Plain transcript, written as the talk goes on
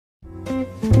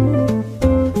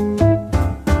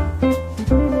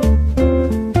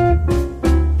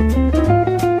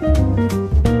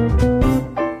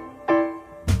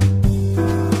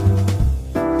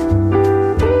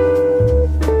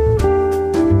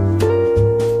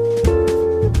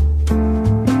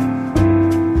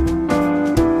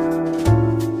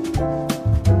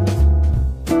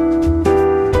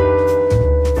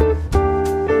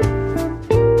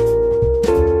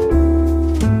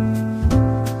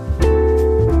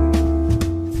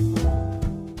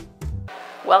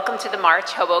Welcome to the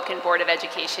March Hoboken Board of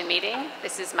Education meeting.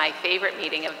 This is my favorite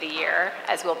meeting of the year,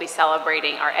 as we'll be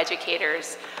celebrating our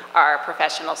educators, our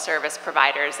professional service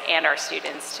providers, and our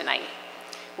students tonight.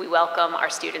 We welcome our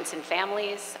students and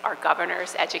families, our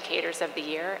governors, educators of the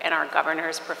year, and our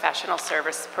governors, professional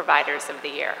service providers of the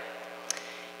year.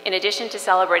 In addition to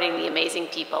celebrating the amazing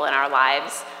people in our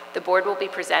lives, the board will be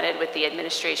presented with the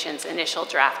administration's initial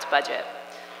draft budget.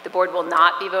 The board will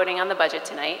not be voting on the budget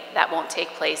tonight. That won't take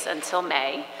place until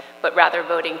May, but rather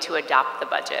voting to adopt the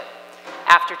budget.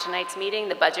 After tonight's meeting,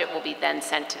 the budget will be then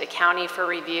sent to the county for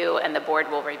review, and the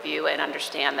board will review and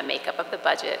understand the makeup of the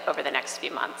budget over the next few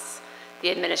months.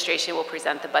 The administration will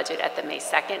present the budget at the May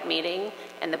 2nd meeting,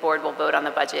 and the board will vote on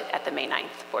the budget at the May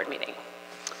 9th board meeting.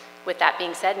 With that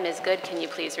being said, Ms. Good, can you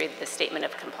please read the statement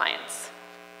of compliance?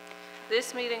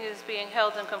 This meeting is being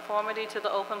held in conformity to the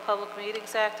Open Public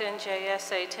Meetings Act,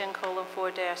 NJSA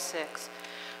 10:4-6.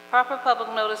 Proper public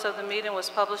notice of the meeting was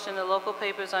published in the local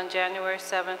papers on January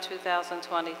 7,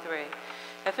 2023.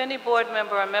 If any board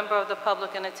member or member of the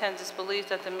public in attendance believes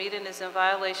that the meeting is in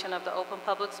violation of the Open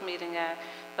Public Meetings Act,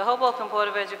 the Hoboken Board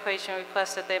of Education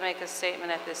requests that they make a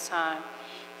statement at this time.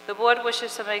 The board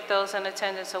wishes to make those in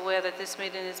attendance aware that this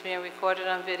meeting is being recorded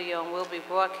on video and will be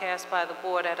broadcast by the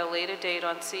board at a later date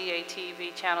on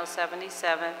CATV Channel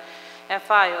 77 and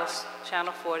FiOS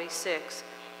Channel 46.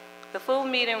 The full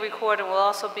meeting recording will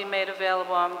also be made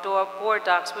available on board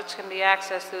docs, which can be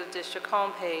accessed through the district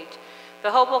homepage.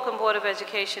 The Hoboken Board of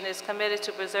Education is committed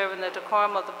to preserving the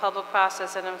decorum of the public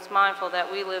process and is mindful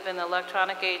that we live in the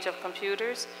electronic age of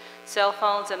computers, cell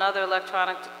phones, and other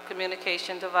electronic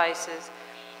communication devices.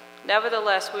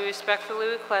 Nevertheless, we respectfully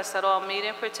request that all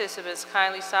meeting participants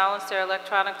kindly silence their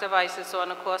electronic devices during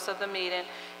the course of the meeting,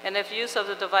 and if use of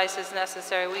the device is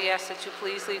necessary, we ask that you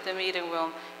please leave the meeting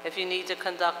room if you need to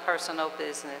conduct personal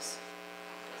business.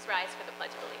 Please rise for the Pledge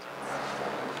of Allegiance.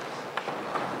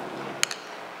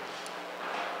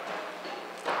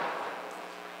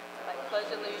 I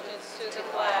pledge allegiance to the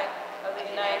flag of the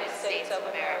United States of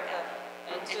America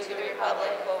and to the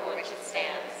republic for which it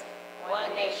stands, one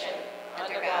nation,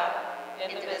 under God,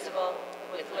 indivisible,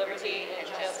 with liberty and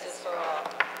justice for all.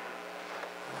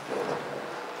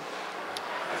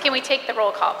 Can we take the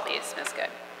roll call, please, Ms. Good?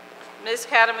 Ms.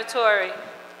 Catamatori.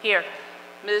 Here.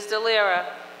 Ms. Delira.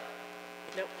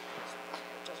 Nope.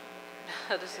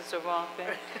 This is the wrong thing.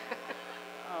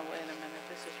 Oh, wait a minute,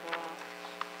 this is wrong.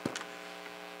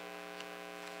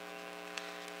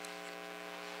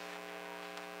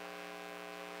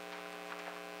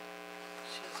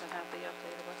 She doesn't have the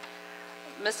updated one.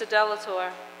 Mr. Delator.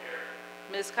 Here.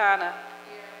 Ms. Connor.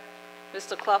 Here.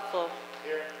 Mr. Cluffel.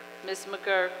 Here. Ms.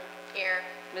 McGurk. Here.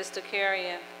 Mr.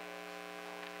 Carrion.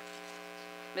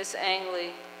 Ms.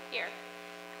 Angley. Here.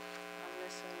 I'm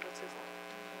missing, what's his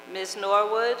name? Ms.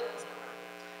 Norwood.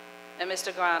 And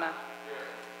Mr. Grana. Here.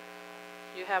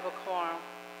 You have a quorum.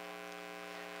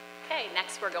 Okay,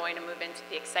 next we're going to move into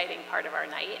the exciting part of our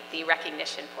night, the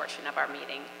recognition portion of our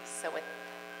meeting. So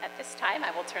at this time,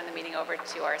 I will turn the meeting over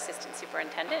to our Assistant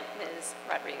Superintendent, Ms.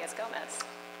 Rodriguez-Gomez.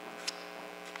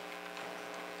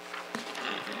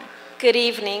 Good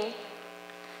evening.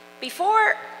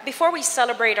 Before we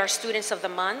celebrate our Students of the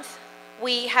Month,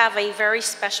 we have a very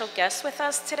special guest with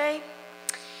us today,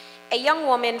 a young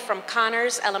woman from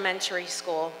Connors Elementary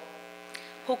School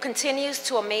who continues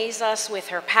to amaze us with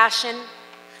her passion,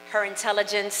 her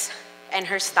intelligence, and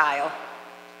her style.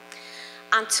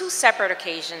 On 2 separate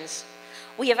occasions,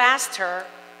 we have asked her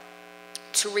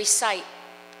to recite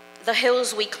 "The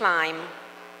Hills We Climb,"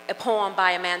 a poem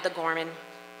by Amanda Gorman,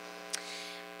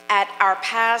 at our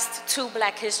past 2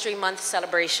 Black History Month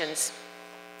celebrations.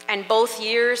 And both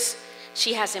years,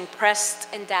 she has impressed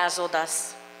and dazzled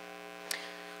us.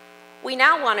 We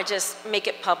now want to just make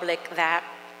it public that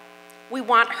we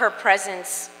want her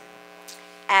presence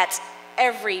at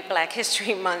every Black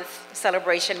History Month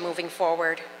celebration moving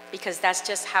forward, because that's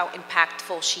just how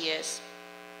impactful she is.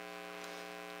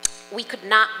 We could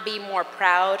not be more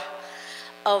proud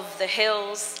of the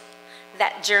hills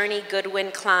that Journey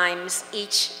Goodwin climbs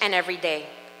each and every day.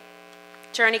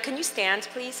 Journey, can you stand,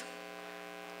 please?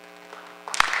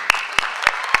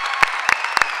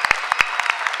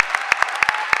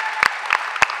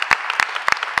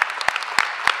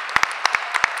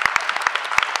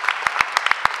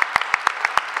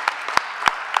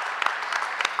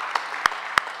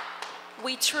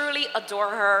 We truly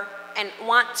adore her and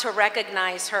want to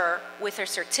recognize her with her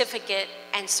certificate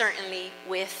and certainly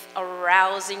with a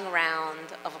rousing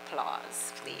round of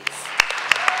applause, please.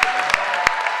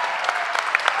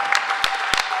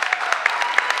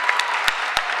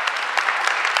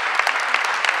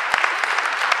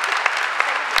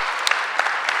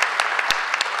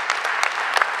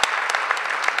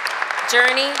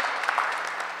 journey.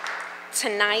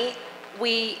 Tonight,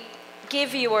 we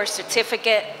give you our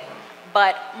certificate,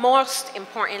 but most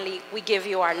importantly, we give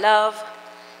you our love,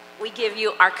 we give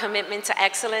you our commitment to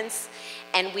excellence,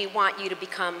 and we want you to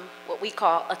become what we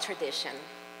call a tradition.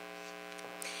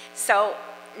 So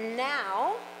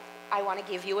now, I want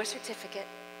to give you a certificate.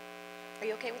 Are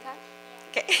you okay with that?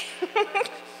 Okay.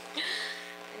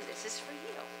 And this is for you.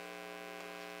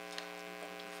 And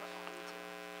thank you for all you do.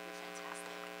 You're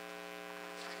fantastic.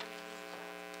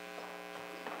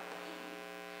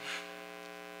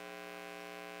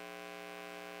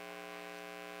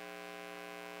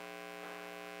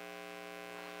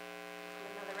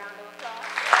 Another round of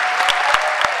applause.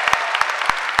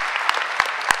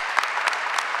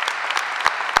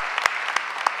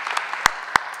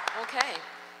 Okay.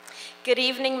 Good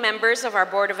evening, members of our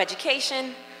Board of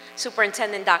Education,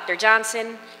 Superintendent Dr.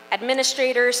 Johnson,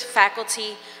 administrators,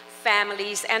 faculty,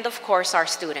 families, and of course, our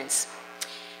students.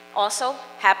 Also,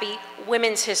 happy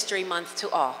Women's History Month to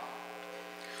all.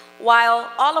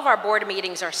 While all of our board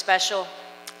meetings are special,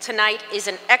 tonight is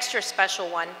an extra special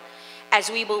one as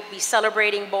we will be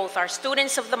celebrating both our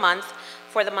Students of the Month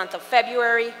for the month of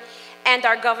February and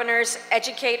our governors,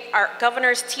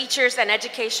 teachers, and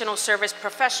educational service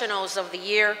professionals of the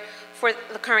year for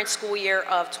the current school year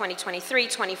of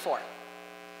 2023-24.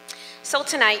 So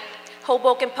tonight,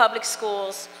 Hoboken Public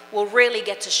Schools will really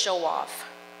get to show off.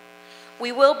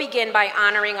 We will begin by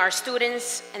honoring our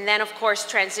students and then, of course,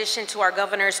 transition to our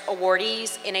governor's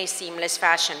awardees in a seamless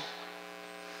fashion.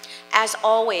 As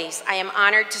always, I am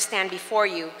honored to stand before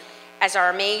you as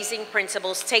our amazing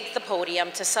principals take the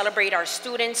podium to celebrate our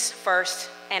students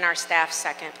first and our staff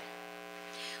second.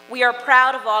 We are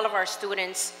proud of all of our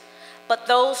students, but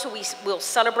those who we will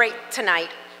celebrate tonight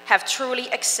have truly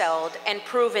excelled and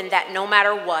proven that no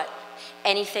matter what,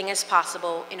 anything is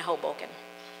possible in Hoboken.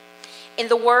 In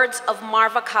the words of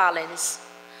Marva Collins,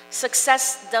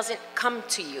 success doesn't come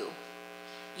to you.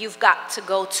 You've got to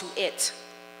go to it.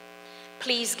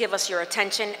 Please give us your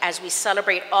attention as we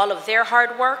celebrate all of their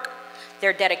hard work,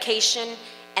 their dedication,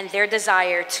 and their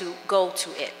desire to go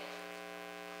to it.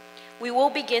 We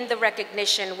will begin the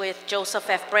recognition with Joseph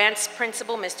F. Brandt's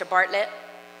principal, Mr. Bartlett.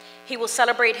 He will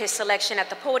celebrate his selection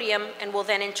at the podium and will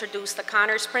then introduce the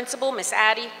Connors principal, Miss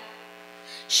Addie.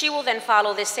 She will then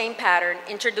follow this same pattern,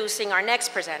 introducing our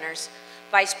next presenters,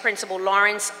 Vice Principal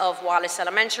Lawrence of Wallace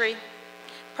Elementary,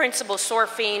 Principal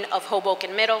Sorfine of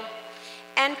Hoboken Middle,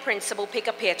 and Principal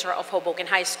Picapietra of Hoboken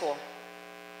High School.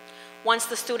 Once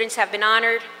the students have been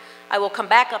honored, I will come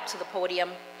back up to the podium,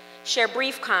 share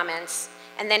brief comments,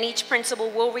 and then each principal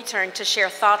will return to share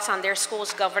thoughts on their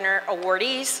school's governor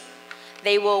awardees.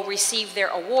 They will receive their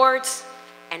awards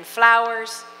and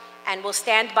flowers and will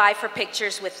stand by for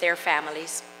pictures with their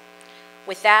families.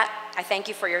 With that, I thank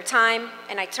you for your time,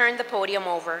 and I turn the podium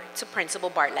over to Principal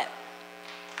Bartlett.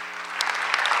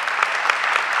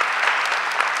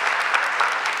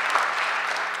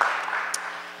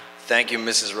 Thank you,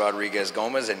 Mrs.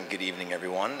 Rodriguez-Gomez, and good evening,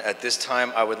 everyone. At this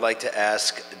time, I would like to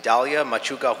ask Dalia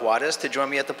Machuca Juarez to join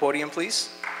me at the podium, please.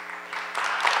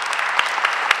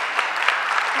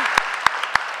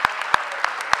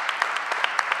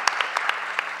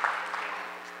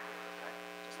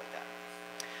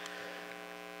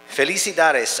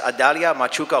 Felicidades a Dalia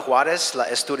Machuca Juarez, la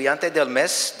estudiante del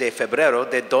mes de febrero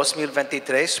de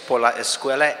 2023 por la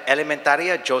Escuela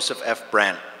Elementaria Joseph F.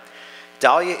 Brandt.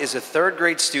 Dalia is a third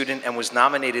grade student and was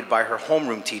nominated by her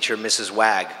homeroom teacher, Mrs.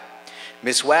 Wag.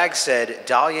 Ms. Wag said,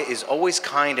 Dalia is always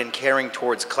kind and caring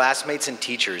towards classmates and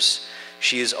teachers.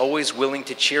 She is always willing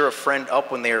to cheer a friend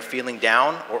up when they are feeling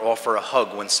down or offer a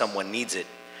hug when someone needs it.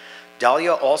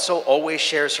 Dalia also always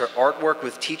shares her artwork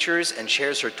with teachers and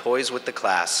shares her toys with the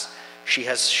class. She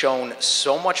has shown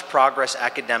so much progress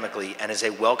academically and is a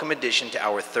welcome addition to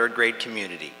our third grade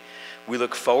community. We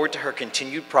look forward to her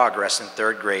continued progress in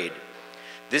third grade.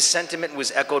 This sentiment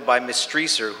was echoed by Ms.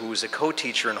 Streeser, who is a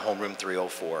co-teacher in Homeroom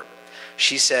 304.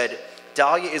 She said,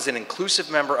 Dalia is an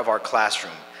inclusive member of our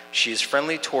classroom. She is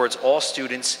friendly towards all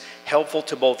students, helpful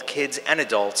to both kids and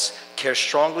adults, cares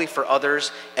strongly for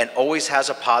others, and always has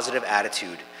a positive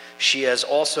attitude. She has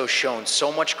also shown so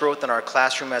much growth in our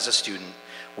classroom as a student.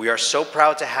 We are so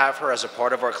proud to have her as a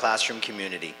part of our classroom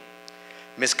community.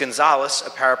 Ms. Gonzalez, a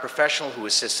paraprofessional who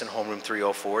assists in Homeroom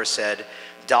 304, said,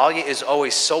 Dalia is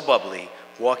always so bubbly,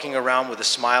 walking around with a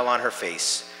smile on her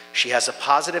face. She has a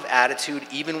positive attitude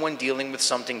even when dealing with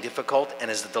something difficult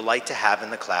and is a delight to have in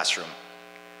the classroom.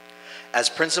 As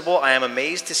principal, I am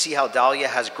amazed to see how Dalia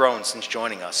has grown since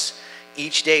joining us.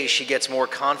 Each day she gets more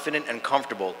confident and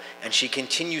comfortable, and she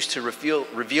continues to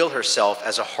reveal herself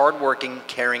as a hardworking,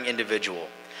 caring individual.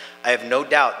 I have no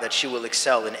doubt that she will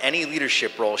excel in any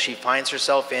leadership role she finds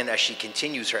herself in as she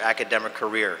continues her academic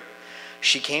career.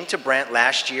 She came to Brant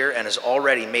last year and has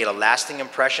already made a lasting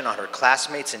impression on her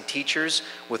classmates and teachers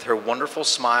with her wonderful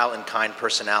smile and kind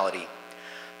personality.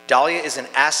 Dahlia is an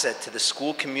asset to the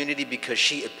school community because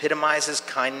she epitomizes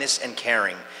kindness and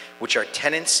caring, which are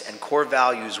tenets and core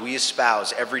values we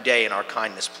espouse every day in our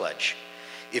kindness pledge.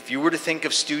 If you were to think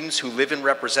of students who live and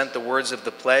represent the words of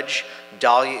the pledge,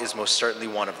 Dahlia is most certainly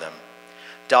one of them.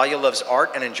 Dahlia loves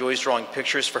art and enjoys drawing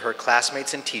pictures for her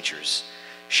classmates and teachers.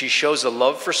 She shows a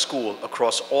love for school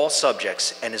across all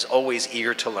subjects and is always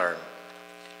eager to learn.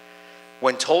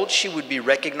 When told she would be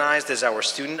recognized as our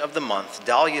Student of the Month,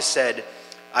 Dahlia said,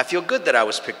 "I feel good that I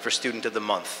was picked for Student of the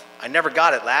Month. I never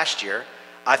got it last year.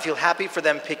 I feel happy for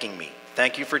them picking me.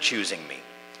 Thank you for choosing me."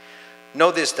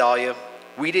 Know this, Dahlia,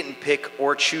 we didn't pick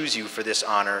or choose you for this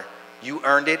honor. You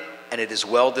earned it, and it is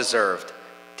well deserved.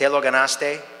 Te lo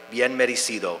ganaste, bien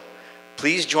merecido.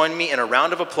 Please join me in a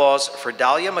round of applause for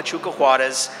Dahlia Machuca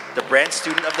Juarez, the Brant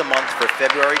Student of the Month for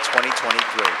February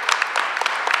 2023.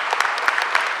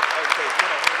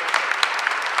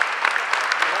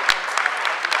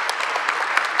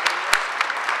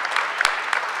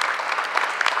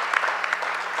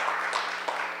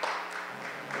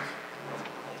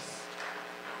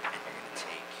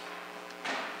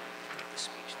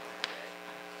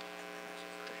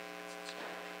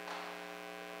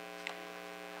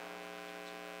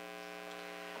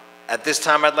 At this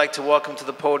time, I'd like to welcome to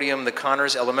the podium the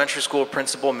Connors Elementary School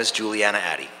Principal, Ms. Juliana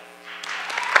Addy.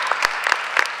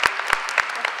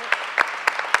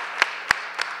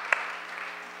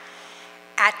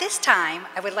 At this time,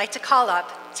 I would like to call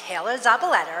up Taylor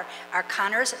Zabaleta, our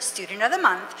Connors Student of the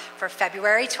Month for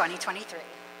February 2023.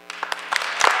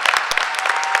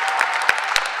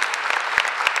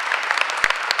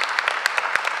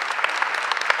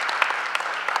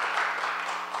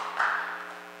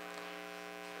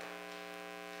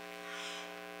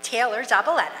 Taylor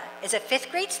Zabaleta is a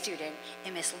 5th grade student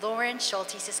in Miss Lauren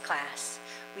Schultes' class.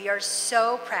 We are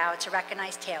so proud to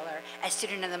recognize Taylor as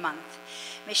Student of the Month.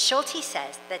 Ms. Schulte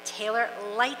says that Taylor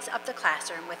lights up the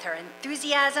classroom with her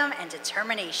enthusiasm and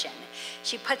determination.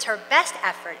 She puts her best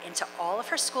effort into all of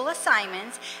her school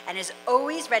assignments and is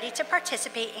always ready to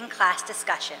participate in class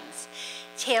discussions.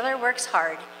 Taylor works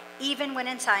hard, even when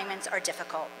assignments are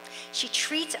difficult. She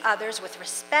treats others with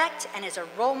respect and is a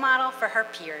role model for her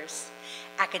peers.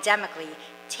 Academically,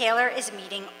 Taylor is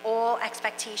meeting all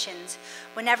expectations.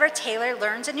 Whenever Taylor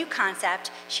learns a new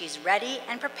concept, she's ready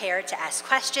and prepared to ask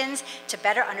questions to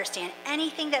better understand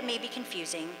anything that may be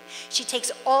confusing. She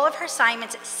takes all of her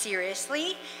assignments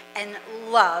seriously and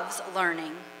loves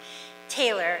learning.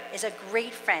 Taylor is a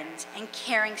great friend and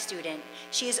caring student.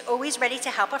 She is always ready to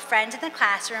help a friend in the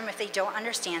classroom if they don't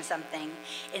understand something.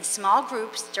 In small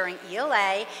groups during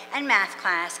ELA and math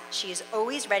class, she is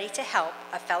always ready to help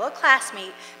a fellow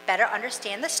classmate better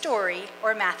understand the story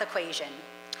or math equation.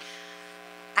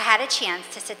 I had a chance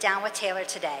to sit down with Taylor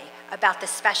today about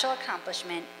this special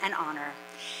accomplishment and honor.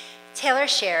 Taylor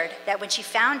shared that when she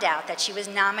found out that she was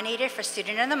nominated for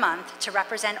Student of the Month to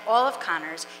represent all of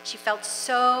Connors, she felt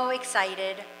so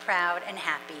excited, proud, and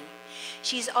happy.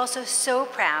 She's also so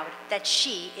proud that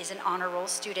she is an honor roll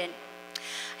student.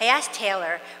 I asked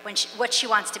Taylor what she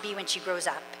wants to be when she grows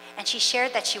up, and she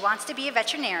shared that she wants to be a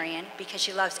veterinarian because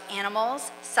she loves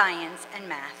animals, science, and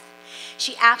math.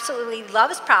 She absolutely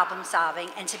loves problem solving,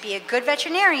 and to be a good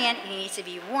veterinarian, you need to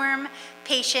be warm,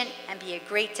 patient, and be a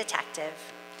great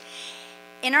detective.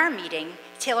 In our meeting,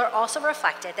 Taylor also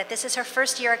reflected that this is her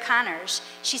first year at Connors.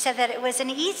 She said that it was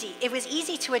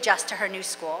easy to adjust to her new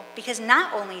school because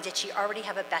not only did she already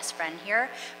have a best friend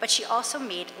here, but she also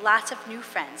made lots of new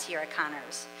friends here at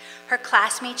Connors. Her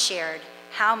classmates shared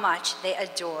how much they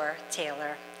adore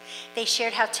Taylor. They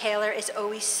shared how Taylor is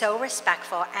always so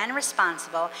respectful and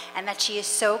responsible and that she is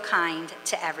so kind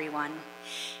to everyone.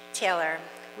 Taylor,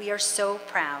 we are so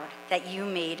proud that you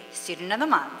made Student of the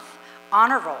Month,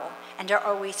 honor roll, and are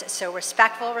always so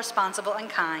respectful, responsible, and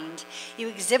kind. You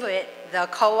exhibit the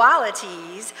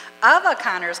qualities of a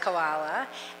Connors koala,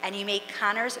 and you make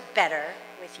Connors better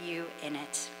with you in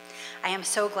it. I am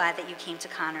so glad that you came to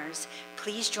Connors.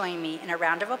 Please join me in a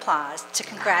round of applause to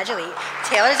congratulate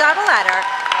Taylor Zabaleta,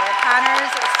 our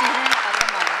Connors Student of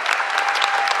the Month.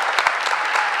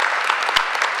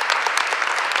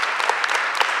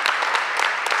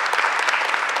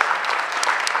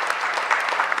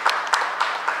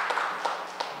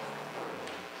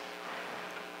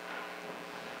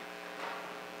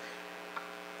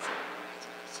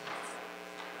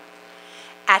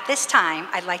 At this time,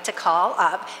 I'd like to call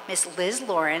up Ms. Liz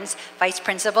Lawrence, Vice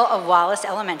Principal of Wallace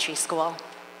Elementary School.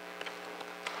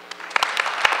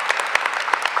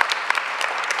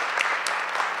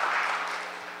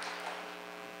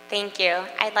 Thank you.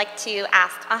 I'd like to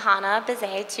ask Ahana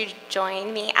Bazay to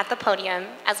join me at the podium,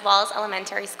 as well as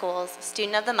elementary schools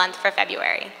Student of the Month for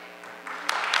February.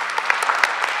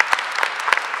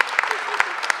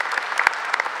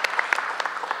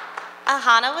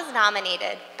 Ahana was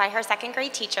nominated by her second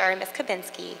grade teacher, Ms.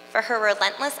 Kabinski, for her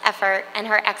relentless effort and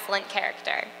her excellent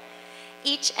character.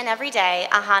 Each and every day,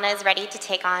 Ahana is ready to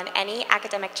take on any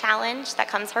academic challenge that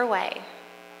comes her way.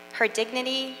 Her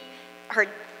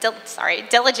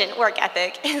diligent work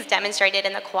ethic is demonstrated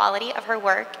in the quality of her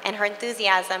work, and her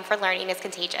enthusiasm for learning is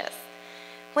contagious.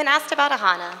 When asked about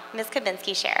Ahana, Ms.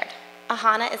 Kabinski shared,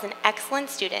 Ahana is an excellent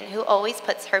student who always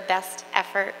puts her best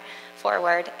effort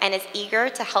forward and is eager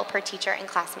to help her teacher and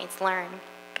classmates learn.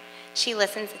 She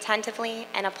listens attentively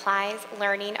and applies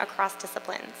learning across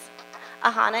disciplines.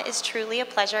 Ahana is truly a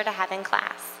pleasure to have in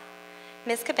class.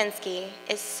 Ms. Kabinski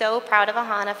is so proud of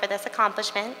Ahana for this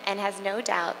accomplishment and has no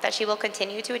doubt that she will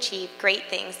continue to achieve great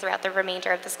things throughout the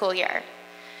remainder of the school year.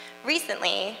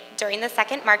 Recently, during the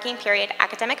second marking period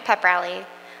academic pep rally,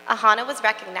 Ahana was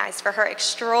recognized for her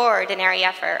extraordinary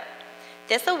effort.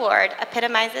 This award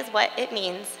epitomizes what it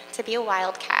means to be a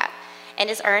wildcat and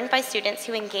is earned by students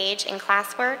who engage in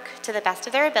classwork to the best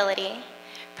of their ability,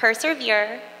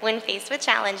 persevere when faced with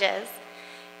challenges,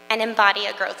 and embody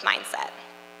a growth mindset.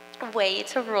 Way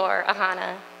to roar,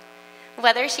 Ahana.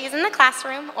 Whether she's in the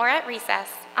classroom or at recess,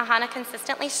 Ahana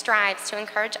consistently strives to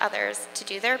encourage others to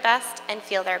do their best and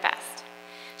feel their best.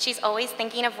 She's always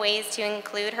thinking of ways to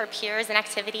include her peers in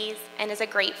activities and is a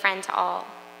great friend to all.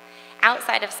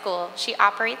 Outside of school, she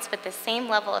operates with the same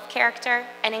level of character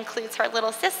and includes her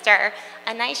little sister,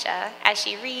 Anisha, as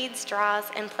she reads, draws,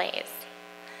 and plays.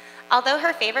 Although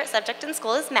her favorite subject in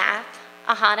school is math,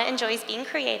 Ahana enjoys being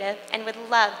creative and would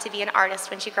love to be an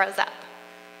artist when she grows up.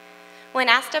 When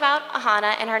asked about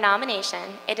Ahana and her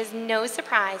nomination, it is no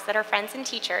surprise that her friends and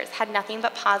teachers had nothing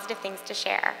but positive things to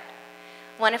share.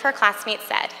 One of her classmates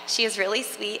said, "She is really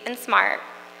sweet and smart."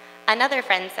 Another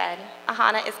friend said,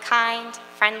 "Ahana is kind,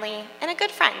 friendly, and a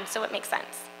good friend, so it makes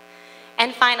sense."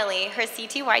 And finally, her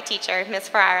CTY teacher, Ms.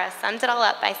 Ferrara, summed it all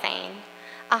up by saying,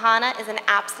 "Ahana is an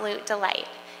absolute delight.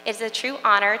 It is a true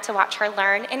honor to watch her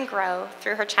learn and grow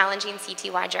through her challenging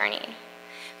CTY journey."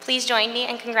 Please join me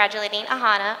in congratulating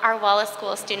Ahana, our Wallace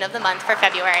School Student of the Month for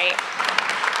February.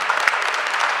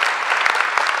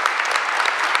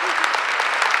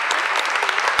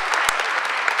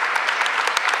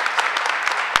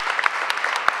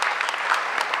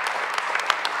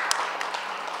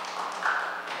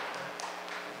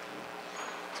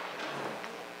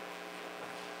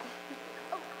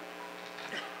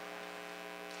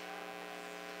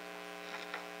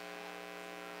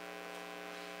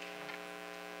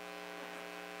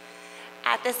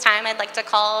 At this time, I'd like to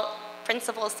call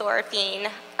Principal Ryan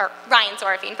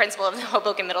Sorafine, Principal of the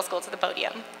Hoboken Middle School, to the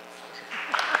podium.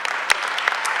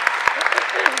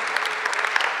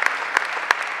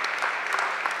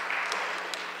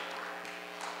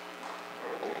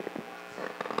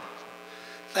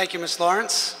 Thank you, Ms.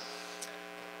 Lawrence.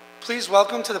 Please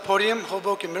welcome to the podium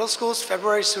Hoboken Middle School's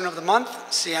February Student of the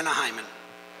Month, Sienna Hyman.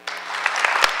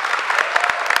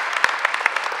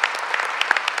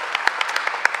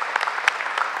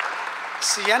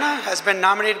 Sienna has been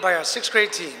nominated by our sixth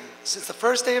grade team. Since the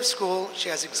first day of school, she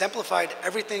has exemplified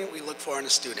everything we look for in a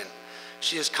student.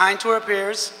 She is kind to her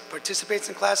peers, participates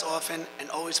in class often,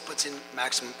 and always puts in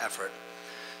maximum effort.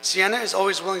 Sienna is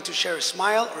always willing to share a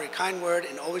smile or a kind word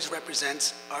and always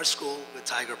represents our school with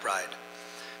tiger pride.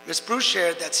 Ms. Bruce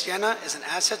shared that Sienna is an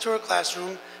asset to her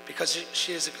classroom because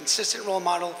she is a consistent role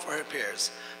model for her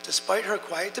peers. Despite her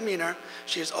quiet demeanor,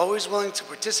 she is always willing to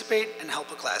participate and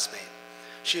help a classmate.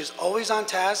 She is always on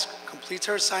task, completes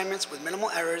her assignments with minimal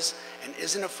errors, and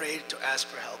isn't afraid to ask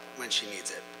for help when she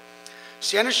needs it.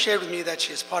 Sienna shared with me that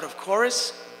she is part of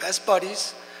chorus, best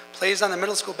buddies, plays on the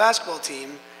middle school basketball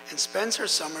team, and spends her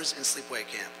summers in sleepaway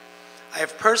camp. I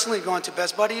have personally gone to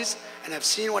Best Buddies and have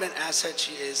seen what an asset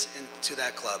she is to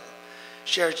that club.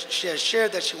 She has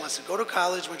shared that she wants to go to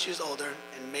college when she is older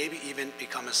and maybe even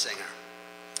become a singer.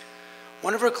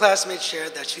 One of her classmates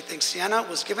shared that she thinks Sienna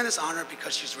was given this honor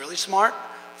because she's really smart,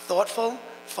 thoughtful,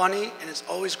 funny, and is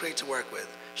always great to work with.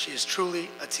 She is truly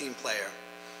a team player.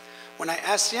 When I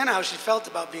asked Sienna how she felt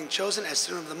about being chosen as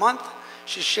Student of the Month,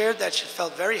 she shared that she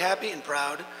felt very happy and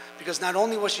proud because not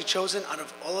only was she chosen out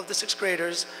of all of the sixth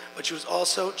graders, but she was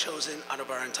also chosen out of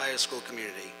our entire school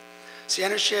community.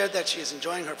 Sienna shared that she is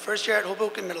enjoying her first year at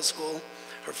Hoboken Middle School.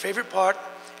 Her favorite part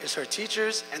is her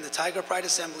teachers and the Tiger Pride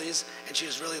assemblies, and she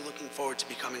is really looking forward to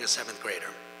becoming a seventh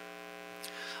grader.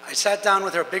 I sat down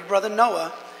with her big brother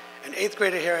Noah, an eighth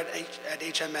grader here at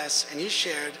HMS, and he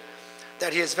shared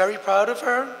that he is very proud of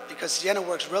her because Sienna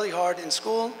works really hard in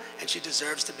school and she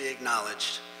deserves to be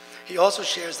acknowledged. He also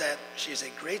shares that she is a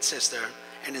great sister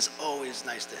and is always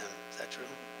nice to him. Is that true?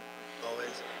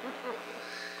 Always.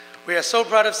 We are so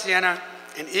proud of Sienna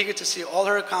and eager to see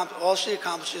all she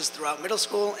accomplishes throughout middle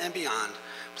school and beyond.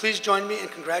 Please join me in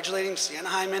congratulating Sienna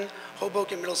Hyman,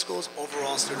 Hoboken Middle School's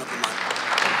overall Student of the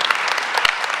Month.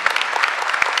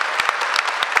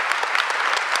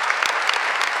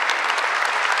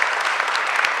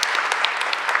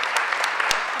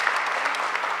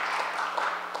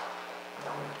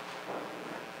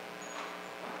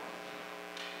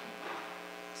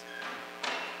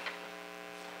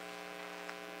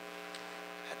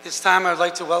 At this time, I would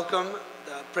like to welcome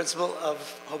the principal of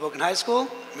Hoboken High School,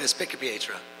 Ms.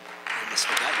 Picapietra. Ms.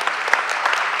 Spaghetti.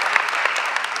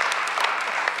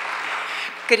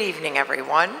 Good evening,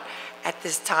 everyone. At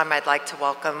this time, I'd like to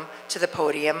welcome to the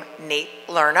podium Nate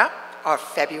Lerna, our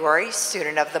February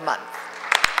Student of the Month.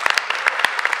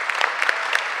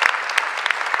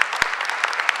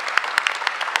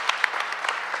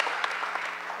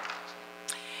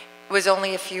 It was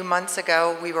only a few months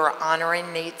ago we were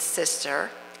honoring Nate's sister,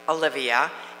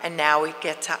 Olivia, and now we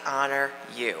get to honor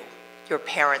you. Your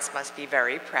parents must be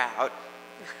very proud.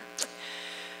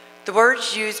 The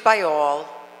words used by all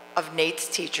of Nate's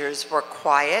teachers were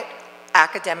quiet,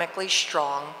 academically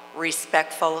strong,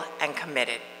 respectful, and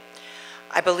committed.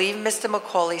 I believe Mr.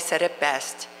 McCauley said it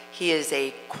best. He is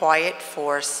a quiet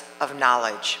force of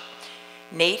knowledge.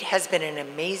 Nate has been an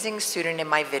amazing student in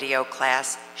my video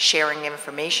class, sharing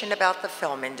information about the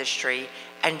film industry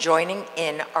and joining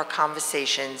in our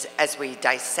conversations as we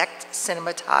dissect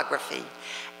cinematography,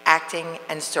 acting,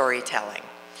 and storytelling.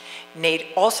 Nate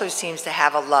also seems to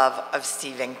have a love of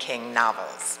Stephen King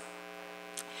novels.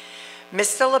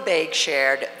 Mr. LeBeg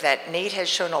shared that Nate has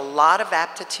shown a lot of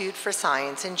aptitude for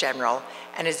science in general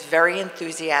and is very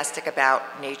enthusiastic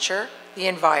about nature, the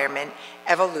environment,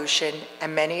 evolution,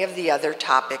 and many of the other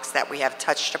topics that we have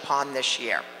touched upon this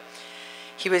year.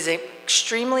 He was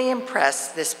extremely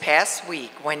impressed this past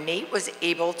week when Nate was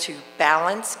able to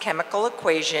balance chemical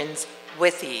equations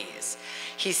with ease.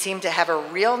 He seemed to have a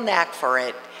real knack for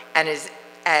it and is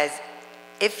as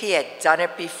if he had done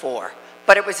it before,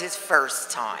 but it was his first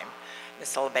time.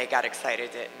 Mr. LeBay got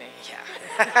excited, didn't he?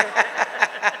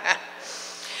 Yeah.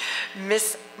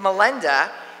 Miss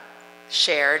Melinda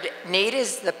shared, Nate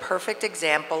is the perfect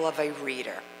example of a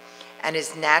reader, and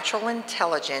his natural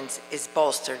intelligence is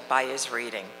bolstered by his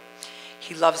reading.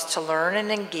 He loves to learn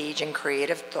and engage in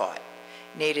creative thought.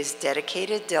 Nate is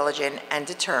dedicated, diligent, and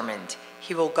determined.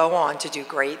 He will go on to do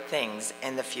great things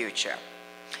in the future.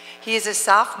 He is a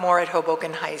sophomore at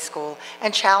Hoboken High School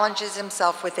and challenges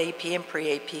himself with AP and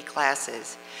pre-AP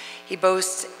classes. He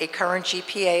boasts a current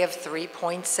GPA of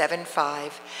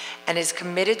 3.75 and is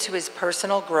committed to his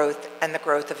personal growth and the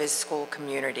growth of his school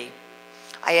community.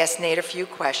 I asked Nate a few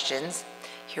questions.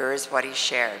 Here is what he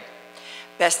shared.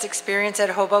 Best experience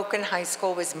at Hoboken High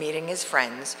School was meeting his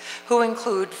friends, who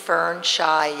include Fern,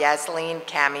 Shai, Yasleen,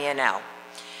 Cami, and Elle.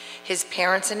 His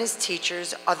parents and his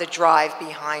teachers are the drive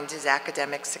behind his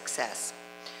academic success.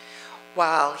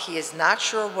 While he is not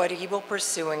sure what he will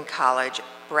pursue in college,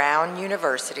 Brown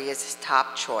University is his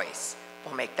top choice.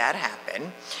 We'll make that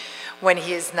happen. When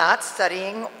he is not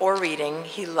studying or reading,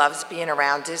 he loves being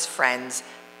around his friends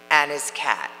and his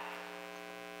cat.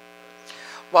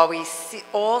 While we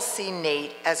all see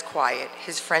Nate as quiet,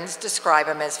 his friends describe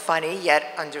him as funny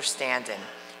yet understanding.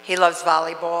 He loves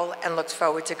volleyball and looks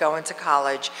forward to going to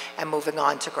college and moving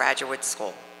on to graduate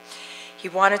school. He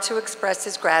wanted to express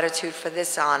his gratitude for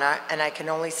this honor, and I can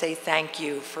only say thank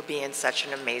you for being such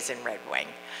an amazing Red Wing.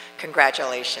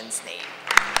 Congratulations, Nate.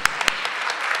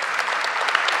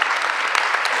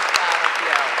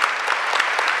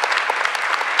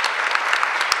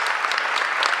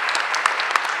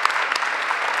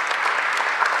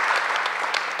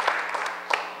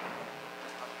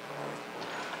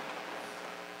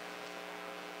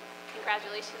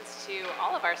 Congratulations to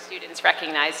all of our students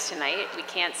recognized tonight. We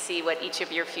can't see what each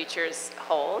of your futures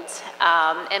hold.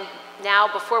 And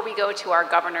now, before we go to our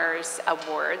governor's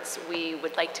awards, we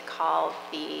would like to call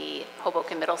the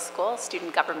Hoboken Middle School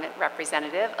Student Government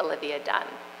Representative, Olivia Dunn.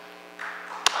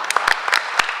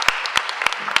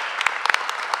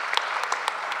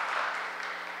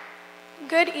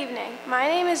 Good evening. My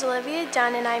name is Olivia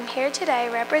Dunn, and I'm here today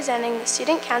representing the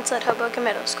Student Council at Hoboken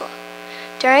Middle School.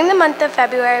 During the month of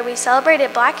February, we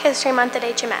celebrated Black History Month at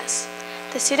HMS.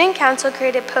 The Student Council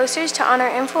created posters to honor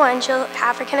influential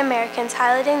African Americans,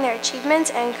 highlighting their achievements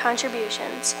and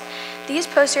contributions. These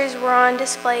posters were on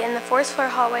display in the fourth floor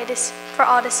hallway for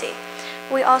all to see.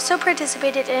 We also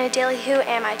participated in a daily Who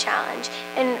Am I challenge.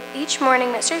 And each morning,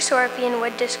 Mr. Soropian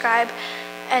would describe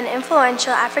an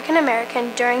influential African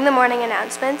American during the morning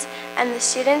announcements, and the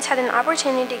students had an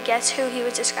opportunity to guess who he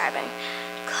was describing.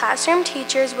 Classroom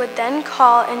teachers would then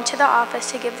call into the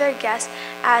office to give their guess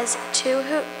as to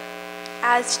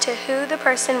who the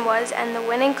person was, and the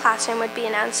winning classroom would be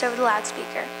announced over the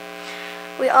loudspeaker.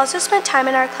 We also spent time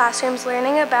in our classrooms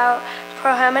learning about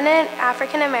prominent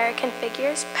African American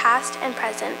figures, past and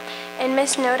present. In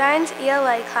Ms. Nodine's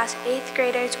ELA class, 8th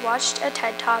graders watched a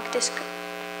TED Talk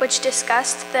which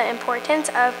discussed the importance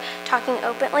of talking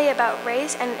openly about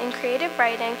race, and in creative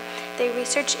writing, they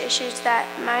researched issues that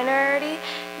minority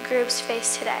groups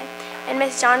face today. In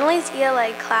Ms. Donnelly's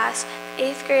ELA class,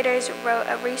 8th graders wrote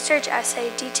a research essay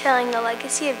detailing the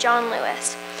legacy of John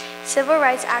Lewis, civil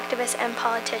rights activist and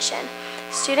politician.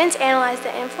 Students analyzed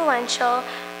the influence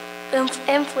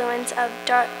of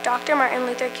Dr. Martin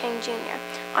Luther King Jr.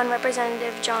 on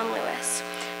Representative John Lewis.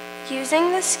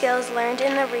 Using the skills learned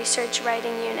in the research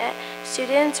writing unit,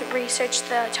 students researched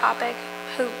the topic,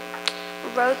 who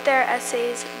wrote their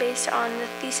essays based on the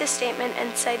thesis statement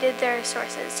and cited their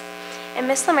sources. In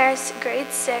Ms. Lemaire's grade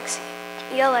 6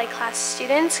 ELA class,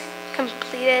 students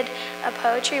completed a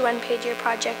poetry one-pager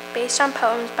project based on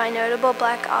poems by notable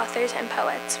Black authors and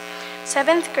poets.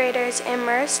 7th graders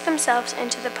immersed themselves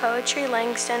into the poetry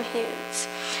Langston Hughes.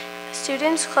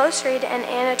 Students close read and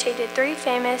annotated 3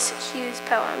 famous Hughes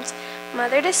poems,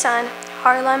 Mother to Son,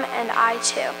 Harlem, and I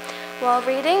Too. While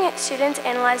reading, students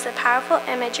analyzed the powerful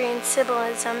imagery and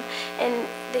symbolism in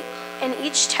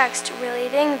each text,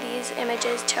 relating these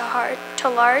images to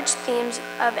large themes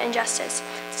of injustice,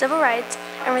 civil rights,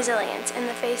 and resilience in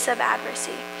the face of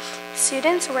adversity.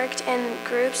 Students worked in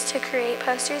groups to create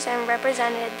posters and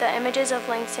represented the images of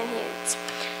Langston Hughes.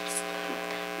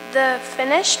 The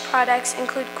finished products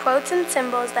include quotes and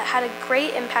symbols that had a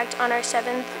great impact on our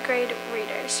 7th grade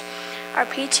readers. Our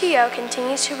PTO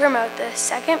continues to promote the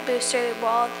second booster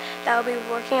wall that we'll be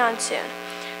working on soon.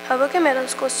 Hoboken Middle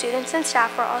School students and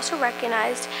staff were also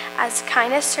recognized as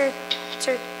Kindness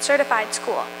Certified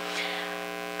School.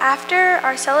 After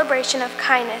our celebration of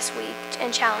Kindness Week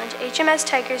and Challenge, HMS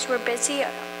Tigers were busy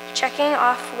checking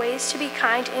off ways to be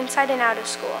kind inside and out of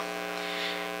school.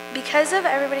 Because of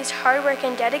everybody's hard work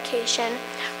and dedication,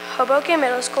 Hoboken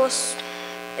Middle School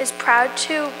is proud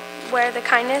to wear the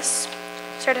Kindness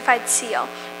Certified Seal.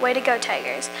 Way to go,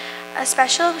 Tigers. A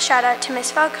special shout out to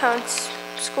Ms. Falcone's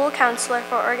school counselor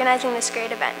for organizing this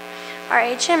great event. Our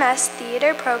HMS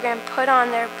theater program put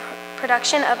on their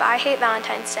production of I Hate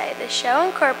Valentine's Day. The show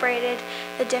incorporated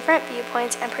the different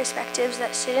viewpoints and perspectives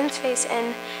that students face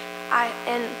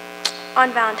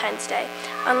on Valentine's Day.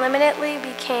 Unlimitedly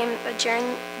became a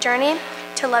journey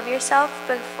to love yourself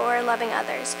before loving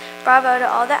others. Bravo to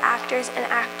all the actors and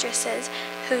actresses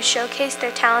who showcased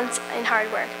their talents and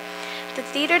hard work. The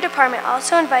theater department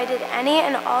also invited any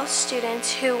and all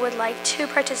students who would like to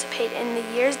participate in the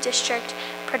year's district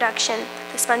production,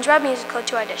 the SpongeBob Musical,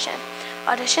 to audition.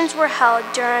 Auditions were held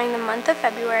during the month of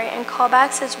February, and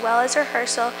callbacks as well as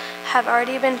rehearsal have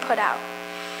already been put out.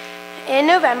 In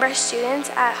November, students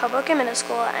at Hoboken Middle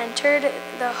School entered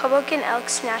the Hoboken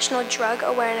Elks National Drug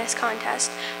Awareness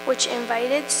Contest, which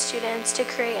invited students to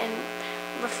create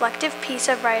a reflective piece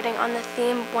of writing on the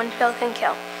theme One Pill Can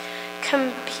Kill.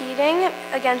 Competing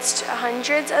against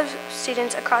hundreds of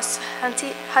students across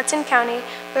Hudson County,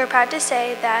 we were proud to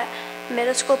say that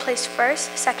middle school placed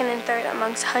first, second, and third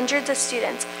amongst hundreds of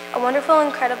students, a wonderful,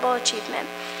 incredible achievement.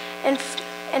 In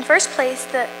first place,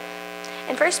 the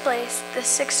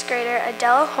 6th grader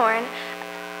Adela Horn.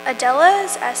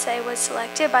 Adela's essay was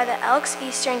selected by the Elks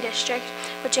Eastern District,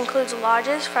 which includes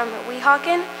lodges from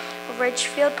Weehawken,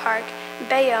 Ridgefield Park,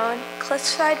 Bayonne,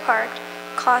 Cliffside Park,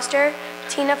 Gloucester,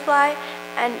 Tenafly,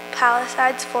 and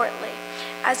Palisades Fort Lee.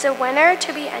 As a winner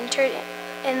to be entered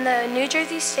in the New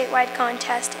Jersey statewide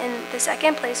contest, in the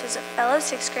second place was a fellow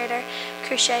 6th grader,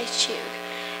 Crochet Chug.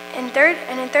 In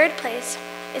third place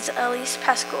is Elise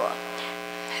Pascoul,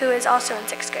 who is also in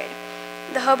 6th grade.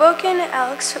 The Hoboken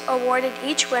Elks awarded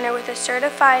each winner with a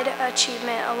certified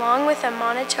achievement along with a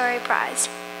monetary prize.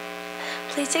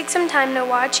 Please take some time to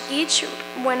watch each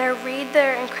winner read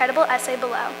their incredible essay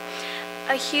below.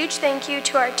 A huge thank you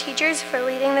to our teachers for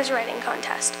leading this writing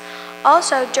contest.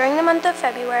 Also, during the month of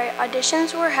February,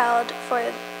 auditions were held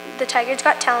for the Tigers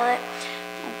Got Talent,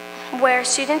 where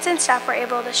students and staff were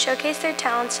able to showcase their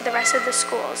talents to the rest of the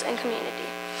schools and community.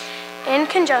 In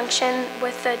conjunction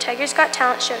with the Tigers Got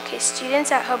Talent Showcase,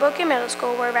 students at Hoboken Middle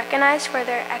School were recognized for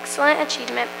their excellent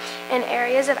achievement in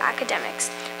areas of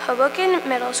academics. Hoboken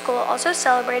Middle School also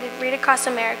celebrated Read Across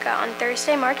America on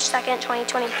Thursday, March 2nd,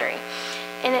 2023.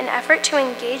 In an effort to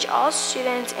engage all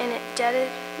students in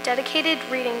dedicated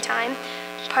reading time,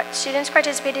 students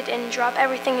participated in Drop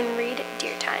Everything and Read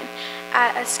Dear Time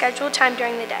at a scheduled time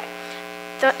during the day.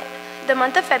 The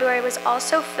month of February was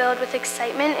also filled with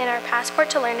excitement in our Passport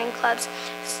to Learning clubs.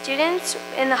 Students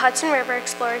in the Hudson River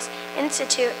Explorers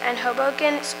Institute and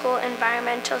Hoboken School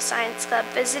Environmental Science Club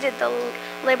visited the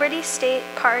Liberty State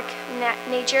Park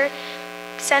Nature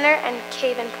Center and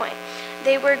Cave and Point.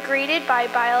 They were greeted by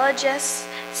biologists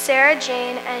Sarah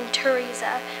Jane and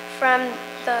Teresa from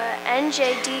the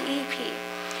NJDEP.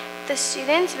 The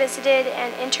students visited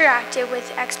and interacted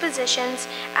with expositions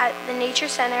at the Nature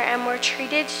Center and were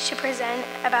treated to present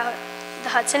about the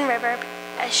Hudson River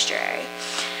estuary.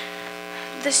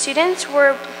 The students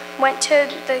went to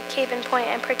the Cave and Point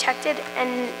and protected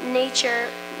a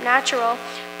natural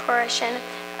portion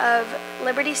of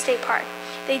Liberty State Park.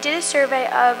 They did a survey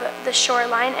of the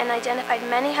shoreline and identified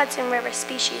many Hudson River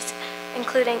species,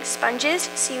 including sponges,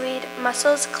 seaweed,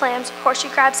 mussels, clams, horseshoe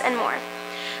crabs, and more.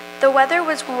 The weather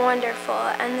was wonderful,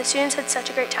 and the students had such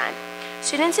a great time.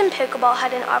 Students in pickleball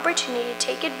had an opportunity to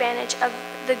take advantage of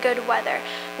the good weather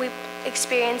we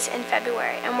experienced in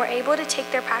February and were able to take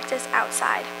their practice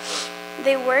outside.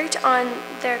 They worked on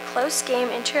their close game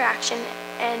interaction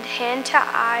and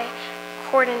hand-to-eye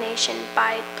coordination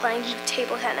by playing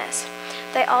table tennis.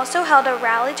 They also held a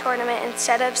rally tournament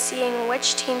instead of seeing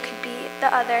which team could beat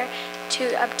the other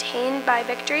to obtain by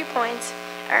victory points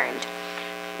earned.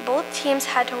 Both teams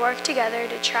had to work together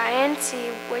to try and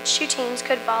see which two teams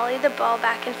could volley the ball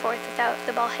back and forth without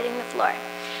the ball hitting the floor.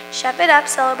 Chef It Up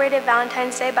celebrated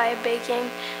Valentine's Day by baking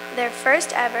their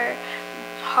first ever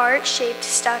heart-shaped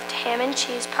stuffed ham and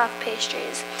cheese puff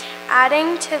pastries.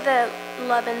 Adding to the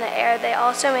love in the air, they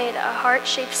also made a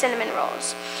heart-shaped cinnamon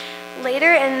rolls.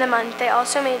 Later in the month, they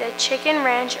also made a chicken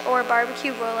ranch or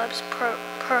barbecue roll-ups,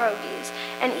 pierogies,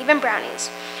 and even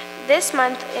brownies. This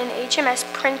month in HMS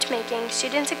printmaking,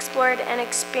 students explored an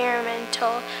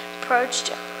experimental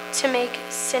approach to make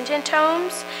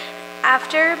cententomes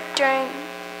after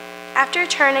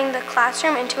turning the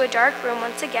classroom into a dark room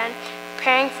once again,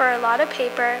 preparing for a lot of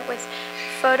paper with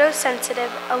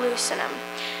photosensitive aluminum,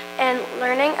 and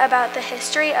learning about the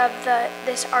history of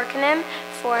this arcane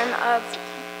form of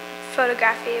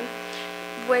photography,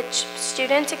 which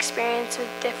students experience with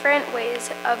different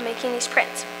ways of making these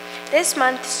prints. This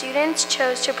month, students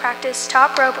chose to practice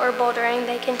top rope or bouldering.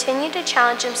 They continued to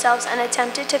challenge themselves and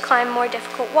attempted to climb more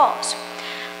difficult walls.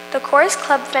 The chorus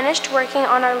club finished working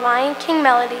on our Lion King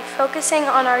melody, focusing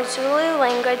on our Zulu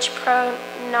language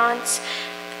pronouns,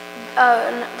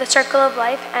 the Circle of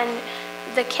Life, and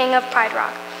the King of Pride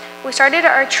Rock. We started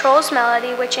our Trolls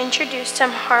melody, which introduced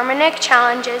some harmonic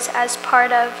challenges as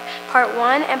part of Part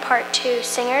 1 and Part 2.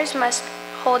 Singers must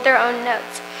hold their own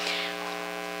notes.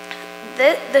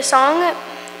 The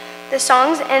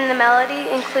songs in the melody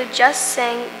include Just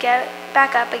Sing, Get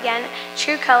Back Up Again,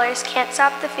 True Colors, Can't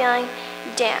Stop the Feeling,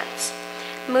 Dance,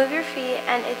 Move Your Feet,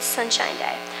 and It's Sunshine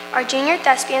Day. Our junior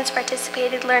thespians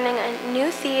participated learning new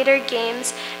theater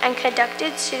games and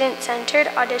conducted student-centered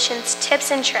auditions, tips,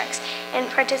 and tricks in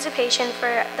participation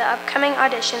for the upcoming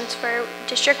auditions for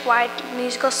district-wide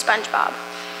musical SpongeBob.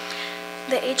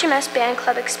 The HMS Band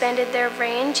Club expanded their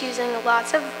range using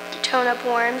lots of tone-up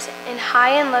warms in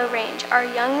high and low range. Our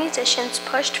young musicians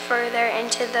pushed further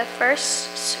into the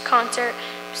first concert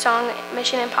song,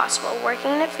 Mission Impossible,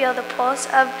 working to feel the pulse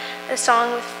of the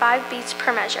song with 5 beats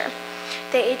per measure.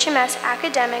 The HMS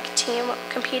academic team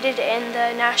competed in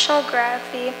the National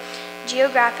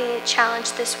Geography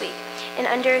Challenge this week. In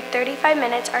under 35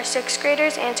 minutes, our 6th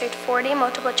graders answered 40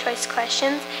 multiple choice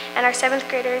questions, and our 7th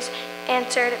graders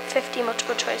answered 50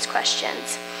 multiple choice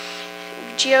questions,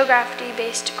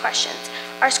 geography-based questions.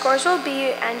 Our scores will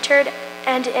be entered,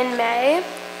 and in May,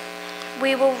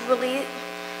 we will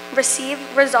receive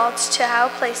results to how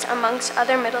placed amongst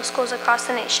other middle schools across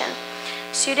the nation.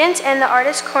 Students in the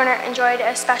Artist Corner enjoyed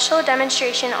a special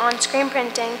demonstration on screen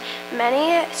printing.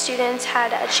 Many students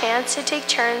had a chance to take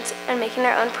turns in making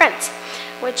their own prints,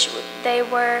 which they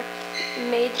were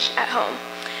made at home.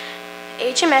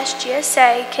 HMS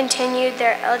GSA continued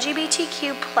their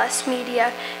LGBTQ plus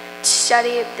media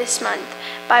study this month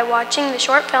by watching the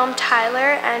short film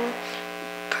Tyler and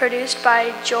produced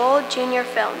by Joel Jr.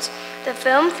 Films. The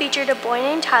film featured a boy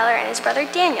named Tyler and his brother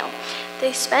Daniel.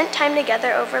 They spent time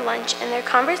together over lunch. In their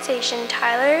conversation,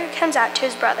 Tyler comes out to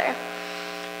his brother.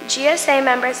 GSA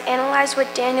members analyzed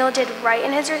what Daniel did right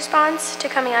in his response to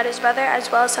coming out to his brother,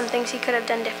 as well as some things he could have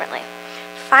done differently.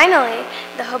 Finally,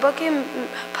 the Hoboken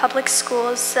Public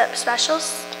Schools Special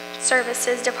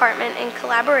Services Department, in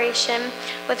collaboration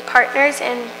with partners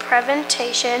in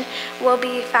prevention, will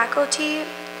be faculty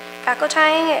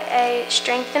facultying a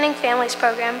Strengthening Families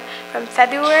program from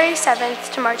February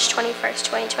 7th to March 21st,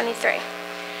 2023.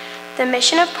 The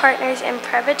mission of Partners in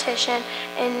Prevention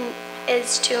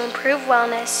is to improve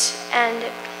wellness and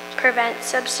prevent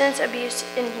substance abuse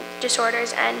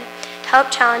disorders and help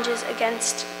challenges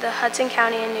against the Hudson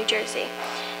County and New Jersey.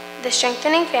 The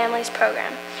Strengthening Families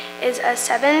program is a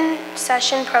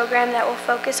 7-session program that will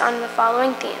focus on the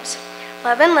following themes: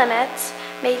 love and limits,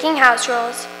 making house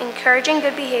rules, encouraging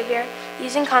good behavior,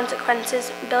 using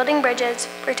consequences, building bridges,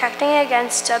 protecting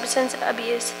against substance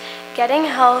abuse, getting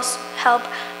help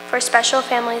for special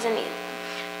families in need.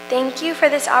 Thank you for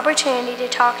this opportunity to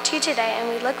talk to you today, and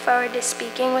we look forward to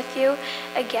speaking with you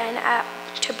again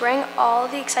to bring all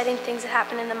the exciting things that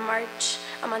happen in the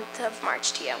month of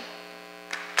March to you.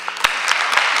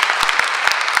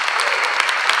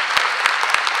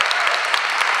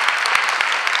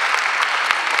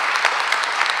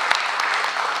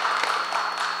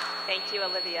 Thank you,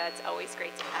 Olivia. It's always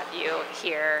great to have you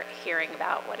here hearing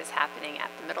about what is happening at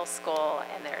the middle school,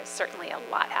 and there is certainly a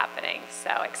lot happening, so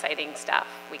exciting stuff.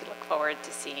 We look forward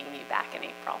to seeing you back in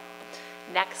April.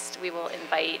 Next, we will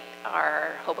invite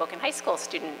our Hoboken High School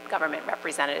student government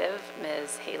representative,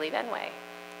 Ms. Haley Benway.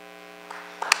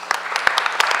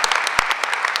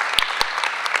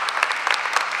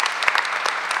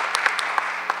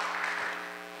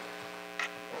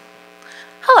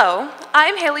 Hello,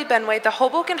 I'm Haley Benway, the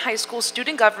Hoboken High School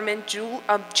Student Government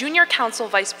Junior Council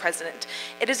Vice President.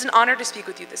 It is an honor to speak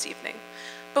with you this evening.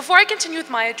 Before I continue with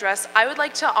my address, I would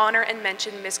like to honor and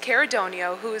mention Ms.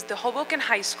 Caradonio, who is the Hoboken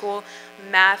High School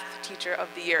Math Teacher of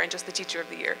the Year and just the Teacher of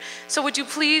the Year. So would you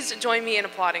please join me in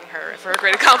applauding her for her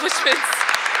great accomplishments?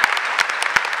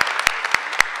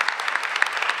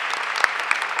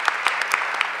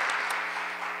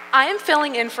 I am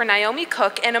filling in for Naomi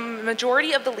Cook and a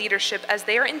majority of the leadership as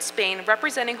they are in Spain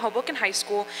representing Hoboken High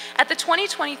School at the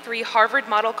 2023 Harvard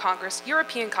Model Congress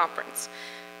European Conference.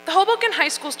 The Hoboken High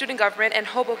School Student Government and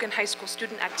Hoboken High School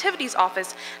Student Activities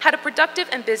Office had a productive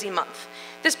and busy month.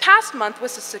 This past month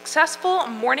was a successful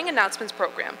morning announcements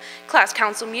program, class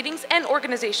council meetings and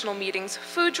organizational meetings,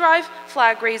 food drive,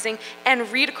 flag raising,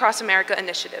 and Read Across America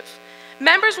initiative.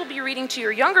 Members will be reading to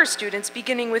your younger students,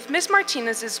 beginning with Ms.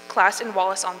 Martinez's class in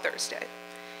Wallace on Thursday.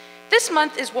 This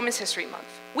month is Women's History Month.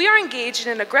 We are engaged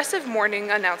in an aggressive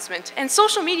morning announcement and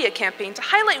social media campaign to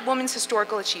highlight women's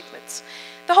historical achievements.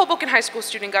 The Hoboken High School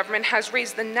Student Government has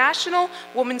raised the National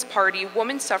Women's Party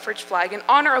Women's Suffrage flag in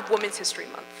honor of Women's History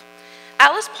Month.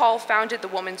 Alice Paul founded the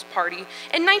Women's Party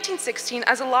in 1916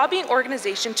 as a lobbying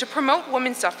organization to promote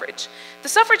women's suffrage. The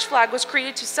suffrage flag was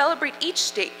created to celebrate each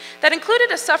state that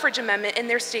included a suffrage amendment in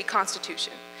their state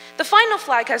constitution. The final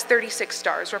flag has 36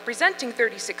 stars, representing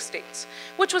 36 states,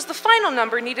 which was the final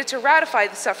number needed to ratify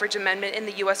the suffrage amendment in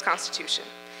the U.S. Constitution.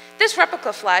 This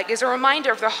replica flag is a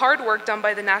reminder of the hard work done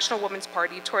by the National Women's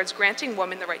Party towards granting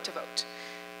women the right to vote.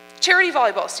 Charity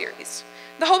Volleyball Series.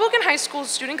 The Hoboken High School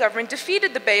Student Government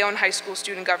defeated the Bayonne High School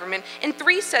Student Government in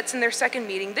 3 sets in their second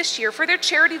meeting this year for their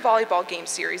Charity Volleyball Game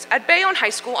Series at Bayonne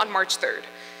High School on March 3rd.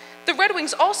 The Red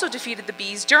Wings also defeated the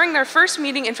Bees during their first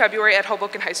meeting in February at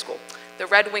Hoboken High School. The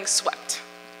Red Wings swept.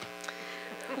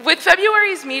 With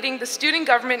February's meeting, the student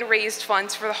government raised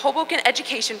funds for the Hoboken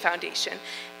Education Foundation,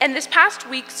 and this past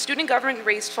week, student government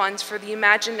raised funds for the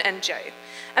Imagine NJ.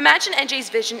 Imagine NJ's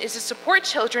vision is to support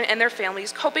children and their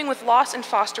families coping with loss and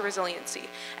foster resiliency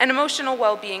and emotional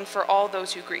well-being for all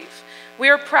those who grieve. We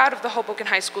are proud of the Hoboken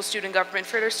High School student government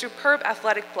for their superb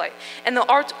athletic play and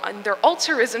their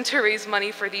altruism to raise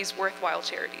money for these worthwhile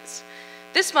charities.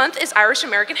 This month is Irish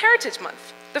American Heritage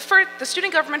Month. The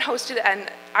student government hosted an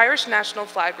Irish national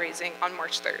flag raising on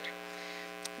March 3rd.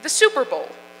 The Super Bowl.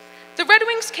 The Red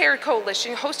Wings Care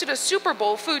Coalition hosted a Super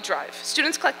Bowl food drive.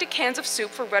 Students collected cans of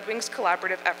soup for Red Wings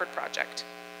Collaborative Effort Project.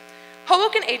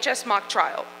 Hoboken HS Mock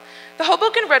Trial. The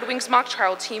Hoboken Red Wings Mock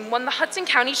Trial team won the Hudson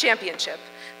County Championship.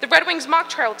 The Red Wings Mock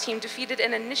Trial team defeated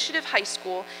an Initiative High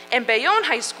School and Bayonne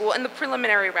High School in the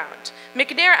preliminary round,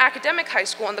 McNair Academic High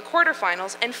School in the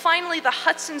quarterfinals, and finally the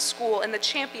Hudson School in the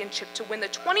championship to win the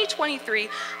 2023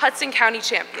 Hudson County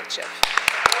Championship.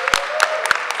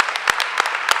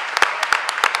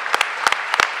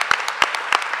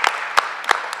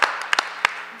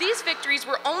 These victories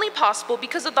were only possible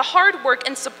because of the hard work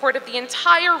and support of the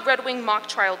entire Red Wing Mock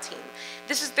Trial team.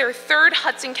 This is their 3rd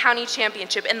Hudson County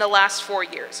Championship in the last 4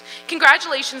 years.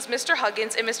 Congratulations, Mr.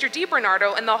 Huggins and Mr.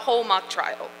 DiBernardo and the whole mock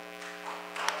trial.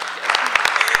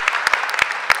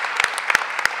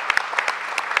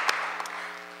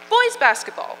 Boys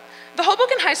basketball. The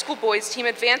Hoboken High School boys team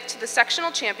advanced to the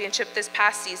sectional championship this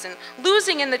past season,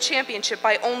 losing in the championship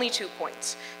by only 2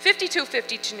 points,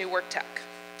 52-50 to Newark Tech.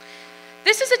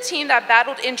 This is a team that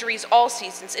battled injuries all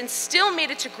seasons and still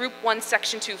made it to Group 1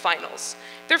 Section 2 finals.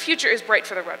 Their future is bright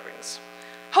for the Red Wings.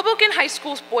 Hoboken High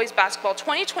School's boys basketball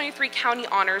 2023 county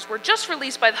honors were just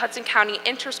released by the Hudson County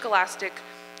Interscholastic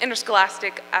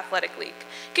Athletic League.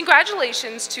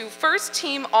 Congratulations to first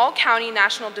team All-County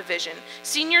National Division,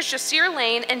 seniors Jasir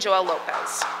Lane and Joel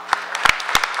Lopez.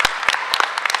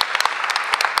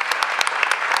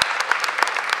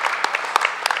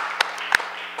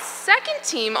 Second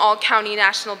team All-County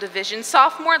National Division,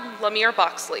 sophomore Lamir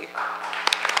Boxley.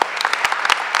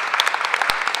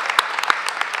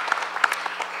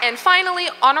 And finally,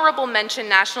 honorable mention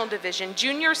National Division,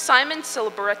 junior Simon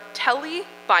Silberatelli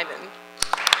Byman.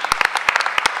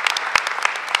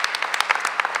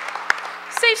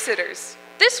 Safe sitters.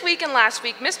 This week and last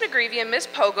week, Ms. McGreevy and Ms.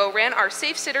 Pogo ran our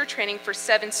Safe Sitter training for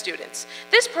 7 students.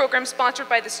 This program, sponsored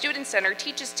by the Student Center,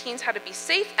 teaches teens how to be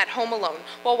safe at home alone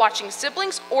while watching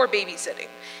siblings or babysitting.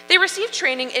 They receive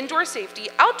training indoor safety,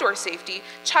 outdoor safety,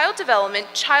 child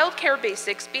development, child care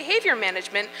basics, behavior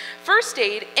management, first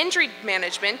aid, injury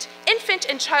management, infant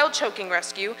and child choking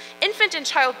rescue, infant and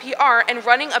child PR, and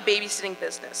running a babysitting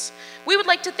business. We would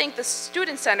like to thank the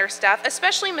Student Center staff,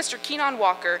 especially Mr. Keenan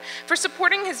Walker, for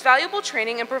supporting his valuable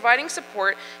training and providing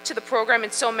support to the program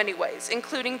in so many ways,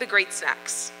 including the great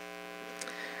snacks.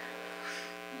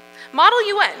 Model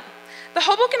UN. The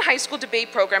Hoboken High School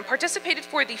debate program participated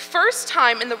for the first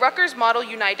time in the Rutgers Model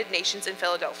United Nations in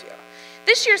Philadelphia.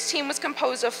 This year's team was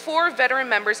composed of 4 veteran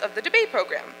members of the debate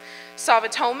program: Sava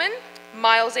Toman,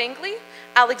 Miles Angley,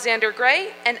 Alexander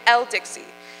Gray, and Elle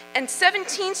Dixie, and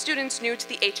 17 students new to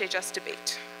the HHS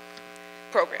debate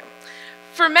program.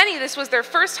 For many, this was their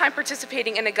first time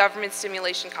participating in a government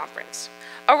simulation conference.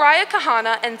 Araya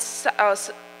Kahana and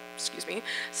Samantha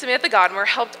Godimer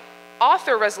helped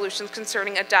author resolutions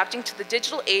concerning adapting to the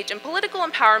digital age and political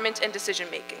empowerment and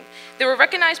decision-making. They were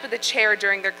recognized by the chair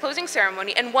during their closing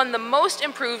ceremony and won the Most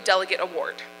Improved Delegate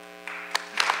Award.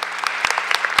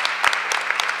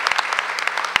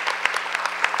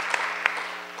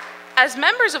 As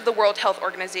members of the World Health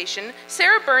Organization,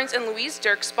 Sarah Burns and Louise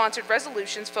Dirk sponsored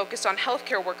resolutions focused on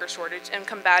healthcare worker shortage and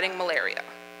combating malaria.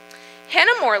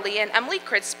 Hannah Morley and Emily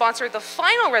Kritz sponsored the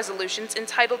final resolutions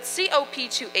entitled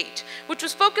COP28, which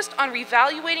was focused on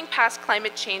reevaluating past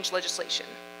climate change legislation.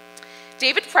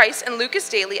 David Price and Lucas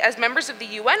Daly, as members of the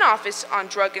UN Office on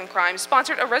Drug and Crime,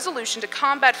 sponsored a resolution to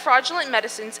combat fraudulent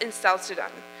medicines in South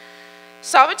Sudan.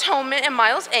 Sava Toman and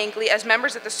Miles Angley, as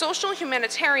members of the Social,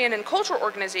 Humanitarian, and Cultural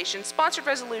Organization, sponsored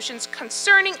resolutions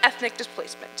concerning ethnic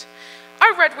displacement.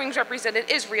 Our Red Wings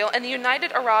represented Israel and the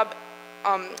United Arab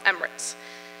Emirates.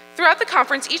 Throughout the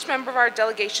conference, each member of our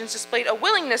delegations displayed a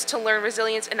willingness to learn,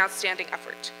 resilience, and outstanding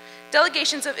effort.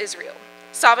 Delegations of Israel: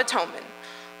 Sava Toman,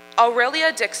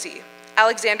 Aurelia Dixie,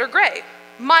 Alexander Gray,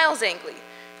 Miles Angley,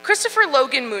 Christopher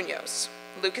Logan Munoz,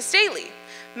 Lucas Daly,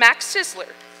 Max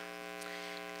Tisler,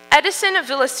 Edison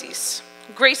Villasis,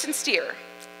 Grayson Steer,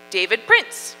 David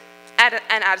Prince, and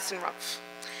Addison Rumpf.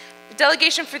 The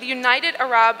delegation for the United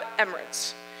Arab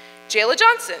Emirates: Jayla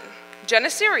Johnson, Jenna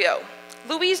Serio,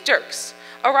 Louise Dirks,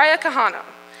 Araya Kahana,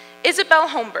 Isabel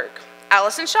Holmberg,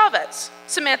 Allison Chavez,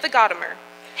 Samantha Godimer,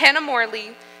 Hannah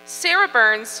Morley, Sarah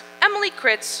Burns, Emily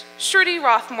Kritz, Shruti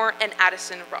Rothmore, and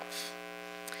Addison Rumpf.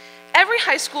 Every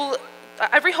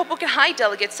Hoboken High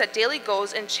delegate set daily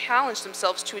goals and challenged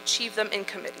themselves to achieve them in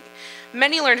committee.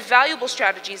 Many learned valuable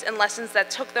strategies and lessons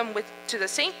that took them to the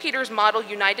St. Peter's Model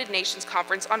United Nations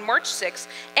Conference on March 6th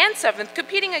and 7th,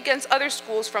 competing against other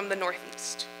schools from the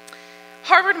Northeast.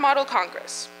 Harvard Model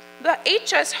Congress. The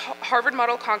HS Harvard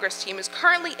Model Congress team is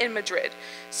currently in Madrid,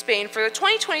 Spain, for the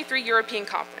 2023 European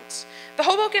Conference. The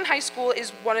Hoboken High School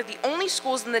is one of the only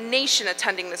schools in the nation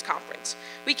attending this conference.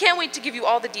 We can't wait to give you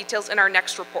all the details in our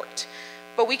next report.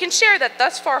 But we can share that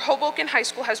thus far, Hoboken High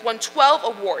School has won 12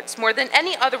 awards, more than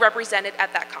any other represented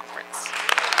at that conference.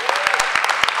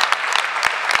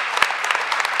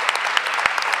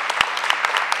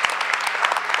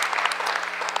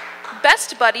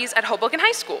 Best Buddies at Hoboken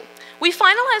High School. We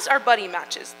finalized our buddy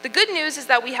matches. The good news is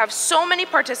that we have so many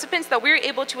participants that we were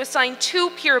able to assign 2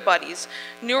 peer buddies,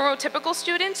 neurotypical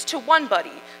students to 1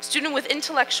 buddy, student with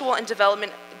intellectual and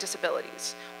development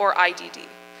disabilities, or IDD.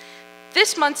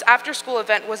 This month's after-school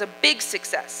event was a big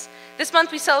success. This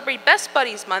month we celebrate Best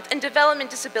Buddies Month and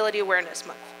Development Disability Awareness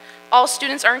Month. All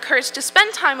students are encouraged to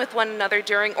spend time with one another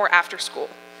during or after school.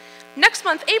 Next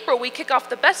month, April, we kick off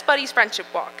the Best Buddies Friendship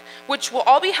Walk, which will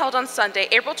all be held on Sunday,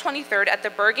 April 23rd at the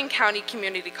Bergen County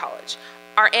Community College.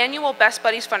 Our annual Best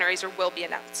Buddies fundraiser will be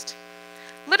announced.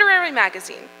 Literary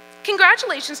Magazine.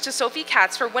 Congratulations to Sophie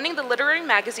Katz for winning the Literary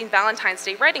Magazine Valentine's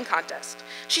Day Writing Contest.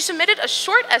 She submitted a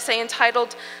short essay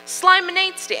entitled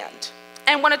Slimonade Stand.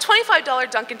 and won a $25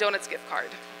 Dunkin' Donuts gift card.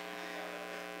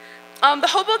 The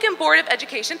Hoboken Board of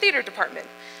Education Theater Department.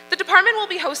 The department will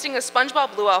be hosting a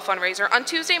SpongeBob Blue Owl fundraiser on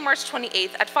Tuesday, March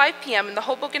 28th at 5 p.m. in the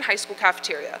Hoboken High School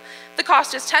cafeteria. The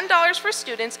cost is $10 for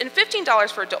students and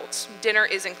 $15 for adults. Dinner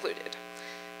is included.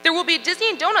 There will be a Disney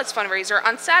and Donuts fundraiser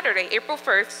on Saturday, April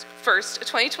 1st,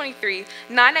 2023,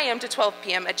 9 a.m. to 12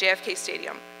 p.m. at JFK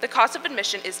Stadium. The cost of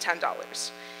admission is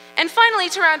 $10. And finally,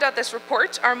 to round out this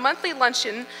report, our monthly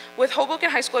luncheon with Hoboken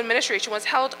High School administration was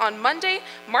held on Monday,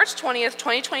 March 20th,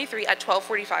 2023 at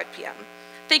 12:45 p.m.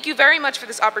 Thank you very much for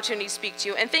this opportunity to speak to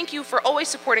you, and thank you for always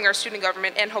supporting our student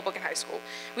government and Hoboken High School.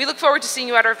 We look forward to seeing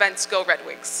you at our events. Go Red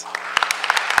Wings!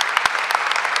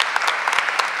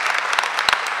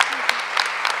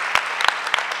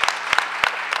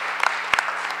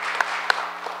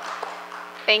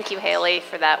 Thank you, Haley,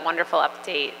 for that wonderful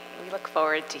update. We look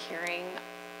forward to hearing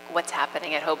what's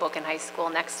happening at Hoboken High School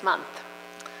next month.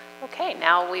 Okay,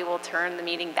 now we will turn the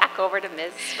meeting back over to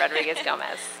Ms.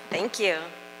 Rodriguez-Gomez. Thank you.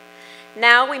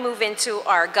 Now we move into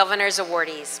our governor's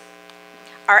awardees.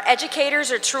 Our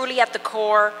educators are truly at the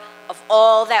core of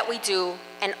all that we do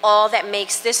and all that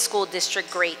makes this school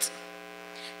district great.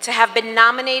 To have been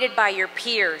nominated by your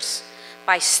peers,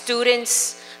 by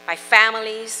students, by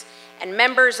families, and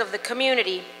members of the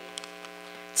community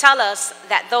tell us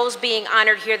that those being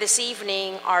honored here this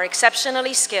evening are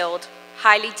exceptionally skilled,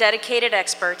 highly dedicated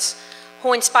experts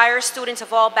who inspire students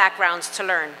of all backgrounds to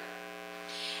learn.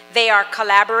 They are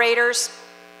collaborators,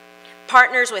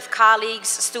 partners with colleagues,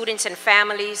 students, and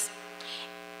families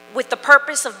with the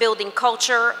purpose of building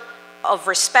culture of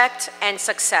respect and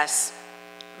success.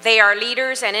 They are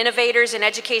leaders and innovators in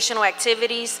educational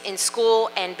activities in school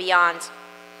and beyond.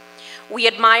 We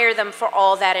admire them for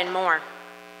all that and more.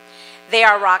 They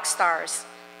are rock stars,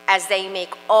 as they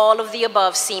make all of the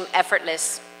above seem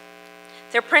effortless.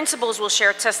 Their principals will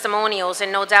share testimonials,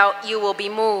 and no doubt you will be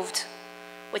moved.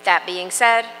 With that being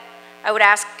said, I would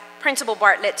ask Principal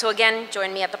Bartlett to again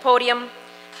join me at the podium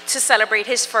to celebrate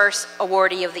his first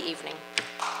awardee of the evening.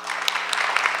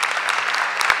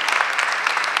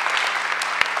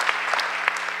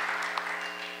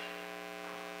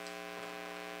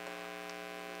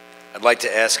 I'd like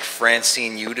to ask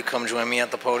Francine Yu to come join me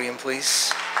at the podium,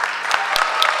 please.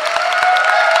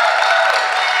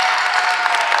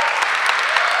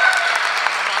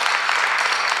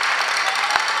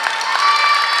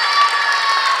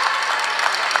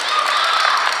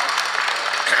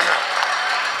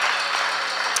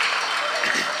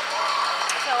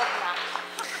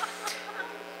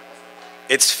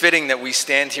 It's fitting that we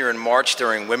stand here in March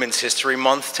during Women's History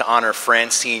Month to honor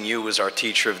Francine Yu as our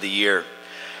Teacher of the Year.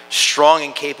 Strong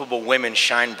and capable women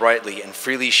shine brightly and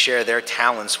freely share their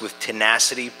talents with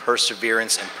tenacity,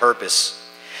 perseverance, and purpose.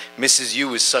 Mrs.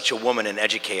 Yu is such a woman and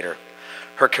educator.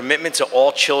 Her commitment to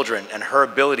all children and her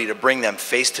ability to bring them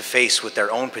face to face with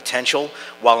their own potential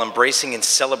while embracing and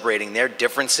celebrating their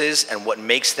differences and what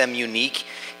makes them unique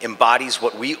embodies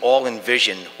what we all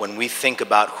envision when we think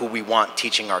about who we want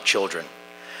teaching our children.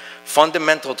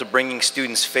 Fundamental to bringing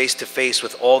students face to face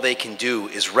with all they can do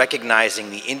is recognizing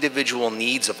the individual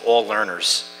needs of all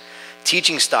learners.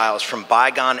 Teaching styles from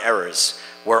bygone eras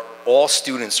where all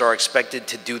students are expected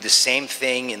to do the same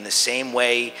thing in the same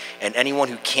way, and anyone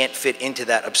who can't fit into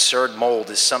that absurd mold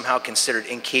is somehow considered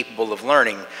incapable of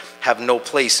learning, have no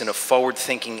place in a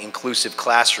forward-thinking, inclusive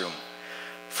classroom.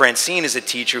 Francine is a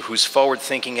teacher whose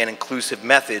forward-thinking and inclusive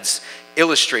methods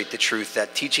illustrate the truth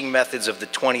that teaching methods of the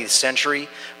 20th century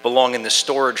belong in the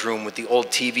storage room with the old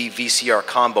TV VCR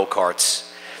combo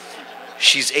carts.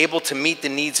 She's able to meet the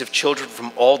needs of children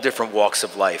from all different walks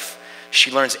of life. She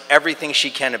learns everything she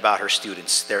can about her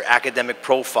students, their academic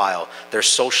profile, their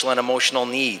social and emotional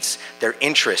needs, their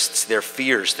interests, their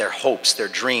fears, their hopes, their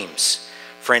dreams.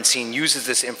 Francine uses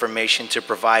this information to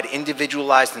provide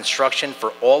individualized instruction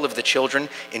for all of the children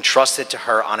entrusted to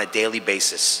her on a daily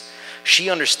basis.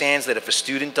 She understands that if a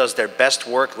student does their best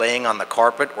work laying on the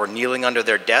carpet or kneeling under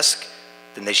their desk,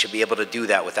 then they should be able to do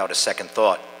that without a second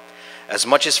thought. As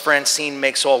much as Francine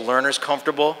makes all learners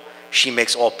comfortable, she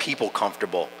makes all people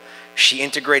comfortable. She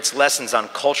integrates lessons on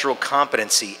cultural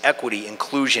competency, equity,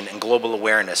 inclusion, and global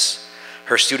awareness.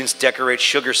 Her students decorate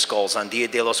sugar skulls on Dia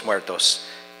de los Muertos.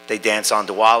 They dance on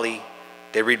Diwali.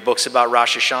 They read books about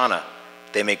Rosh Hashanah.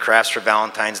 They make crafts for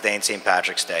Valentine's Day and St.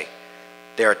 Patrick's Day.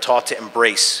 They are taught to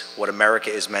embrace what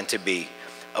America is meant to be,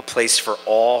 a place for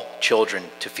all children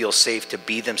to feel safe to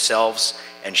be themselves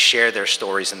and share their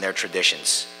stories and their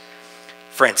traditions.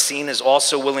 Francine is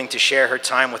also willing to share her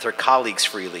time with her colleagues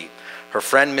freely. Her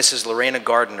friend, Mrs. Lorena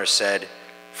Gardner, said,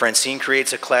 "Francine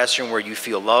creates a classroom where you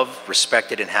feel loved,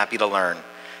 respected, and happy to learn.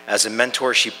 As a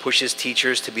mentor, she pushes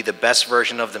teachers to be the best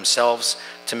version of themselves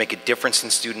to make a difference in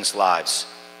students' lives.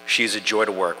 She is a joy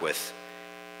to work with.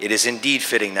 It is indeed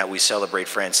fitting that we celebrate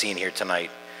Francine here tonight.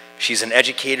 She's an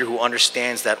educator who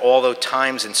understands that although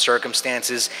times and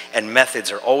circumstances and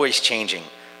methods are always changing,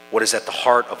 what is at the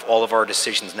heart of all of our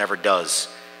decisions never does,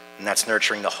 and that's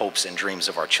nurturing the hopes and dreams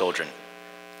of our children.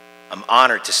 I'm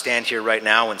honored to stand here right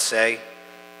now and say,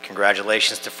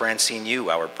 congratulations to Francine Yu,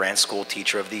 our Brand School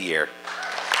Teacher of the Year.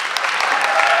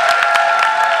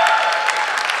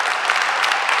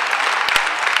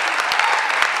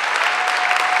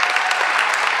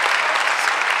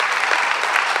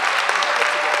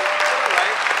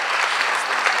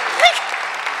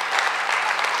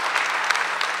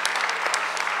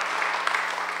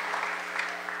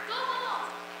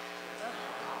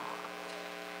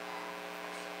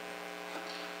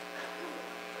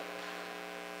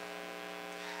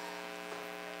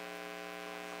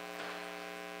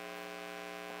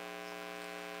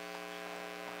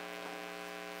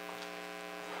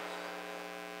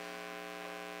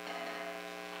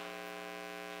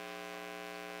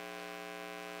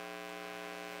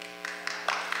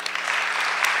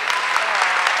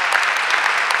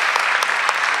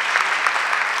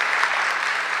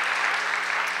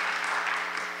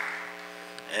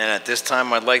 And at this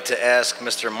time, I'd like to ask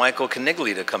Mr. Michael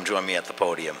Caniglia to come join me at the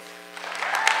podium.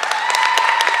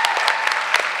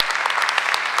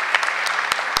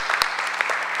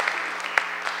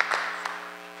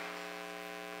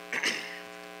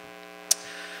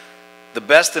 The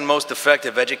best and most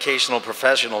effective educational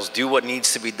professionals do what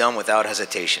needs to be done without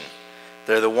hesitation.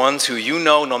 They're the ones who you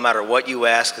know no matter what you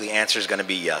ask, the answer is going to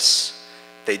be yes.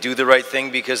 They do the right thing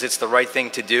because it's the right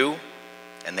thing to do,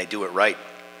 and they do it right.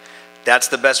 That's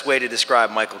the best way to describe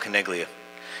Michael Caniglia.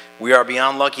 We are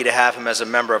beyond lucky to have him as a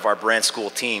member of our Brand School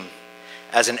team.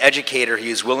 As an educator, he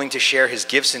is willing to share his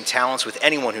gifts and talents with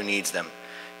anyone who needs them,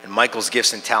 and Michael's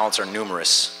gifts and talents are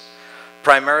numerous.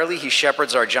 Primarily, he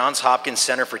shepherds our Johns Hopkins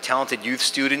Center for Talented Youth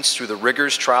Students through the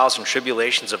rigors, trials, and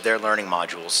tribulations of their learning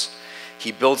modules.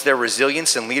 He builds their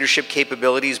resilience and leadership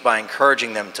capabilities by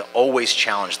encouraging them to always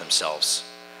challenge themselves.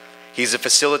 He's a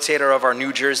facilitator of our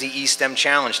New Jersey E-STEM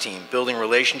Challenge team, building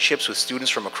relationships with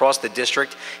students from across the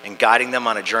district and guiding them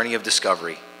on a journey of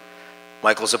discovery.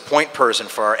 Michael's a point person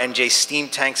for our NJ STEAM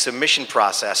Tank submission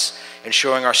process,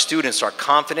 ensuring our students are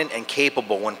confident and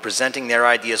capable when presenting their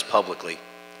ideas publicly.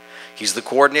 He's the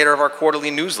coordinator of our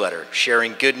quarterly newsletter,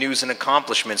 sharing good news and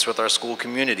accomplishments with our school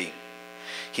community.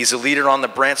 He's a leader on the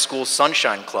Brand School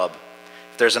Sunshine Club.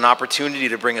 If there's an opportunity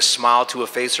to bring a smile to a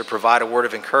face or provide a word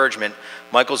of encouragement,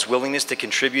 Michael's willingness to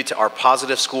contribute to our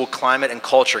positive school climate and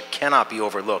culture cannot be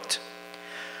overlooked.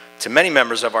 To many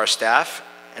members of our staff,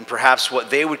 and perhaps what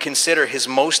they would consider his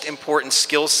most important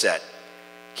skill set,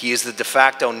 he is the de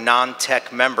facto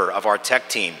non-tech member of our tech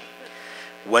team.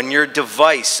 When your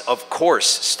device, of course,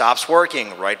 stops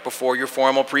working right before your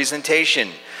formal presentation,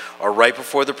 or right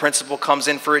before the principal comes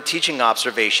in for a teaching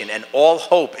observation and all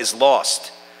hope is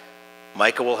lost,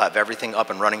 Micah will have everything up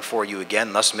and running for you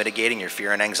again, thus mitigating your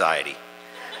fear and anxiety.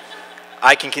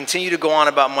 I can continue to go on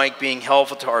about Mike being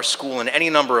helpful to our school in any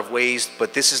number of ways,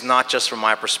 but this is not just from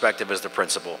my perspective as the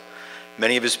principal.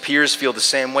 Many of his peers feel the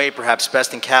same way, perhaps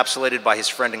best encapsulated by his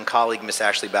friend and colleague, Miss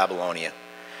Ashley Babylonia.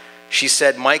 She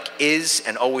said, Mike is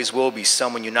and always will be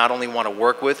someone you not only want to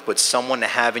work with, but someone to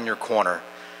have in your corner.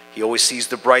 He always sees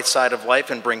the bright side of life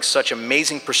and brings such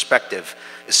amazing perspective,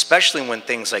 especially when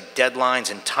things like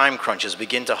deadlines and time crunches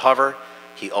begin to hover.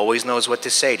 He always knows what to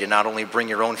say to not only bring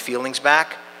your own feelings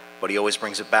back, but he always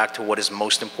brings it back to what is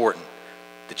most important,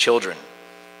 the children.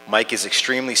 Mike is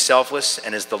extremely selfless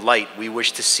and is the light we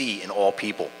wish to see in all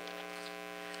people.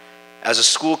 As a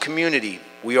school community,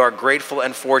 we are grateful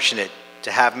and fortunate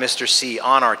to have Mr. C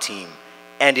on our team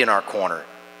and in our corner.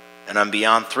 And I'm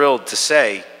beyond thrilled to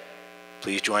say,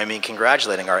 please join me in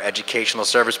congratulating our Educational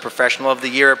Service Professional of the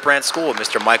Year at Brand School,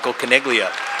 Mr. Michael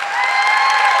Caniglia.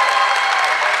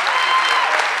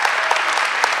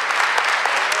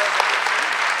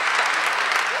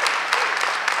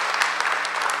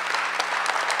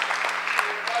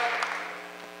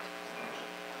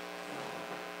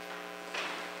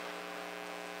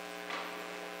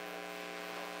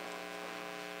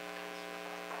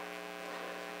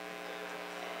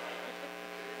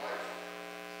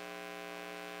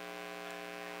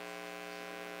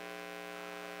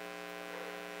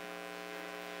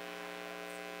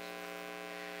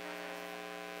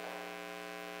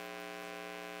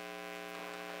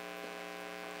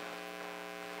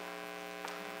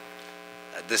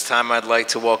 At this time, I'd like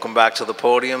to welcome back to the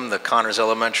podium the Connors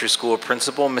Elementary School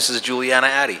Principal, Mrs. Juliana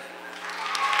Addy.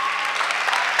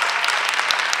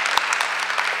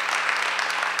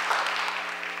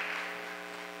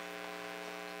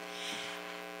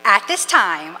 At this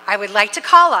time, I would like to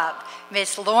call up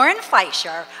Miss Lauren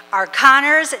Fleischer, our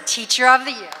Connors Teacher of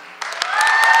the Year.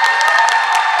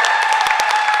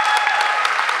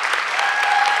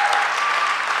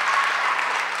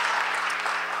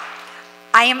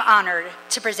 I am honored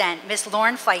to present Miss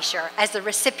Lauren Fleischer as the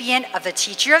recipient of the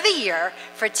Teacher of the Year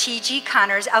for T.G.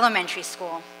 Connors Elementary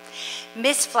School.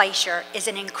 Miss Fleischer is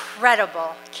an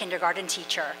incredible kindergarten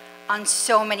teacher on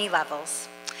so many levels.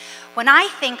 When I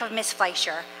think of Miss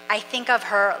Fleischer, I think of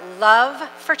her love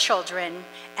for children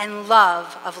and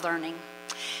love of learning.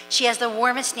 She has the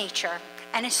warmest nature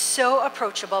and is so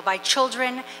approachable by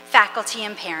children, faculty,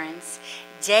 and parents,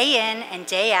 day in and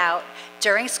day out,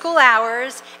 during school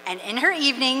hours and in her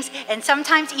evenings, and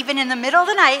sometimes even in the middle of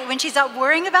the night when she's up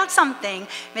worrying about something.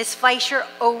 Miss Fleischer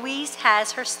always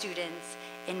has her students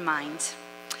in mind.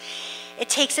 It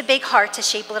takes a big heart to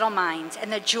shape little minds, and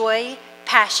the joy,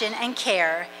 passion, and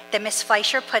care that Miss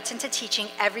Fleischer puts into teaching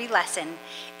every lesson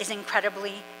is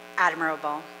incredibly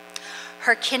admirable.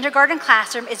 Her kindergarten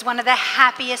classroom is one of the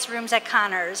happiest rooms at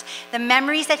Connors. The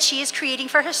memories that she is creating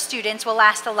for her students will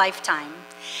last a lifetime.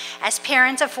 As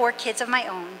parents of 4 kids of my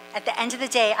own, at the end of the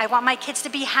day, I want my kids to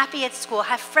be happy at school,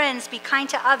 have friends, be kind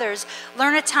to others,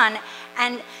 learn a ton,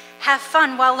 and have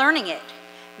fun while learning it.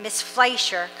 Miss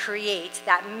Fleischer creates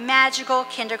that magical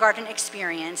kindergarten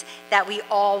experience that we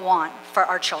all want for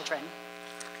our children.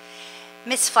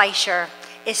 Miss Fleischer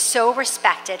is so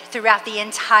respected throughout the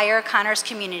entire Connors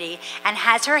community and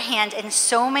has her hand in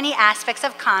so many aspects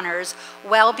of Connors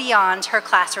well beyond her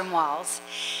classroom walls.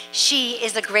 She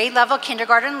is the grade level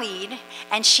kindergarten lead,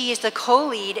 and she is the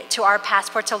co-lead to our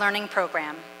Passport to Learning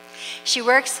program. She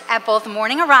works at both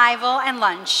morning arrival and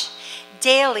lunch.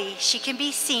 Daily, she can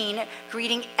be seen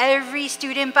greeting every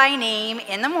student by name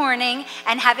in the morning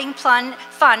and having fun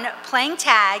playing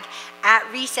tag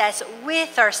at recess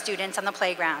with our students on the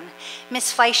playground.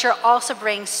 Miss Fleischer also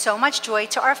brings so much joy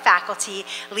to our faculty,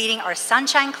 leading our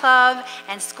Sunshine Club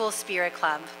and School Spirit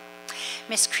Club.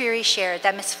 Miss Creary shared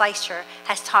that Miss Fleischer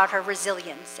has taught her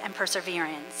resilience and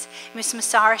perseverance. Miss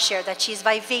Massara shared that she's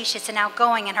vivacious and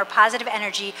outgoing, and her positive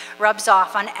energy rubs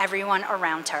off on everyone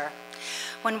around her.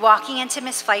 When walking into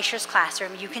Miss Fleischer's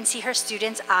classroom, you can see her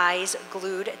students' eyes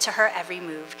glued to her every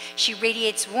move. She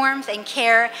radiates warmth and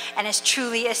care and is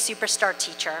truly a superstar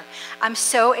teacher. I'm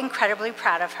so incredibly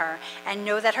proud of her and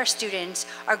know that her students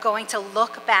are going to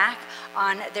look back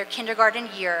on their kindergarten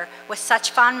year with such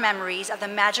fond memories of the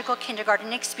magical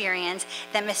kindergarten experience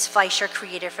that Miss Fleischer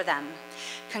created for them.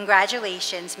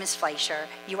 Congratulations, Miss Fleischer.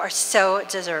 You are so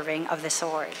deserving of this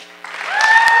award.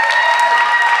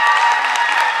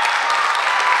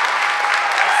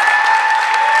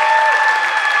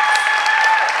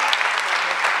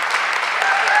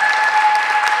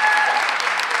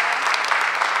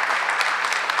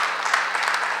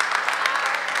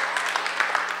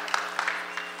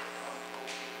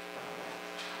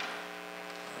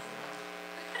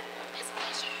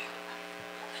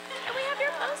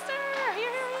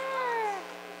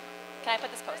 Can I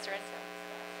put this poster in?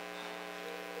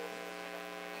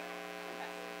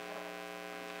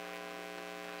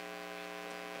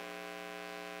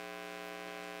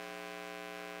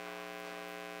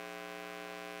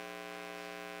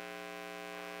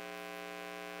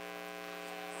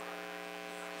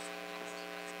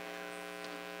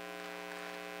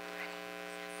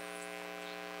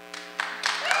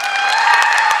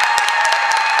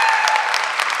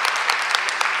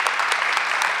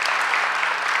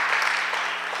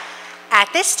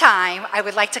 At this time, I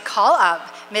would like to call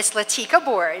up Ms. Latika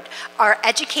Board, our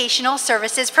Educational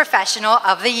Services Professional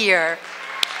of the Year.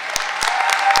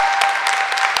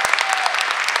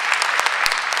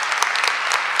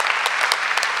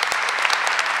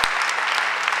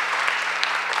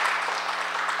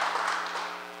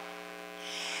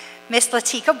 Ms.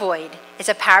 Latika Boyd is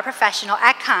a paraprofessional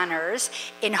at Connors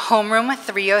in homeroom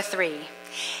 303.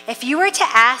 If you were to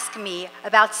ask me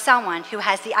about someone who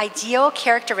has the ideal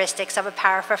characteristics of a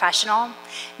paraprofessional,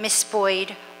 Ms.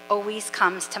 Boyd always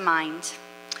comes to mind.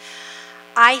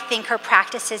 I think her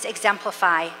practices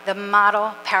exemplify the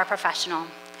model paraprofessional.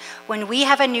 When we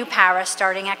have a new para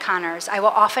starting at Connors, I will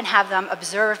often have them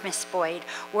observe Ms. Boyd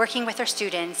working with her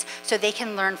students so they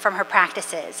can learn from her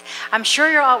practices. I'm sure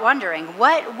you're all wondering,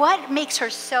 what makes her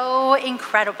so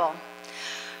incredible?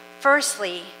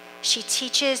 Firstly, she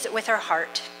teaches with her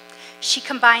heart. She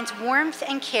combines warmth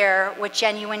and care with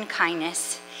genuine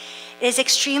kindness. It is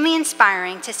extremely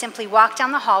inspiring to simply walk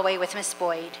down the hallway with Ms.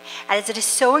 Boyd, as it is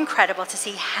so incredible to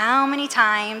see how many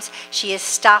times she is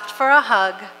stopped for a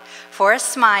hug, for a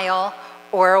smile,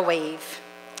 or a wave.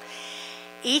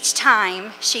 Each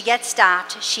time she gets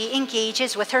stopped, she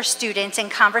engages with her students in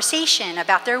conversation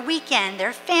about their weekend,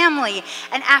 their family,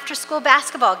 and after-school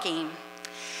basketball game.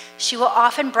 She will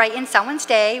often brighten someone's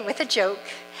day with a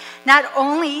joke. Not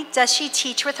only does she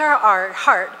teach with her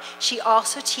heart, she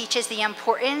also teaches the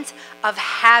importance of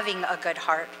having a good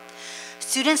heart.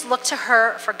 Students look to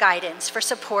her for guidance, for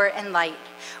support and light.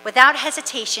 Without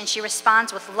hesitation, she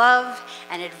responds with love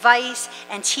and advice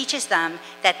and teaches them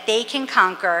that they can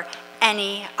conquer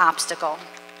any obstacle.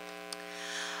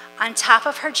 On top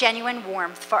of her genuine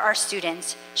warmth for our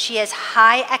students, she has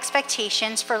high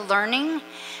expectations for learning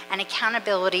and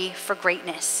accountability for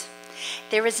greatness.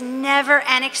 There is never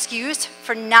an excuse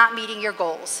for not meeting your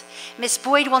goals. Miss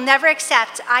Boyd will never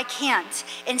accept, "I can't."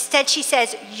 Instead, she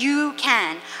says, "You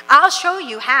can. I'll show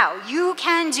you how. You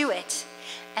can do it."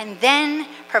 And then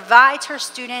provides her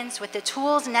students with the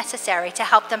tools necessary to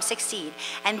help them succeed.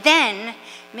 And then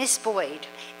Miss Boyd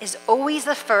is always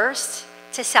the first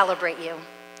to celebrate you.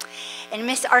 In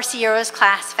Miss Arciero's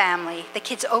class family, the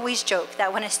kids always joke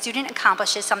that when a student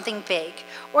accomplishes something big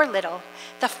or little,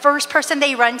 the first person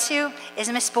they run to is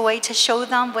Miss Boyd to show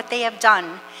them what they have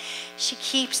done. She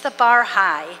keeps the bar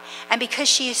high, and because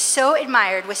she is so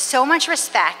admired with so much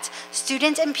respect,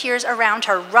 students and peers around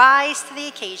her rise to the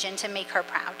occasion to make her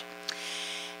proud.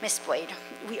 Miss Boyd,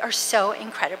 we are so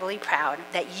incredibly proud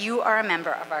that you are a member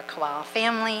of our Koala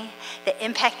family. The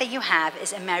impact that you have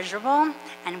is immeasurable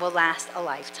and will last a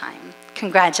lifetime.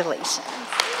 Congratulations.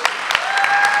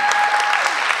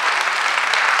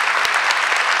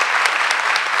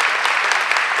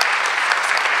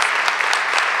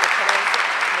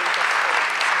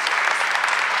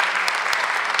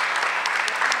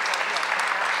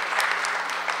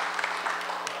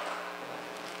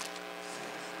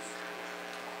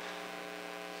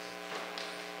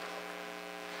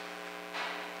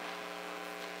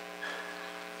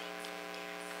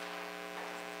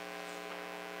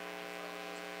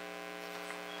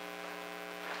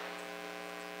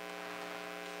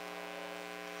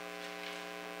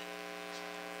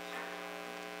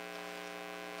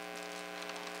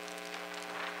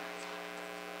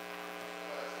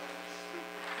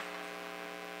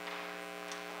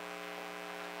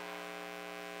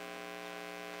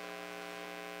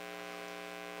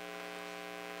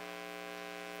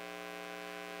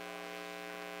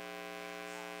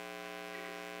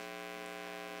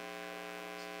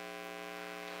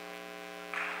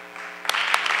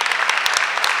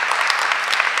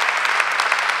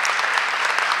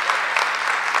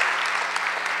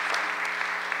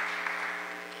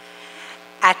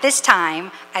 At this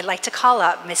time, I'd like to call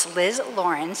up Miss Liz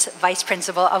Lawrence, Vice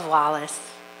Principal of Wallace.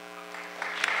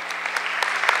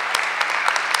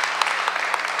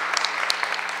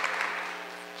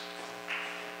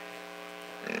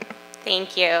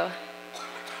 Thank you.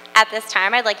 At this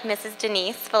time, I'd like Mrs.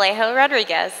 Denise Vallejo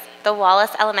Rodriguez, the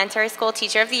Wallace Elementary School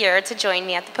Teacher of the Year, to join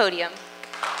me at the podium.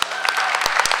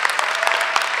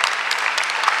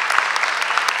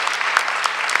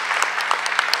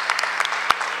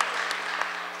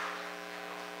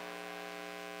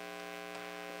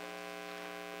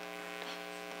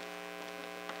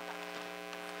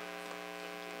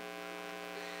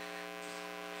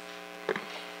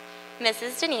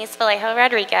 Mrs. Denise Vallejo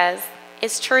Rodriguez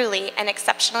is truly an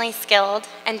exceptionally skilled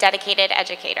and dedicated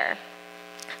educator.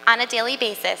 On a daily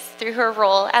basis, through her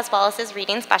role as Wallace's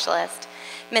reading specialist,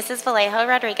 Mrs. Vallejo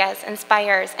Rodriguez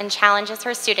inspires and challenges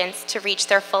her students to reach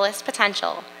their fullest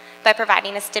potential by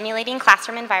providing a stimulating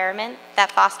classroom environment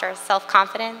that fosters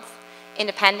self-confidence,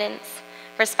 independence,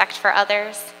 respect for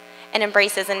others, and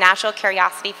embraces a natural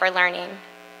curiosity for learning.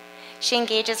 She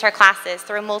engages her classes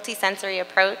through a multisensory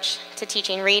approach to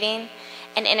teaching reading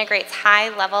and integrates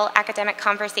high-level academic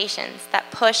conversations that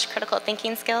push critical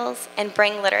thinking skills and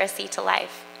bring literacy to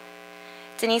life.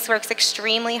 Denise works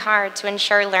extremely hard to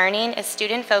ensure learning is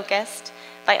student-focused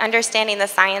by understanding the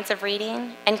science of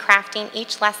reading and crafting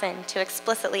each lesson to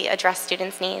explicitly address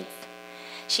students' needs.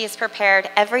 She is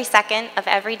prepared every second of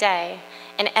every day,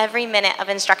 and every minute of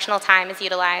instructional time is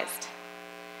utilized.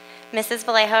 Mrs.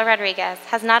 Vallejo Rodriguez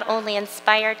has not only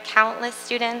inspired countless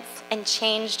students and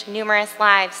changed numerous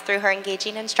lives through her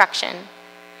engaging instruction,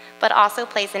 but also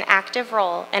plays an active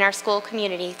role in our school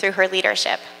community through her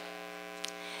leadership.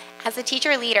 As a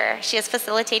teacher leader, she has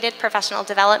facilitated professional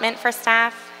development for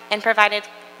staff and provided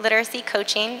literacy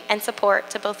coaching and support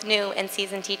to both new and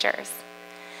seasoned teachers.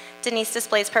 Denise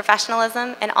displays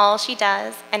professionalism in all she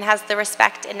does and has the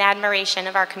respect and admiration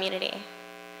of our community.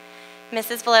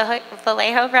 Mrs.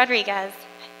 Vallejo Rodriguez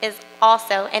is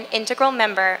also an integral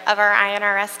member of our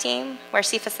INRS team, where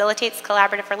she facilitates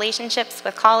collaborative relationships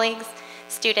with colleagues,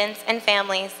 students, and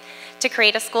families to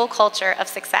create a school culture of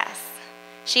success.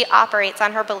 She operates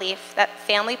on her belief that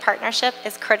family partnership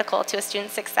is critical to a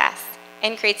student's success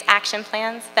and creates action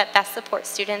plans that best support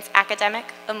students' academic,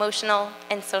 emotional,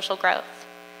 and social growth.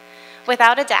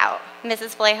 Without a doubt,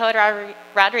 Mrs. Vallejo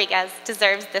Rodriguez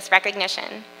deserves this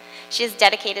recognition. She is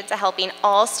dedicated to helping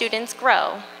all students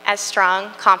grow as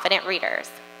strong, confident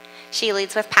readers. She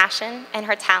leads with passion, and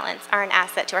her talents are an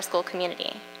asset to our school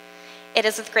community. It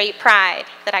is with great pride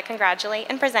that I congratulate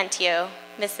and present to you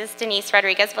Mrs. Denise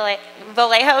Rodriguez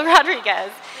Vallejo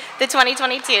Rodriguez, the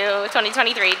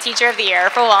 2022-2023 Teacher of the Year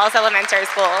for Wallace Elementary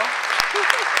School.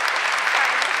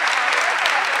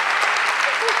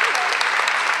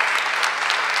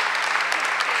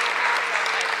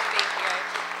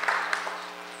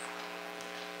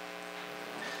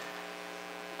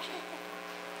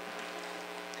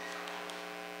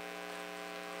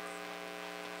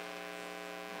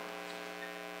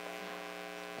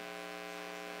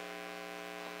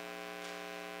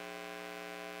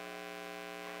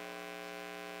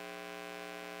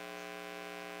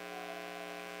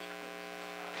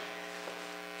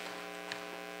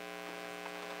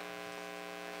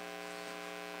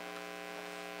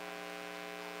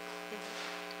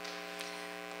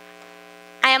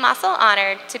 I am also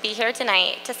honored to be here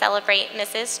tonight to celebrate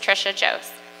Mrs. Tricia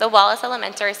Jose, the Wallace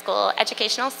Elementary School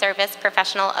Educational Service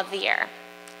Professional of the Year.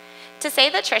 To say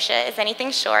that Tricia is anything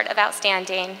short of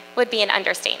outstanding would be an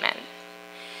understatement.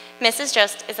 Mrs.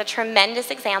 Jose is a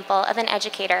tremendous example of an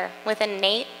educator with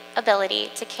innate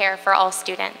ability to care for all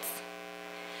students.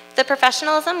 The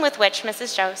professionalism with which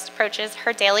Mrs. Jose approaches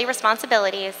her daily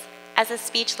responsibilities as a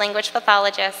speech-language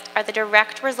pathologist are the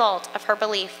direct result of her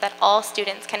belief that all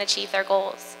students can achieve their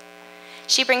goals.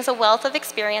 She brings a wealth of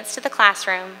experience to the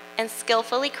classroom and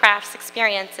skillfully crafts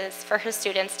experiences for her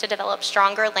students to develop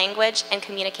stronger language and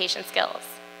communication skills.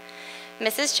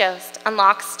 Mrs. Jose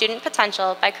unlocks student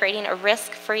potential by creating a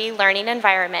risk-free learning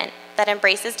environment that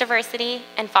embraces diversity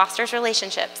and fosters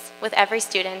relationships with every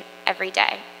student every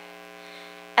day.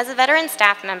 As a veteran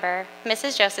staff member,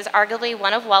 Mrs. Jose is arguably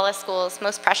one of Wallace School's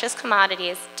most precious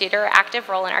commodities due to her active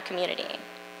role in our community.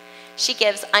 She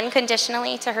gives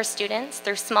unconditionally to her students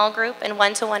through small group and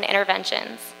one-to-one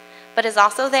interventions, but is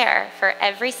also there for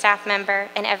every staff member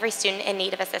and every student in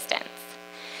need of assistance.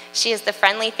 She is the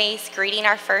friendly face greeting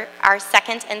our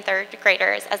second and third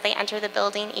graders as they enter the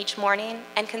building each morning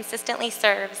and consistently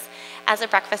serves as a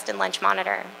breakfast and lunch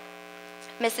monitor.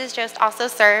 Mrs. Jose also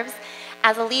serves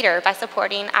as a leader by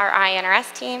supporting our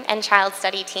INRS team and child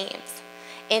study teams.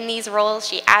 In these roles,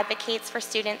 she advocates for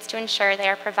students to ensure they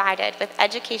are provided with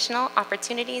educational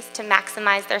opportunities to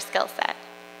maximize their skill set.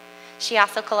 She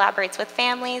also collaborates with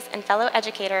families and fellow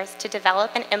educators to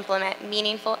develop and implement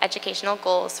meaningful educational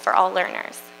goals for all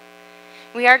learners.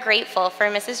 We are grateful for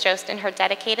Mrs. Jose and her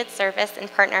dedicated service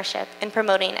and partnership in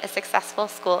promoting a successful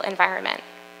school environment.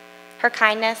 Her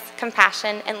kindness,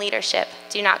 compassion, and leadership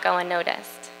do not go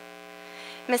unnoticed.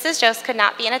 Mrs. Jose could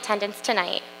not be in attendance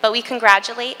tonight, but we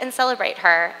congratulate and celebrate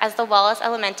her as the Wallace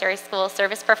Elementary School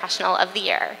Service Professional of the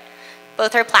Year.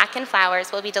 Both her plaque and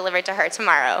flowers will be delivered to her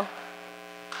tomorrow.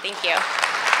 Thank you.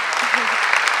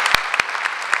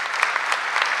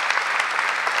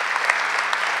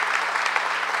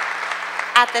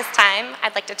 At this time,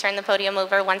 I'd like to turn the podium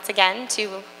over once again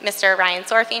to Mr. Ryan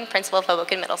Sorfing, Principal of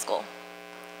Hoboken Middle School.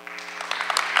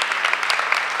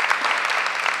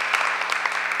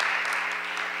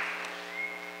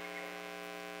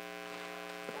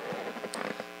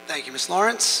 Thank you, Ms.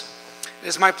 Lawrence. It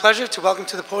is my pleasure to welcome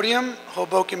to the podium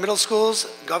Hoboken Middle School's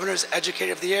Governor's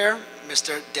Educator of the Year,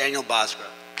 Mr. Daniel Bosgra.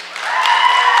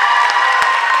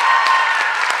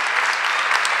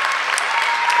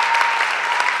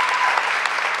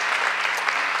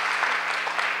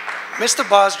 Mr.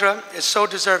 Bosgra is so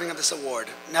deserving of this award.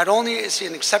 Not only is he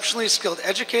an exceptionally skilled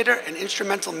educator and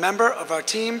instrumental member of our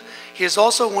team, he is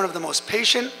also one of the most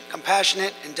patient,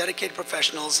 compassionate, and dedicated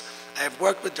professionals I have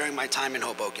worked with during my time in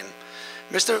Hoboken.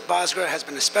 Mr. Bosgra has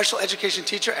been a special education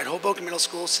teacher at Hoboken Middle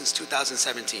School since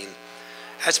 2017.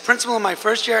 As principal in my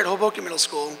first year at Hoboken Middle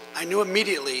School, I knew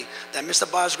immediately that Mr.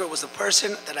 Bosgra was the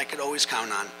person that I could always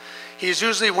count on. He is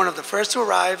usually one of the first to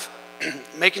arrive,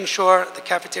 making sure the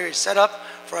cafeteria is set up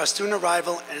for our student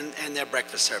arrival and their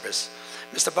breakfast service.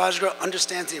 Mr. Bosgra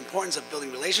understands the importance of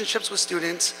building relationships with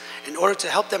students in order to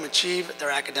help them achieve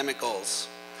their academic goals.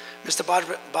 Mr.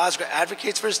 Bosgra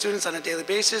advocates for his students on a daily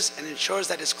basis and ensures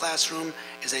that his classroom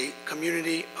is a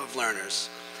community of learners.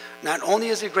 Not only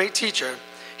is he a great teacher,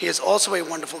 he is also a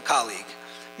wonderful colleague.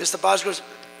 Mr. Bosgra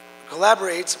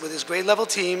collaborates with his grade level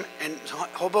team and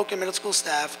Hoboken Middle School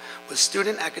staff with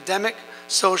student academic,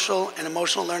 social, and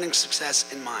emotional learning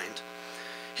success in mind.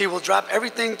 He will drop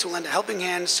everything to lend a helping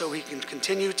hand so he can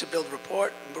continue to build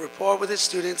rapport with his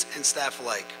students and staff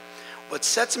alike. What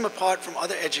sets him apart from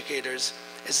other educators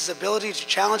is his ability to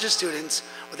challenge his students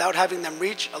without having them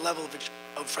reach a level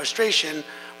of frustration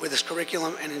with his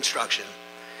curriculum and instruction.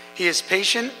 He is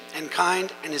patient and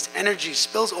kind, and his energy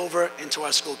spills over into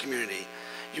our school community.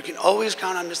 You can always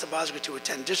count on Mr. Bosger to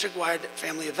attend district-wide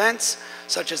family events,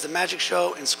 such as the magic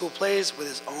show and school plays with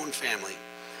his own family.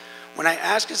 When I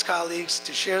asked his colleagues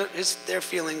to share their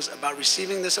feelings about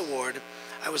receiving this award,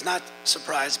 I was not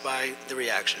surprised by the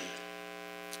reaction.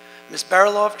 Ms.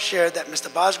 Bariloff shared that Mr.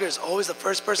 Bosger is always the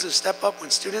first person to step up when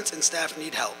students and staff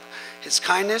need help. His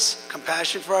kindness,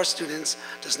 compassion for our students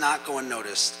does not go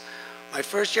unnoticed. My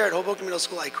first year at Hoboken Middle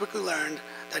School, I quickly learned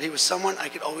that he was someone I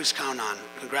could always count on.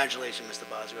 Congratulations, Mr.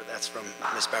 Bosger. That's from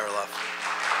Ms. Bariloff.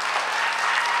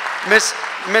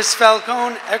 Ms.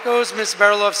 Falcone echoes Ms.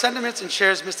 Bariloff's sentiments and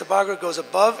shares Mr. Bosger goes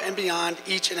above and beyond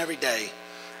each and every day.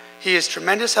 He is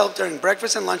tremendous help during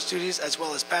breakfast and lunch duties, as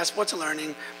well as passport to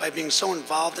learning by being so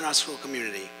involved in our school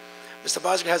community. Mr.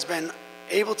 Bosger has been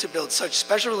able to build such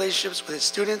special relationships with his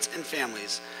students and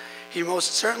families. He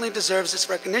most certainly deserves this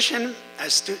recognition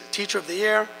as Teacher of the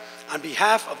Year. On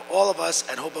behalf of all of us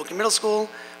at Hoboken Middle School,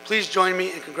 please join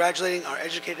me in congratulating our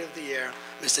Educator of the Year,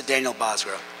 Mr. Daniel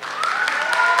Bosger.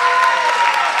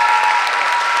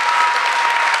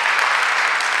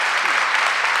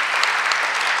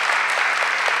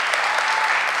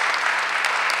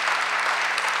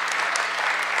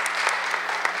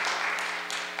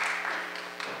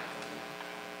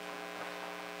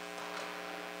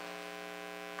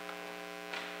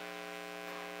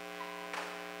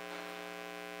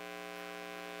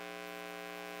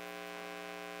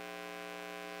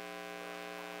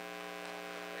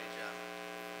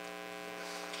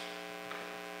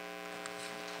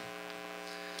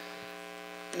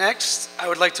 Next, I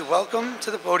would like to welcome to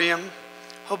the podium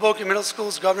Hoboken Middle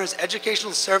School's Governor's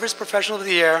Educational Service Professional of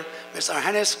the Year, Ms.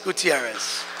 Argenis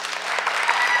Gutierrez.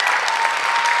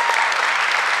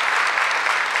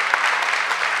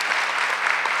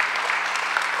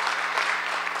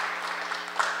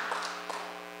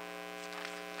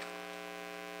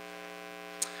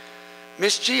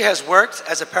 Ms. G has worked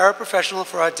as a paraprofessional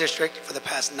for our district for the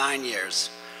past 9 years.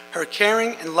 Her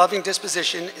caring and loving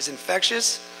disposition is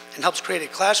infectious and helps create a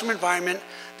classroom environment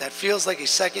that feels like a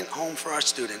second home for our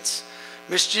students.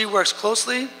 Ms. G works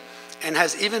closely and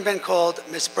has even been called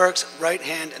Ms. Burke's right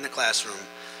hand in the classroom.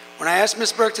 When I asked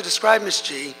Ms. Burke to describe Ms.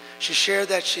 G, she shared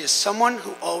that she is someone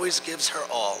who always gives her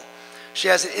all. She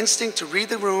has an instinct to read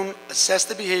the room, assess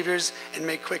the behaviors, and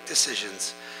make quick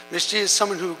decisions. Ms. G is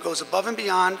someone who goes above and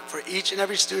beyond for each and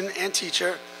every student and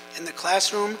teacher in the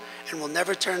classroom and will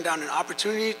never turn down an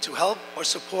opportunity to help or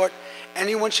support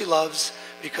anyone she loves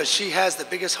because she has the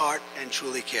biggest heart and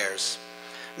truly cares.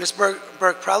 Ms.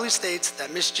 Burke proudly states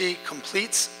that Ms. G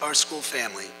completes our school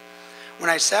family. When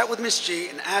I sat with Ms. G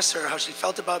and asked her how she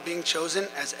felt about being chosen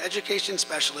as Education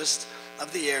Specialist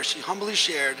of the Year, she humbly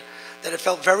shared that it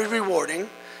felt very rewarding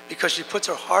because she puts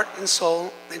her heart and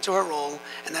soul into her role,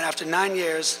 and that after 9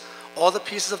 years, all the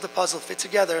pieces of the puzzle fit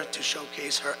together to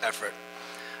showcase her effort.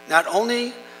 Not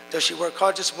only does she work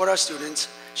hard to support our students,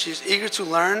 she is eager to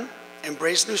learn,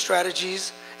 embrace new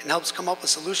strategies, and helps come up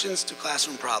with solutions to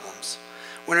classroom problems.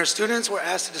 When her students were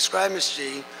asked to describe Ms.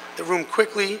 G, the room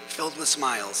quickly filled with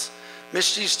smiles.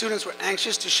 Ms. G's students were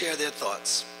anxious to share their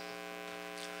thoughts.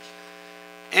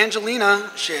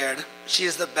 Angelina shared, "She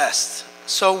is the best,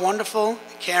 so wonderful,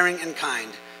 caring, and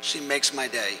kind. She makes my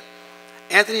day."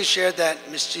 Anthony shared that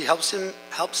Ms. G helps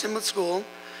him with school.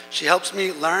 "She helps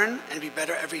me learn and be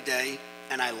better every day,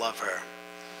 and I love her."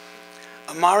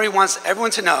 Amari wants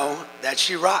everyone to know that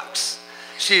she rocks.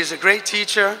 She is a great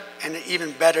teacher and an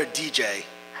even better DJ.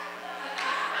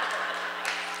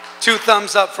 2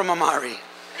 thumbs up from Amari.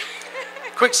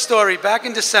 Quick story, back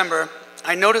in December,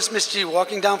 I noticed Ms. G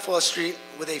walking down 4th Street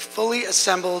with a fully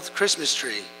assembled Christmas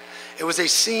tree. It was a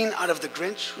scene out of The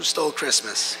Grinch Who Stole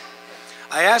Christmas.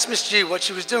 I asked Ms. G what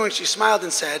she was doing. She smiled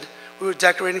and said, "We were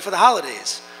decorating for the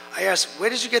holidays." I asked, "Where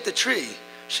did you get the tree?"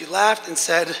 She laughed and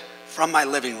said, "From my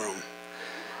living room."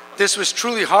 This was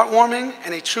truly heartwarming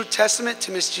and a true testament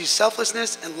to Ms. G's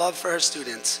selflessness and love for her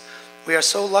students. We are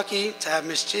so lucky to have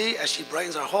Ms. G as she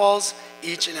brightens our halls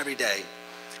each and every day.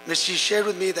 Ms. G shared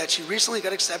with me that she recently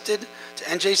got accepted to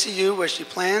NJCU, where she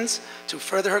plans to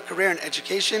further her career in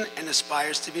education and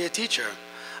aspires to be a teacher.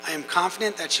 I am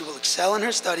confident that she will excel in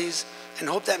her studies and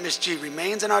hope that Ms. G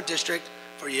remains in our district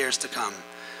for years to come.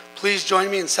 Please join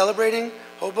me in celebrating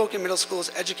Hoboken Middle School's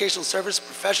Educational Service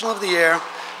Professional of the Year,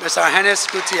 Ms. Argenis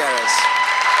Gutierrez.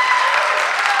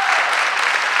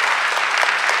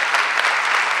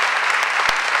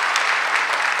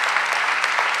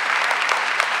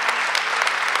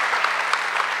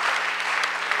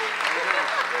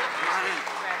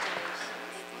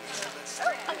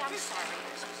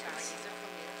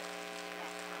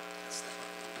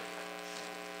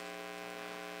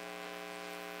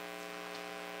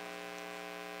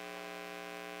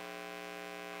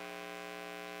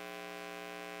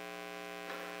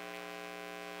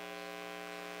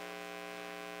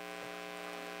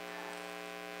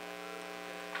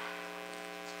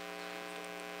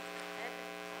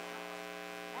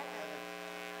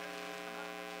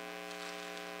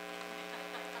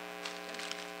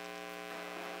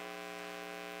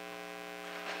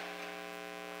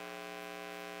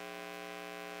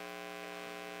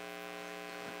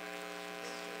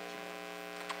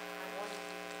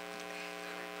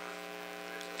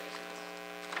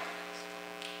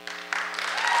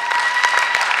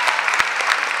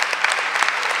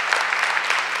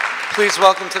 please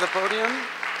welcome to the podium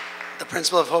the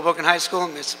principal of Hoboken High School,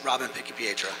 Ms. Robin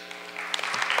Picchi-Pietra.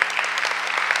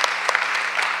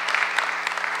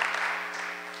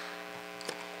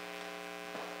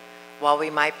 While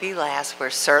we might be last, we're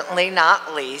certainly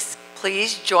not least.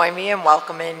 Please join me in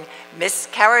welcoming Ms.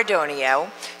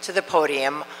 Caradonio to the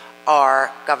podium,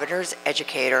 our Governor's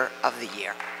Educator of the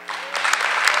Year.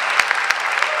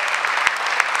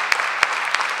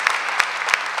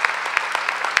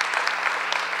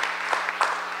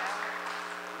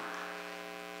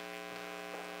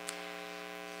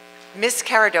 Ms.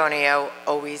 Caradonio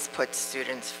always puts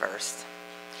students first.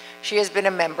 She has been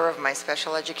a member of my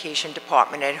special education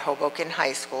department at Hoboken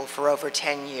High School for over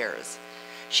 10 years.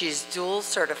 She is dual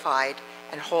certified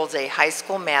and holds a high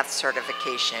school math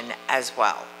certification as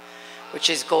well, which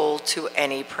is gold to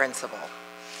any principal.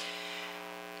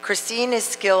 Christine is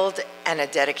skilled and a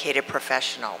dedicated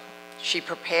professional. She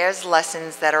prepares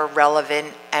lessons that are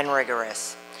relevant and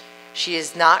rigorous. She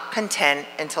is not content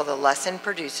until the lesson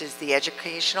produces the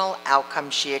educational outcome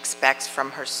she expects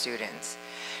from her students.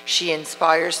 She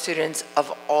inspires students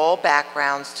of all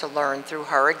backgrounds to learn through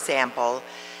her example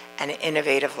and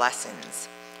innovative lessons,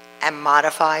 and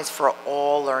modifies for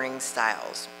all learning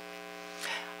styles.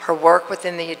 Her work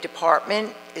within the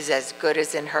department is as good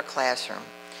as in her classroom.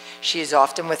 She is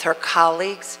often with her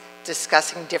colleagues,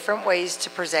 discussing different ways to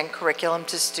present curriculum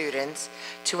to students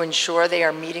to ensure they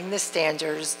are meeting the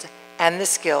standards and the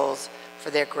skills for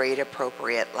their grade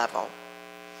appropriate level.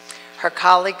 Her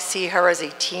colleagues see her as a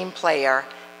team player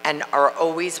and are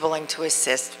always willing to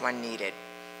assist when needed.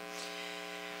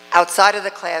 Outside of the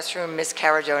classroom, Ms.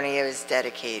 Caradonio is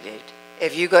dedicated.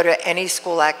 If you go to any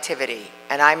school activity,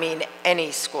 and I mean any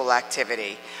school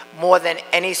activity, more than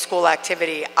any school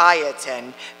activity I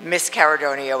attend, Ms.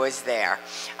 Caradonio is there.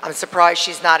 I'm surprised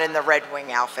she's not in the Red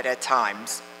Wing outfit at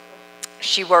times.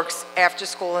 She works after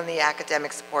school in the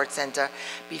Academic Support Center,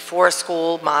 before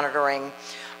school monitoring,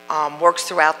 works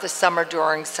throughout the summer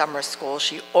during summer school.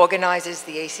 She organizes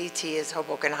the ACT as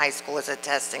Hoboken High School as a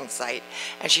testing site,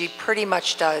 and she pretty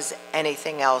much does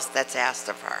anything else that's asked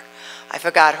of her. I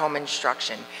forgot home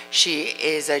instruction. She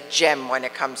is a gem when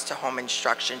it comes to home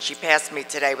instruction. She passed me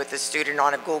today with a student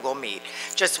on a Google Meet,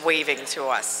 just waving to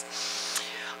us.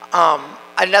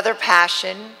 Another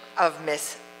passion of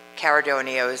Ms.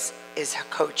 Caradonio's is her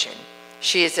coaching.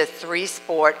 She is a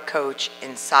 3-sport coach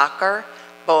in soccer,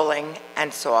 bowling,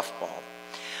 and softball.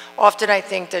 Often I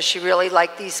think, does she really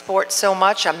like these sports so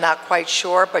much? I'm not quite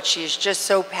sure, but she's just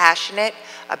so passionate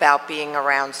about being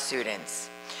around students.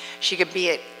 She can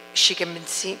be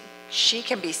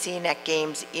seen at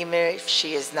games even if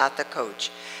she is not the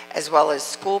coach, as well as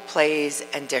school plays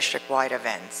and district-wide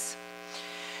events.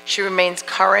 She remains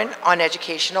current on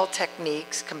educational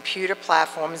techniques, computer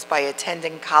platforms by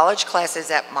attending college classes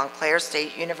at Montclair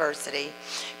State University,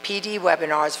 PD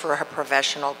webinars for her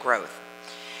professional growth.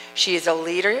 She is a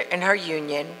leader in her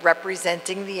union,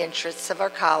 representing the interests of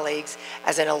her colleagues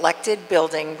as an elected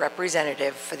building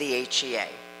representative for the HEA.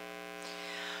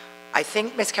 I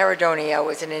think Ms.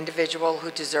 Caradonio is an individual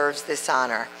who deserves this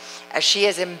honor, as she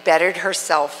has embedded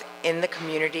herself in the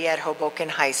community at Hoboken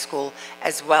High School,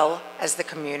 as well as the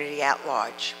community at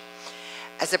large.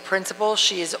 As a principal,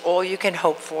 she is all you can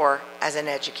hope for as an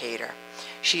educator.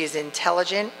 She is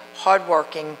intelligent,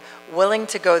 hardworking, willing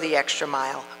to go the extra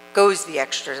mile, goes the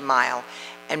extra mile,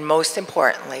 and most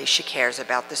importantly, she cares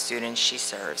about the students she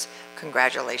serves.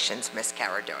 Congratulations, Ms.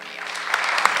 Caradonio.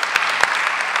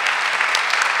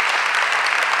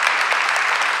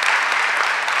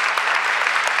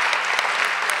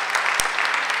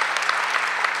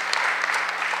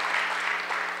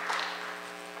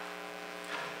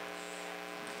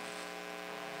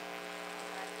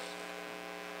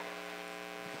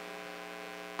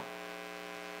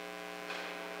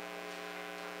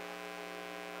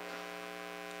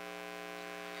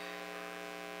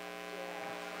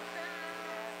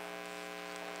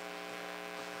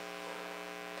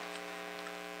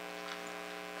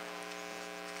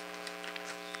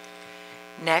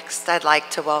 Next, I'd like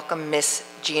to welcome Ms.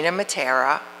 Gina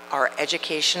Matera, our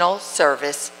Educational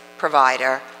Service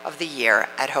Provider of the Year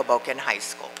at Hoboken High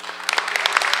School.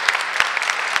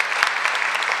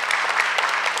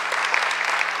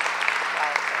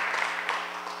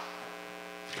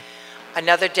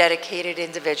 Another dedicated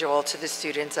individual to the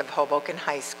students of Hoboken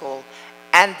High School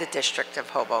and the District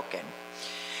of Hoboken.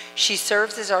 She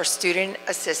serves as our Student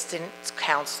Assistant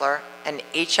Counselor and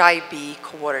HIB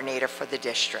Coordinator for the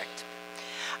district.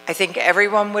 I think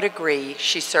everyone would agree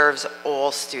she serves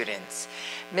all students.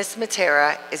 Ms.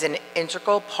 Matera is an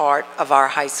integral part of our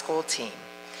high school team.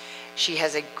 She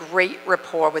has a great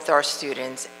rapport with our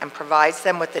students and provides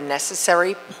them with the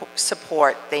necessary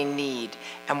support they need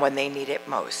and when they need it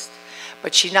most.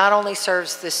 But she not only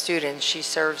serves the students, she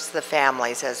serves the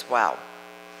families as well.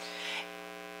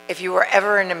 If you were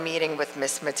ever in a meeting with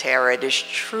Miss Matera, it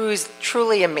is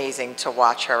truly amazing to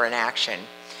watch her in action.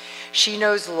 She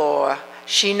knows law,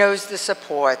 she knows the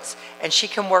supports, and she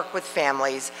can work with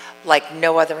families like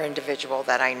no other individual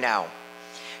that I know.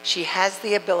 She has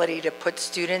the ability to put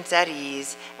students at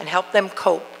ease and help them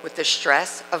cope with the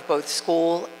stress of both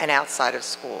school and outside of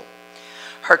school.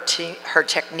 Her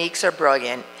techniques are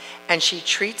brilliant, and she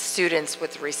treats students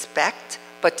with respect,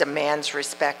 but demands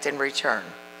respect in return.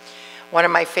 One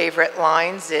of my favorite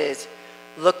lines is,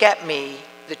 "Look at me,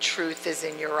 the truth is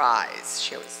in your eyes."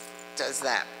 She always does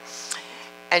that.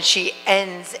 And she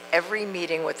ends every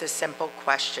meeting with a simple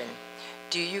question: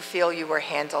 do you feel you were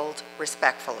handled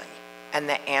respectfully? And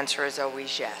the answer is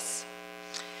always yes.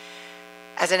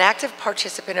 As an active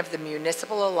participant of the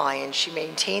Municipal Alliance, she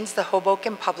maintains the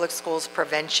Hoboken Public Schools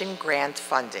Prevention Grant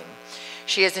funding.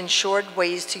 She has ensured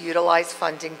ways to utilize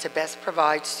funding to best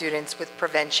provide students with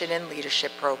prevention and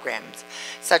leadership programs,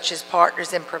 such as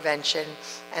Partners in Prevention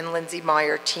and Lindsay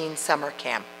Meyer Teen Summer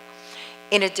Camp.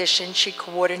 In addition, she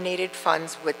coordinated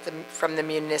funds from the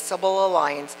Municipal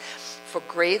Alliance for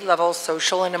grade-level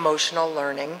social and emotional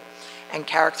learning and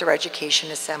character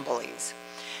education assemblies,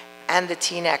 and the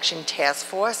Teen Action Task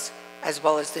Force, as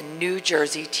well as the New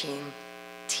Jersey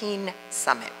Teen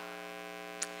Summit.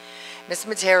 Ms.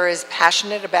 Matera is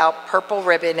passionate about Purple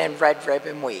Ribbon and Red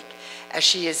Ribbon Week, as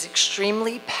she is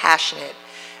extremely passionate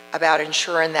about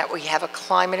ensuring that we have a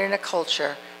climate and a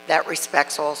culture that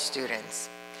respects all students.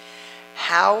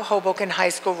 How Hoboken High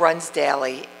School runs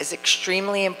daily is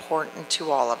extremely important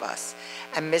to all of us,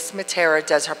 and Ms. Matera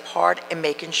does her part in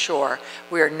making sure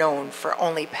we are known for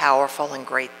only powerful and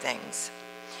great things.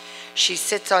 She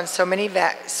sits on so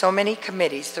many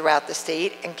committees throughout the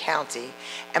state and county,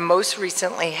 and most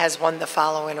recently has won the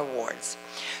following awards: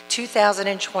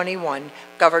 2021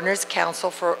 Governor's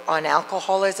Council on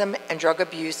Alcoholism and Drug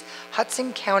Abuse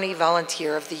Hudson County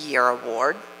Volunteer of the Year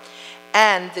Award,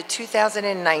 and the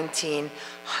 2019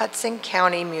 Hudson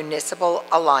County Municipal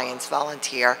Alliance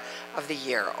Volunteer of the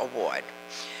Year Award.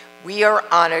 We are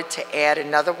honored to add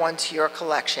another one to your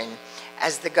collection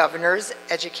as the Governor's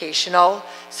Educational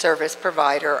Service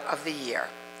Provider of the Year.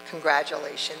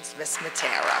 Congratulations, Ms.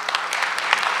 Matera.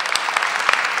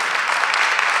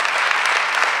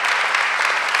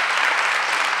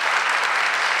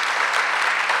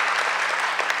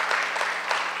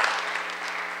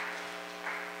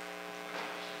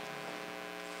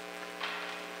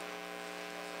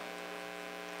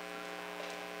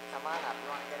 Come on up. You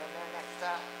want to get in there next?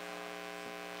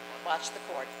 Watch the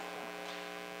cord.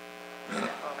 Okay.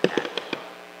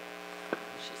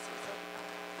 She sees it.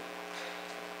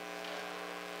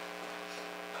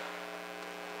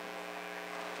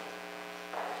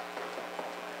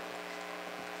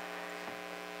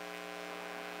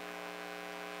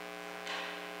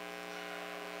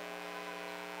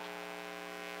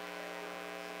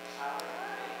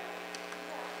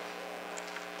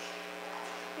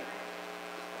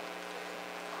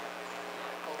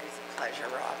 Always a pleasure,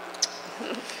 Rob. All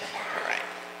right.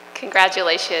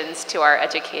 Congratulations to our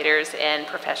educators and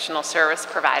professional service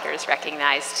providers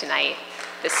recognized tonight.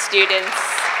 The students,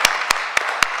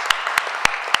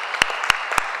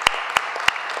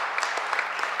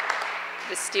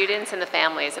 and the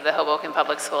families of the Hoboken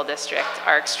Public School District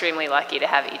are extremely lucky to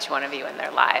have each one of you in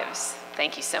their lives.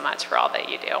 Thank you so much for all that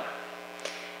you do.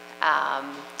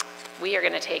 We are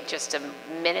going to take just a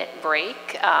minute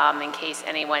break in case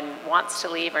anyone wants to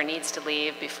leave or needs to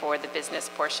leave before the business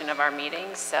portion of our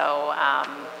meeting. So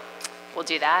we'll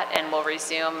do that and we'll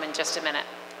resume in just a minute.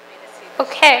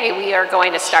 Okay, we are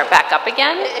going to start back up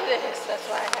again. That's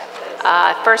why I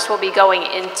have this. First, we'll be going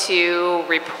into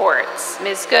reports.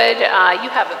 Ms. Good, you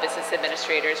have a business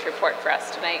administrator's report for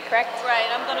us tonight, correct? Right,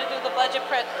 I'm going to do the budget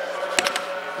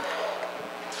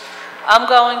I'm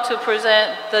going to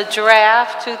present the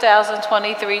draft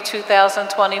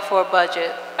 2023-2024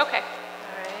 budget. Okay. All right.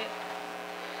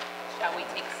 Shall we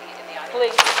take a seat in the audience?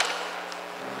 Please.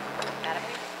 Madam?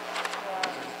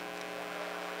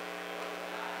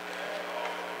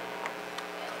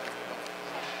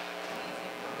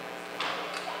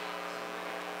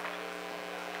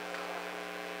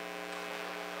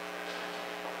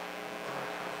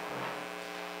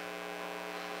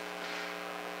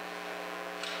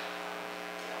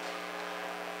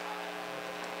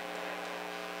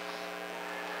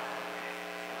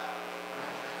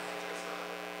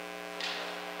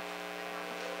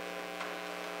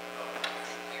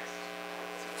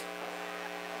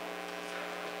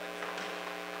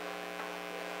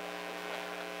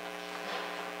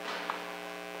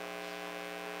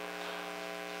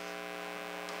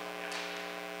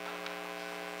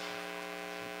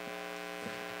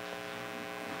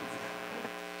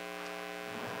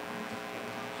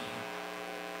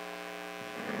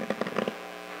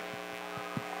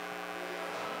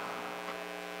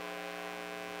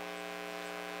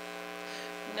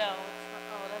 No,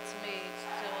 oh, that's me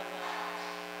doing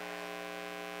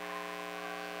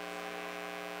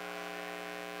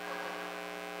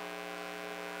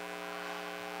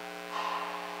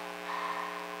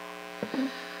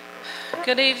that.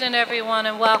 Good evening, everyone,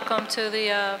 and welcome to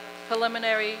the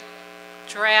preliminary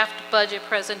draft budget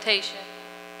presentation.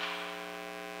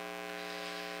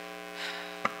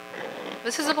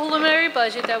 This is a preliminary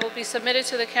budget that will be submitted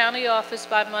to the county office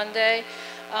by Monday,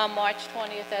 March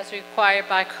 20th, as required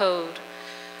by code.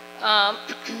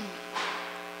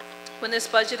 When this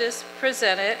budget is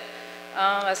presented,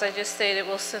 as I just stated,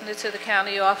 we'll send it to the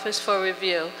county office for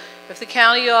review. If the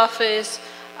county office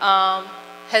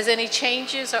has any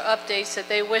changes or updates that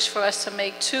they wish for us to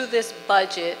make to this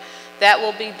budget, that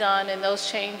will be done, and those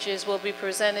changes will be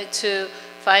presented to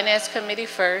Finance Committee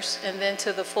first, and then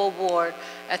to the full board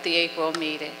at the April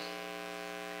meeting.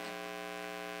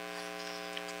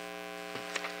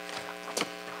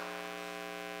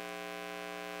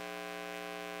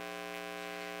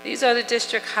 These are the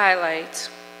district highlights.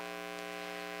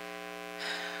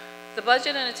 The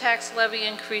budget and the tax levy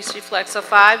increase reflects a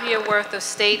 5-year worth of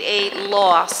state aid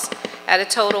loss at a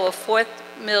total of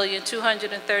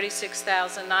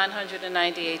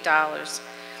 $4,236,998.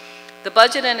 The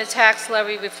budget and the tax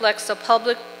levy reflects the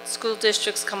public school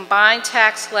district's combined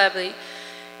tax levy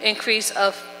increase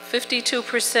of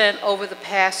 52% over the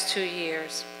past 2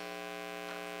 years.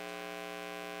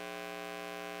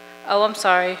 Oh, I'm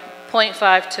sorry,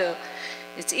 0.52.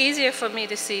 It's easier for me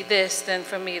to see this than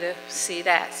for me to see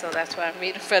that, so that's why I'm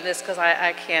reading for this, because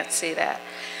I can't see that.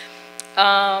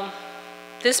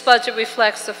 This budget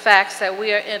reflects the facts that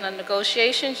we are in a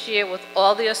negotiations year with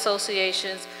all the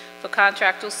associations for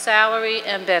contractual salary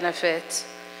and benefits.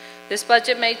 This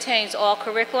budget maintains all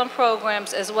curriculum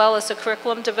programs as well as the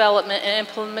curriculum development and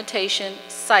implementation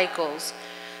cycles.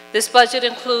 This budget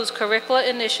includes curricular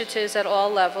initiatives at all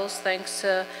levels, thanks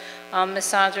to Ms.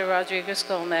 Sandra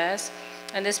Rodriguez-Gomez.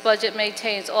 And this budget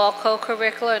maintains all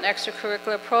co-curricular and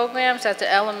extracurricular programs at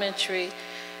the elementary,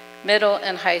 middle,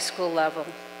 and high school level.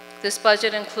 This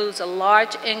budget includes a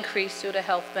large increase due to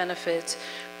health benefits.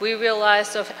 We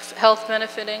realized a health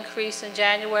benefit increase in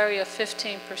January of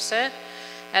 15%,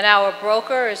 and our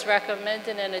broker is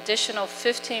recommending an additional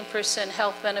 15%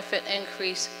 health benefit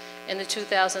increase in the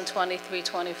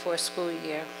 2023-24 school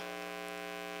year.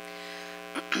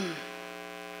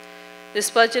 This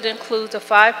budget includes a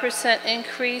 5%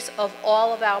 increase of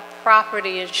all of our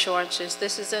property insurances.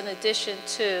 This is in addition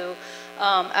to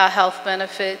our health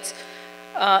benefits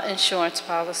insurance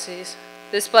policies.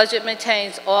 This budget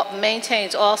maintains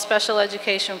all special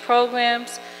education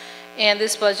programs, and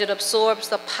this budget absorbs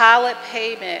the pilot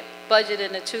payment budget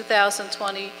in the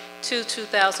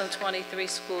 2022-2023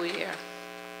 school year.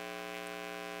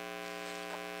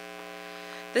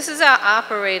 This is our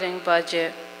operating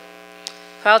budget.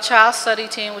 For our child study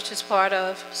team, which is part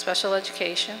of special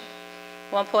education,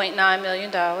 $1.9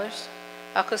 million. Our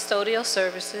custodial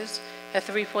services at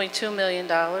 $3.2 million.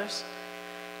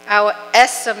 Our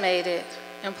estimated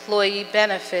employee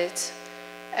benefits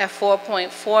at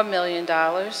 $4.4 million.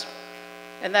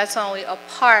 And that's only a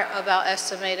part of our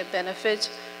estimated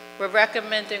benefits. We're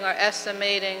recommending or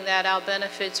estimating that our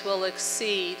benefits will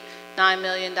exceed $9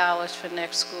 million for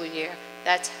next school year.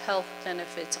 That's health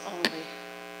benefits only.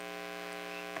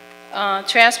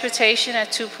 Transportation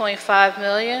at $2.5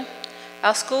 million.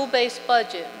 Our school-based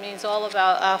budget means all of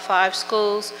our 5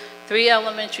 schools, 3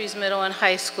 elementaries, middle, and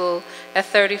high school at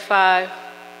 $35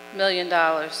 million.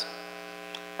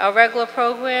 Our regular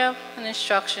program and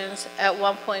instructions at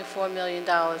 $1.4 million.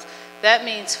 That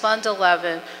means Fund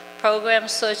 11.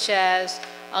 Programs such as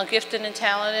Gifted and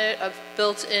Talented are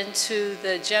built into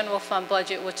the general fund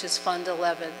budget, which is Fund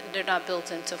 11. They're not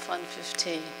built into Fund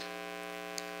 15.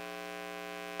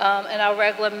 And our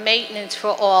regular maintenance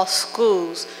for all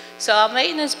schools. So our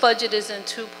maintenance budget is in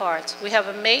 2 parts. We have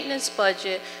a maintenance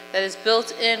budget that is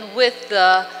built in with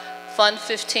the Fund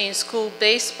 15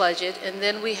 school-based budget, and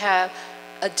then we have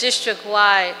a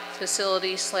district-wide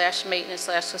facility / maintenance /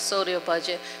 custodial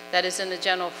budget that is in the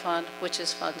general fund, which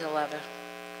is Fund 11.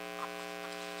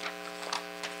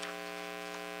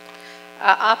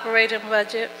 Our operating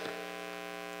budget,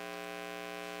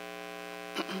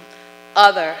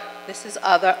 other. This is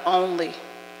other only.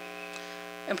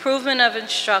 Improvement of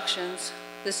instructions.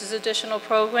 This is additional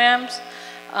programs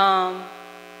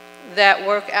that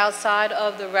work outside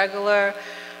of the regular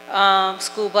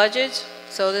school budget.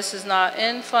 So this is not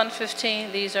in Fund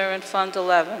 15. These are in Fund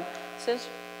 11.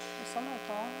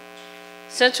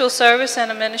 Central Service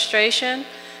and Administration,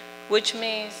 which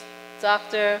means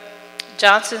Dr.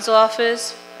 Johnson's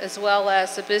office as well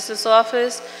as the business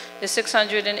office is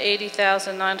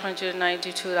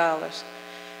 $680,992.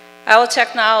 Our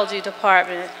technology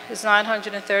department is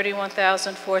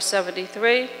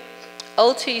 $931,473.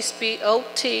 OT,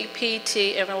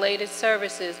 PT, and related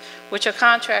services, which are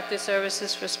contracted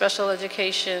services for special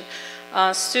education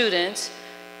students,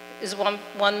 is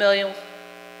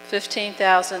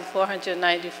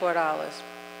 $1,015,494.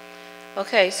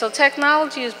 Okay, so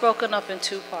technology is broken up in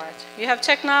two parts. You have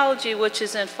technology, which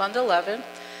is in Fund 11,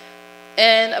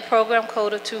 and a program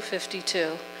code of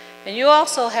 252. And you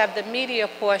also have the media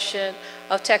portion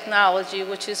of technology,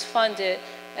 which is funded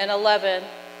in 11,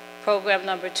 program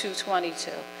number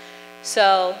 222.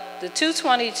 So the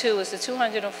 222 is the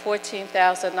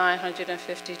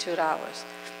 $214,952.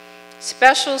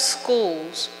 Special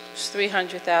schools is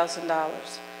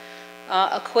 $300,000.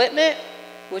 Equipment,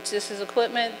 which this is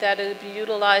equipment that will be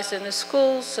utilized in the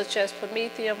schools, such as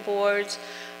Promethean boards,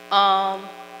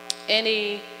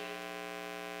 any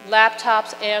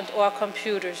laptops and or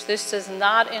computers. This does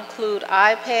not include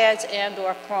iPads and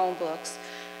or Chromebooks,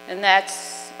 and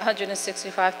that's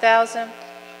 $165,000.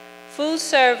 Food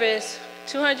service,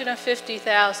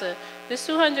 $250,000. This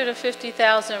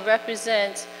 $250,000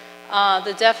 represents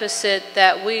the deficit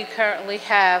that we currently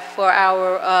have for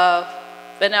our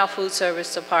in our food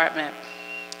service department.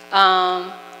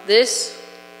 This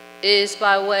is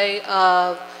by way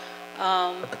of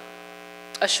a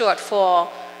shortfall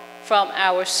from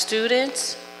our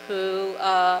students who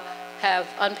have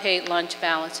unpaid lunch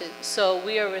balances. So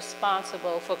we are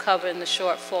responsible for covering the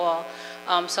shortfall,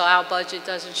 so our budget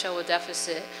doesn't show a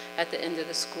deficit at the end of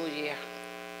the school year.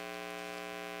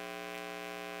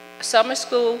 Summer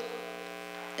school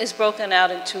is broken out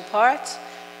in two parts.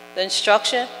 The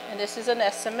instruction, and this is an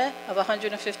estimate of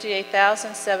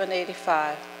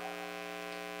 $158,785.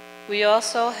 We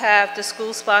also have the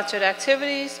school-sponsored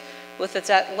activities with its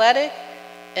athletic,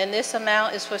 and this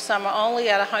amount is for summer only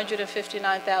at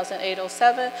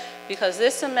 $159,807 because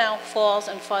this amount falls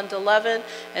in Fund 11,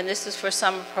 and this is for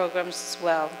summer programs as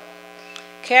well.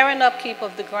 Care and upkeep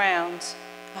of the grounds,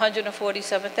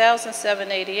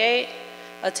 $147,788.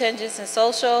 Attendance and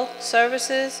social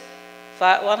services,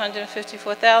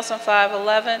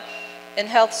 $154,511, and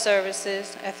health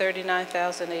services at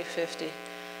 $39,850.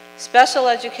 Special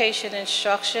education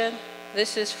instruction,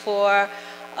 this is for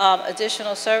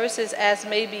additional services as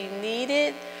may be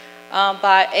needed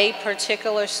by a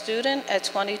particular student at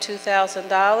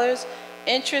 $22,000.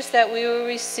 Interest that we will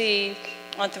receive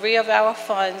on 3 of our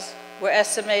funds were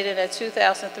estimated at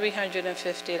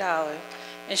 $2,350.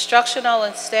 Instructional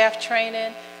and staff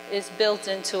training is built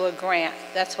into a grant.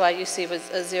 That's why you see a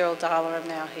 $0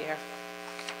 amount here.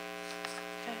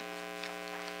 Okay.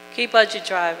 Key budget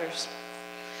drivers.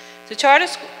 The charter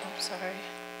school,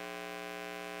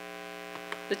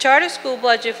 The charter school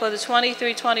budget for the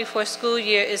 23-24 school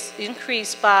year is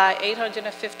increased by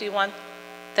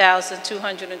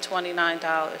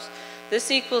 $851,229.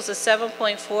 This equals a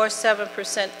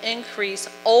 7.47% increase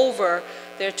over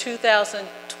their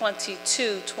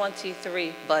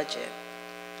 2022-23 budget.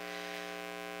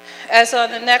 As on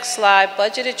the next slide,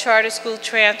 budgeted charter school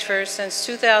transfers since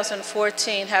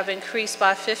 2014 have increased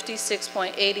by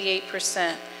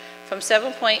 56.88%, from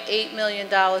 $7.8 million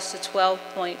to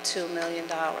 $12.2 million.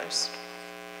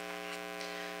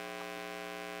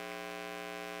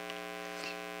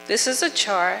 This is a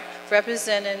chart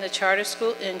representing the charter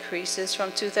school increases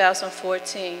from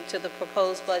 2014 to the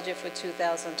proposed budget for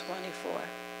 2024.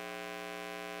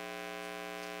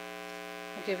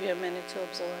 I'll give you a minute to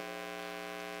absorb.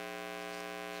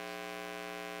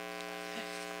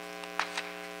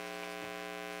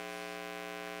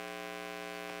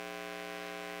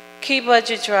 Key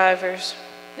budget drivers.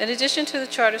 In addition to the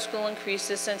charter school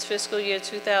increases since fiscal year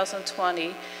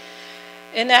 2020,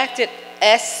 enacted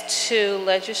S2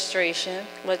 legislation,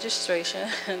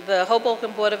 the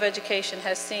Hoboken Board of Education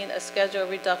has seen a schedule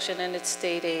reduction in its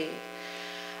state aid.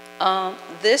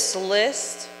 This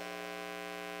lists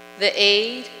the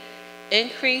aid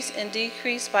increase and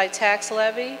decrease by tax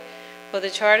levy for the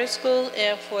charter school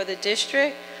and for the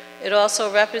district. It also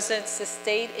represents the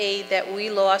state aid that we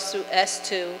lost through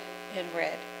S2 in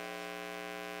red.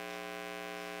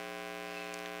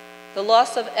 The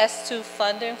loss of S2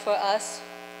 funding for us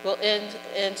will end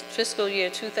in fiscal year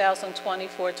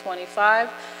 2024-25.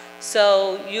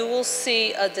 So you will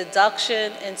see a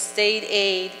deduction in state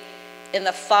aid in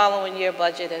the following year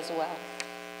budget as well.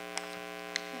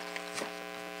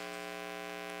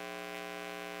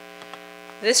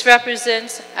 This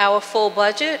represents our full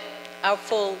budget. Our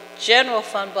full general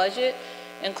fund budget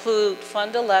include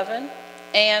Fund 11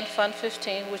 and Fund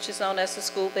 15, which is known as the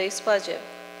school-based budget.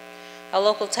 Our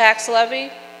local tax levy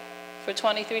for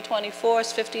 23-24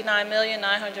 is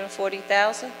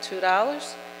 $59,940,000,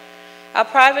 $2. Our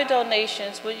private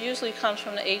donations, which usually comes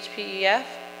from the HPEF,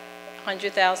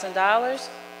 $100,000.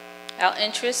 Our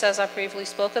interest, as I previously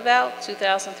spoke about,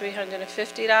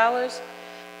 $2,350.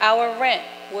 Our rent,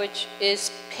 which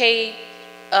is paid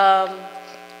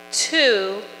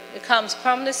it comes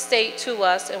from the state to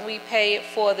us, and we pay it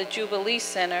for the Jubilee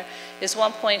Center, is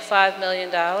 $1.5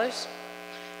 million.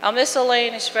 Our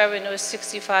miscellaneous revenue is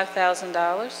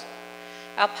 $65,000.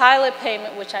 Our pilot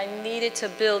payment, which I needed to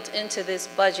build into this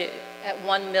budget, at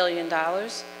 $1 million.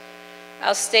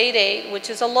 Our state aid, which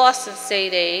is a loss in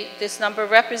state aid, this number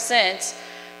represents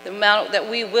the amount that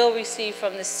we will receive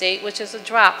from the state, which is a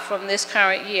drop from this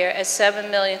current year at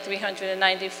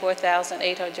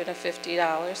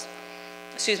 $7,394,850.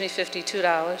 Excuse me,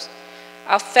 $52.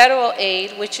 Our federal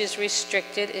aid, which is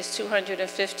restricted, is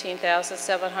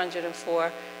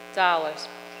 $215,704.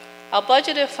 Our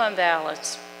budgeted fund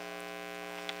balance.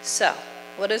 So,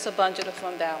 what is a budgeted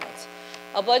fund balance?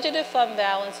 A budgeted fund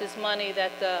balance is money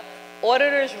that the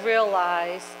auditors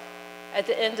realize at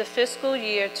the end of fiscal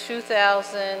year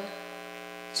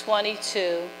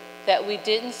 2022 that we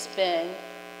didn't spend,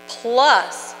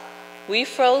 plus we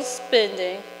froze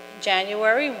spending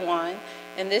January 1,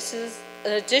 and this is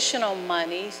additional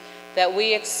monies that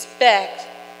we expect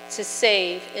to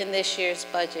save in this year's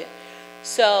budget.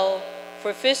 So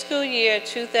for fiscal year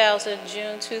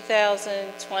June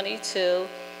 2022,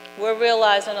 we're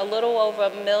realizing a little over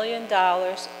 $1 million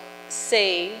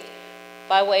saved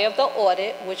by way of the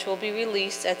audit, which will be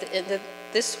released at the end of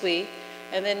this week.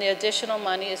 And then the additional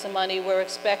money is the money we're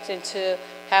expecting to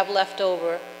have left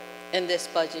over in this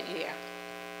budget year.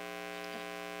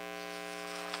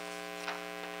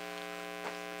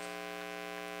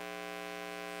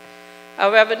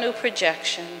 Our revenue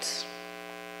projections.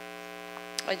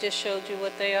 I just showed you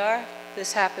what they are.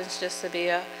 This happens just to be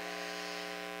a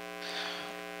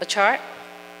chart.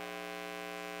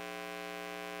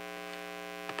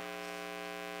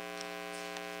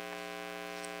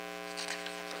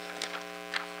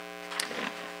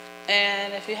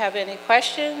 And if you have any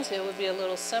questions, it would be a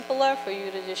little simpler for you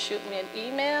to just shoot me an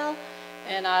email,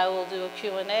 and I will do a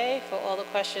Q&A for all the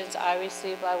questions I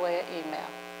receive by way of email.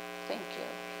 Thank you.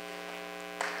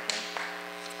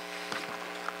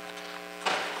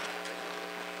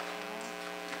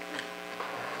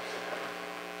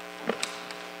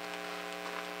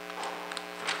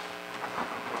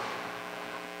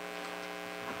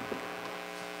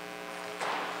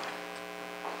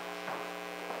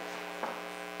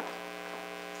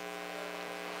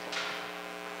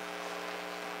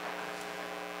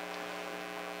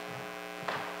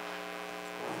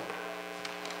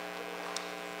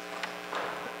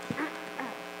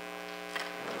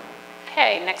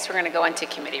 Okay, next we're going to go into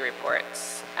committee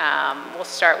reports. We'll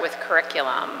start with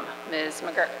curriculum. Ms.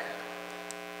 McGurk.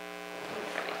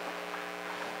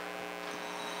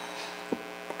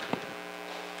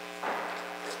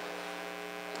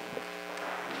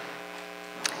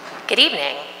 Good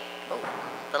evening. Oh,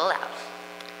 a little loud.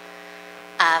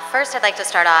 First, I'd like to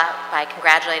start off by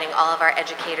congratulating all of our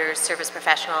educators, service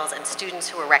professionals, and students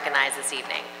who were recognized this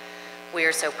evening. We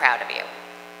are so proud of you.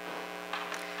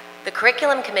 The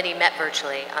Curriculum Committee met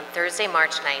virtually on Thursday,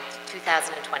 March 9th,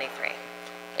 2023.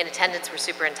 In attendance were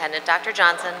Superintendent Dr.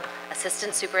 Johnson,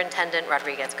 Assistant Superintendent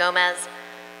Rodriguez Gomez,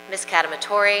 Ms.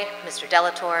 Catamatori, Mr.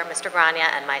 Delator, Mr. Grania,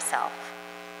 and myself.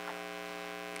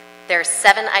 There are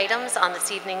 7 items on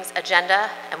this evening's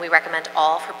agenda, and we recommend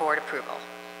all for board approval.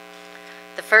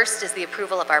 The first is the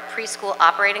approval of our preschool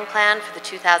operating plan for the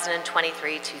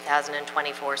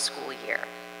 2023-2024 school year.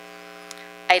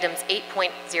 Items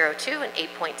 8.02 and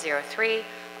 8.03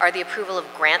 are the approval of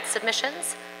grant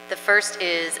submissions. The first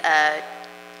is a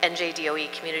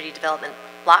NJDOE Community Development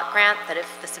Block Grant that, if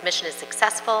the submission is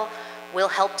successful, will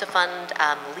help to fund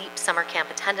LEAP summer camp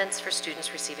attendance for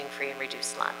students receiving free and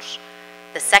reduced lunch.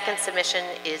 The second submission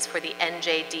is for the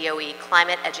NJDOE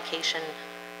Climate Education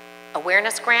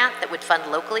Awareness Grant that would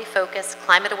fund locally focused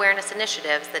climate awareness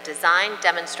initiatives that design,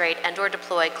 demonstrate, and/or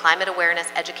deploy climate awareness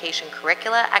education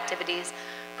curricula, activities,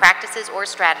 practices, or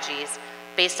strategies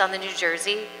based on the New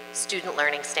Jersey Student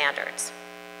Learning Standards.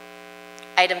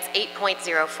 Items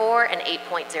 8.04 and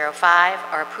 8.05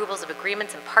 are approvals of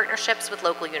agreements and partnerships with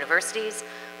local universities,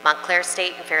 Montclair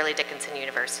State and Fairleigh Dickinson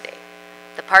University.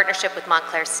 The partnership with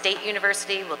Montclair State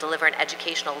University will deliver an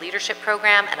educational leadership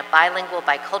program and a bilingual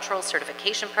bicultural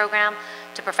certification program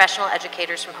to professional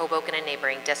educators from Hoboken and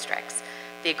neighboring districts.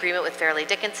 The agreement with Fairleigh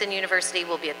Dickinson University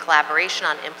will be a collaboration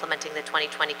on implementing the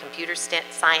 2020 Computer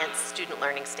Science Student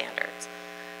Learning Standards.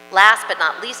 Last but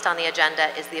not least on the agenda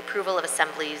is the approval of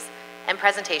assemblies and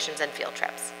presentations and field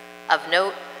trips. Of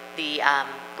note, the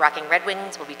Rocking Red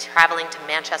Wings will be traveling to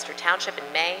Manchester Township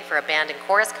in May for a band and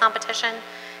chorus competition,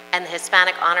 and the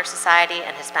Hispanic Honor Society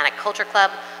and Hispanic Culture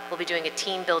Club will be doing a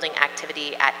team building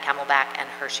activity at Camelback and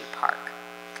Hershey Park.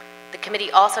 The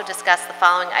committee also discussed the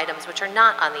following items which are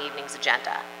not on the evening's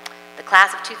agenda. The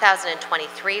class of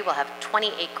 2023 will have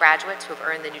 28 graduates who have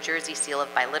earned the New Jersey Seal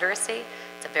of Biliteracy.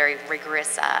 It's a very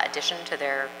rigorous addition to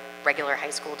their regular high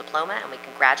school diploma, and we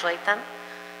congratulate them.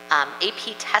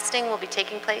 AP testing will be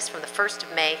taking place from the 1st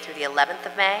of May through the 11th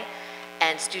of May,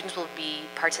 and students will be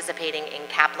participating in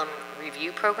Kaplan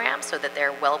review programs so that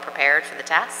they're well prepared for the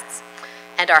tests.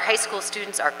 And our high school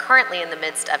students are currently in the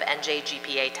midst of NJ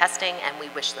GPA testing, and we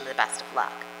wish them the best of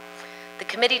luck. The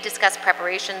committee discussed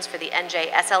preparations for the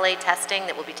NJ SLA testing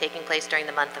that will be taking place during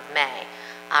the month of May.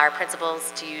 Our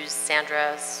principals, to use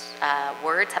Sandra's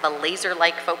words, have a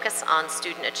laser-like focus on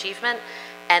student achievement,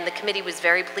 and the committee was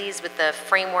very pleased with the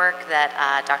framework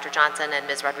that Dr. Johnson and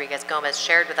Ms. Rodriguez-Gomez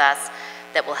shared with us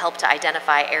that will help to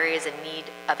identify areas in need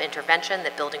of intervention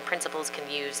that building principals can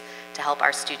use to help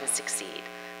our students succeed.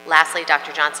 Lastly,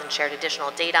 Dr. Johnson shared additional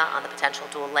data on the potential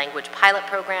dual language pilot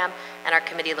program, and our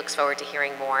committee looks forward to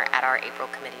hearing more at our April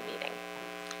committee meeting.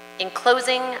 In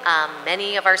closing,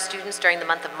 many of our students during the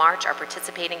month of March are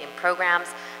participating in programs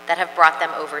that have brought them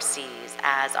overseas.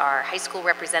 As our high school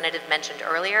representative mentioned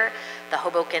earlier, the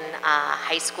Hoboken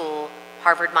High School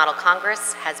Harvard Model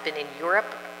Congress has been in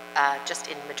Europe, just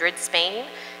in Madrid, Spain,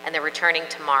 and they're returning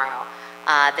tomorrow.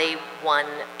 They won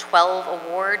 12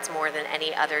 awards, more than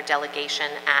any other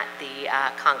delegation at the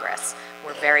Congress.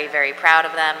 We're very, very proud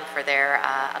of them for their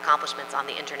accomplishments on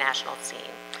the international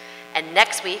scene. And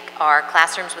next week, our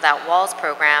Classrooms Without Walls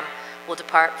program will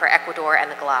depart for Ecuador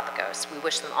and the Galapagos. We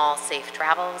wish them all safe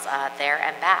travels there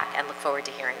and back, and look forward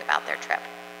to hearing about their trip.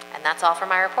 And that's all for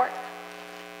my report.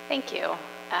 Thank you.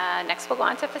 Next, we'll go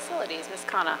on to facilities. Ms.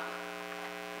 Khanna.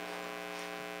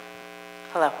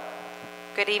 Hello.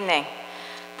 Good evening.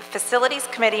 The Facilities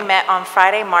Committee met on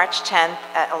Friday, March 10th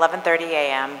at 11:30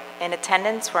 a.m. In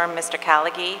attendance were Mr.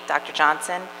 Callaghy, Dr.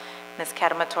 Johnson, Ms.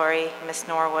 Kadamatori, Ms.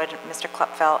 Norwood, Mr.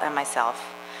 Klupfeld, and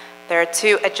myself. There are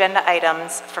 2 agenda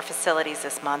items for facilities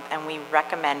this month, and we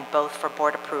recommend both for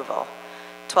board approval.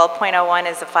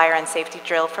 12.01 is the fire and safety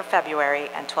drill for February,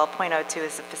 and 12.02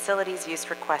 is the facilities use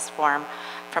request form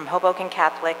from Hoboken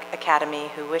Catholic Academy,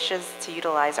 who wishes to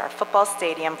utilize our football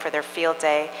stadium for their field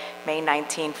day, May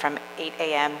 19, from 8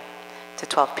 a.m. to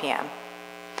 12 p.m.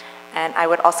 And I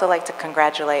would also like to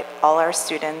congratulate all our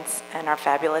students and our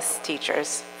fabulous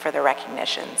teachers for their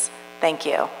recognitions. Thank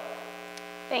you.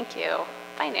 Thank you.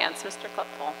 Finance, Mr.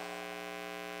 Klupfeld.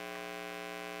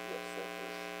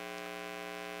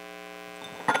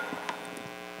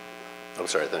 I'm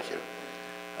sorry, thank you.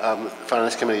 The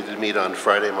Finance Committee did meet on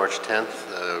Friday, March 10th.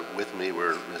 With me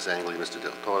were Ms. Angley, Mr.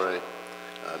 Del Torre,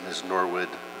 Ms. Norwood,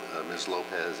 Ms.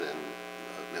 Lopez, and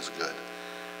Ms. Good.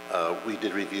 We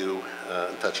did review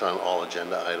and touch on all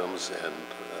agenda items and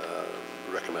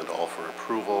recommend all for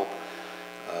approval.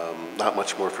 Not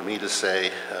much more for me to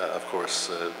say. Of course,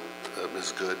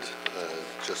 Ms. Good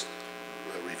just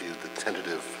reviewed the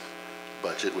tentative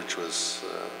budget, which was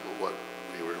what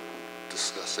we were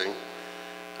discussing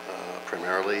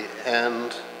primarily.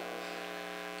 And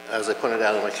as I pointed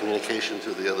out in my communication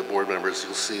to the other board members,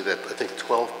 you'll see that I think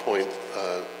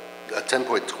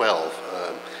 10.12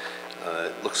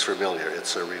 looks familiar.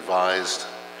 It's a revised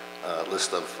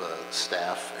list of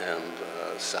staff and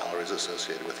salaries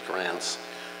associated with grants.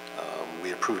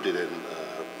 We approved it in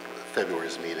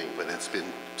February's meeting, but it's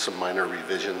been some minor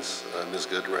revisions, Ms.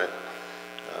 Good, right?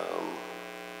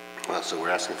 So we're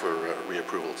asking for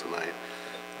reapproval tonight.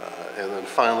 And then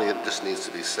finally, it just needs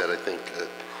to be said, I think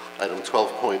item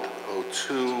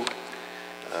 12.02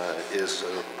 is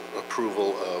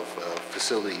approval of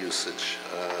facility usage.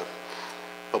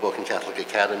 Hoboken Catholic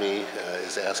Academy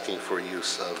is asking for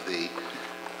use of the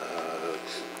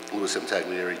Louis M.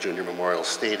 Taglieri Jr. Memorial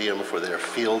Stadium for their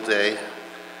field day,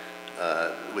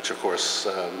 which of course,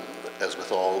 as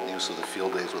with all use of the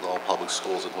field days with all public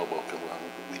schools in Hoboken,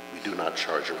 we do not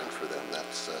charge a rent for them.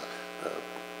 That's a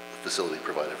facility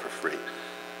provided for free.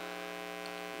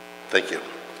 Thank you.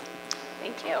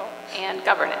 Thank you. And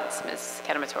governance, Ms.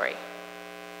 Kadamatori.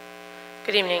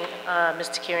 Good evening. Ms.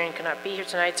 Takirian cannot be here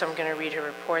tonight, so I'm going to read her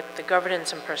report. The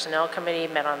Governance and Personnel Committee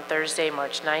met on Thursday,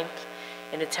 March 9th.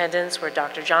 In attendance were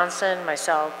Dr. Johnson,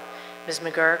 myself, Ms.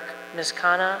 McGurk, Ms.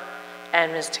 Khanna,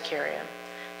 and Ms. Takirian.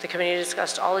 The committee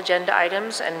discussed all agenda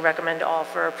items and recommend all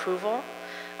for approval.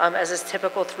 As is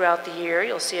typical throughout the year,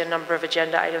 you'll see a number of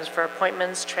agenda items for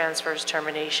appointments, transfers,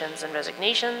 terminations, and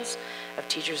resignations of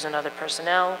teachers and other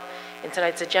personnel. In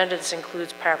tonight's agenda, this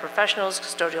includes paraprofessionals,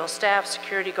 custodial staff,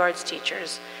 security guards,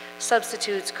 teachers,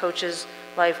 substitutes, coaches,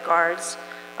 lifeguards,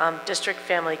 district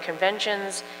family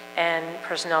conventions, and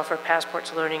personnel for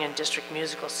Passports Learning and district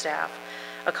musical staff.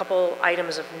 A couple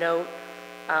items of note.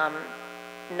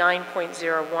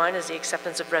 9.01 is the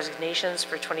acceptance of resignations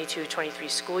for 22-23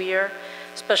 school year.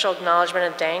 Special acknowledgement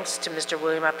and thanks to Mr.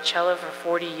 William Apicella for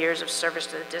 40 years of service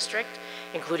to the district,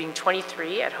 including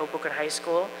 23 at Hoboken High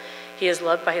School. He is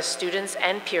loved by his students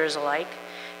and peers alike.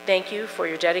 Thank you for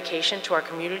your dedication to our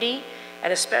community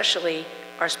and especially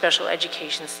our special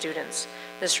education students.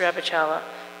 Mr. Apicella,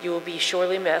 you will be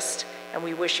sorely missed, and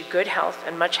we wish you good health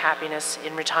and much happiness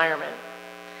in retirement.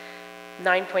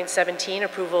 9.17,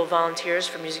 approval of volunteers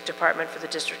for music department for the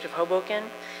District of Hoboken.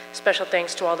 Special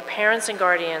thanks to all the parents and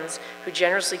guardians who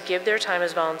generously give their time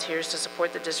as volunteers to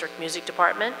support the district music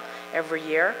department every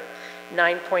year.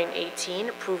 9.18,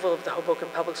 approval of the Hoboken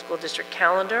Public School District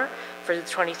calendar for the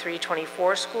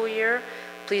 23-24 school year.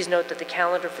 Please note that the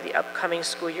calendar for the upcoming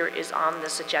school year is on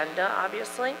this agenda,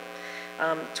 obviously.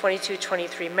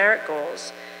 22-23 merit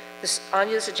goals. On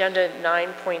this agenda,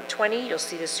 9.20, you'll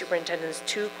see the superintendent's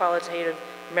 2 qualitative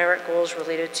merit goals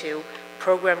related to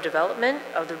program development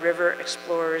of the River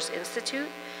Explorers Institute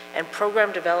and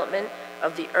program development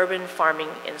of the Urban Farming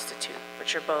Institute,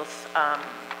 which are both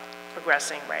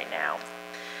progressing right now.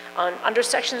 Under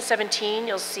section 17,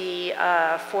 you'll see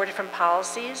 4 different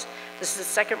policies. This is the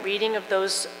second reading of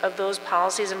those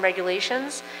policies and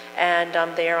regulations, and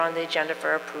they are on the agenda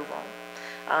for approval.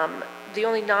 The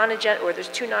only non-agenda, or there's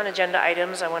 2 non-agenda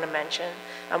items I want to mention.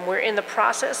 We're in the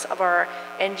process of our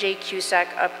NJ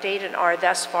CUSAC update and are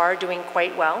thus far doing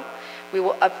quite well. We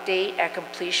will update at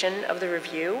completion of the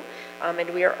review, and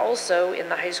we are also in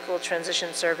the high school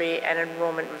transition survey and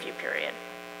enrollment review period.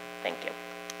 Thank you.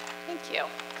 Thank you.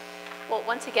 Well,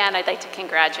 once again, I'd like to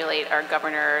congratulate our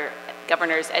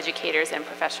governors, educators, and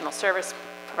professional service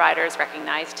providers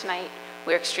recognized tonight.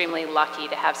 We're extremely lucky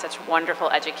to have such wonderful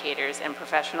educators and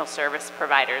professional service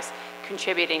providers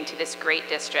contributing to this great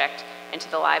district and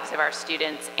to the lives of our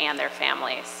students and their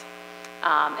families.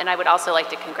 And I would also like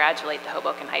to congratulate the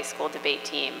Hoboken High School debate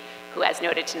team, who, as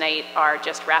noted tonight, are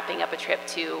just wrapping up a trip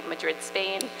to Madrid,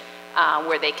 Spain,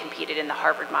 where they competed in the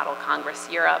Harvard Model Congress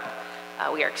Europe.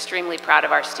 We are extremely proud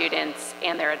of our students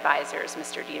and their advisors,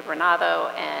 Mr. Di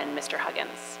Renato and Mr.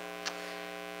 Huggins.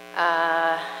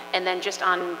 And then just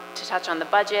to touch on the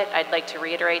budget, I'd like to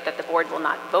reiterate that the board will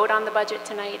not vote on the budget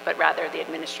tonight, but rather the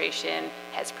administration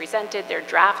has presented their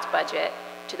draft budget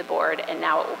to the board, and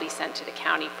now it will be sent to the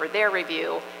county for their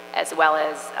review, as well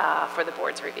as for the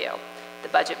board's review. The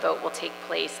budget vote will take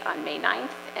place on May 9th,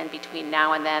 and between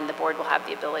now and then, the board will have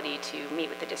the ability to meet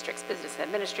with the district's business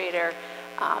administrator,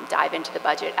 dive into the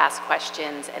budget, ask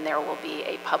questions, and there will be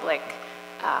a public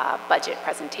budget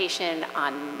presentation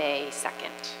on May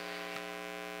 2nd.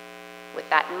 With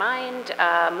that in mind,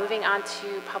 moving on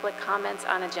to public comments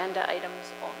on agenda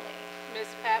items only. Ms.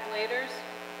 Pat Laders.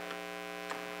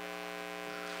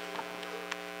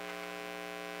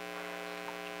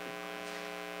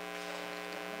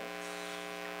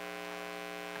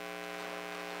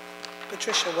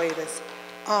 Patricia Waiters.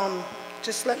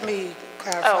 Just let me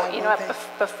clarify. Oh, you know what,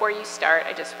 before you start,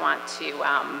 I just want to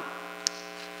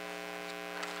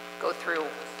go through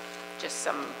just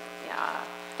some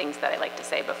things that I like to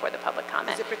say before the public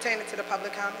comment. Is it pertaining to the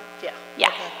public comment? Yeah. Yeah.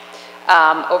 Okay.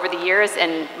 Over the years,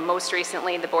 and most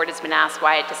recently, the board has been asked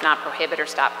why it does not prohibit or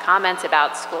stop comments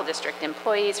about school district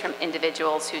employees from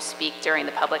individuals who speak during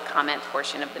the public comment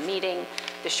portion of the meeting.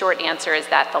 The short answer is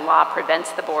that the law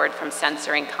prevents the board from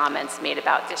censoring comments made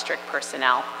about district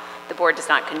personnel. The board does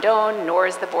not condone, nor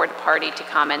is the board a party to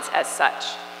comments as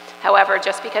such. However,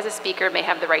 just because a speaker may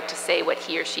have the right to say what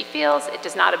he or she feels, it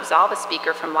does not absolve a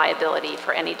speaker from liability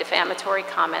for any defamatory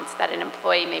comments that an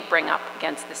employee may bring up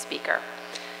against the speaker.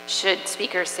 Should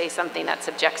speakers say something that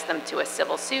subjects them to a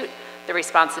civil suit, the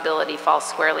responsibility falls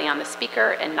squarely on the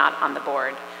speaker and not on the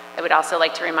board. I would also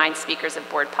like to remind speakers of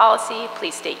board policy.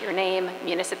 Please state your name,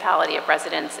 municipality of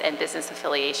residence, and business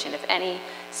affiliation, if any.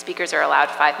 Speakers are allowed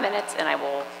 5 minutes, and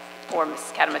or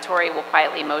Ms. Catamatori will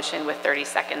quietly motion with 30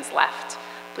 seconds left.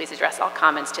 Please address all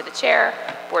comments to the chair.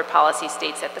 Board policy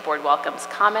states that the board welcomes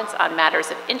comments on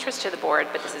matters of interest to the board,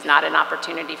 but this is not an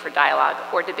opportunity for dialogue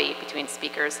or debate between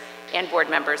speakers and board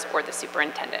members or the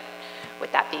superintendent.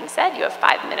 With that being said, you have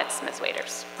 5 minutes, Ms.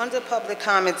 Waiters. Under public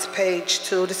comments, page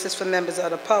 2, this is for members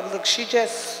of the public. The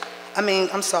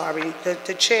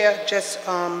chair just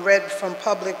read from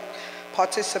public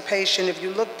participation. If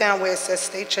you look down where it says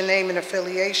state your name and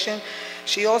affiliation,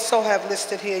 she also have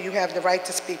listed here, you have the right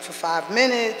to speak for 5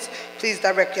 minutes. Please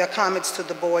direct your comments to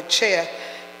the board chair.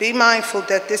 Be mindful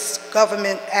that this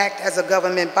government act as a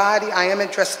government body. I am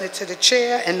addressing it to the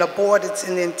chair and the board is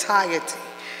in entirety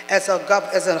as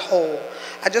a whole.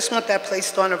 I just want that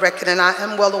placed on the record, and I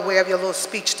am well aware of your little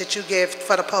speech that you gave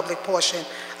for the public portion.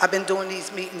 I've been doing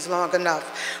these meetings long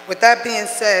enough. With that being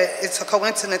said, it's a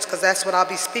coincidence because that's what I'll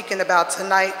be speaking about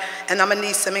tonight, and I'm gonna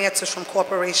need some answers from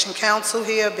Corporation Counsel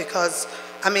here because,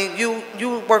 I mean,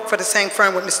 you work for the same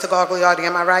firm with Mr. Gagliardi,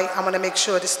 am I right? I want to make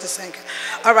sure this is the same.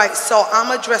 All right, so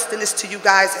I'm addressing this to you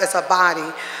guys as a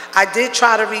body. I did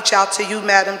try to reach out to you,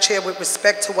 Madam Chair, with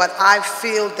respect to what I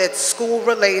feel that school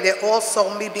related,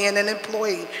 also me being an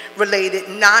employee related,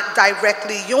 not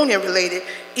directly union related,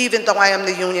 even though I am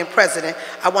the union president.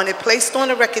 I want it placed on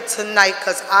the record tonight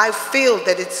because I feel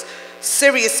that it's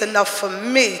serious enough for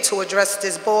me to address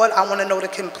this board. I want to know the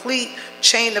complete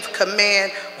chain of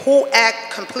command, who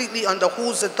act completely under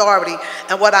whose authority.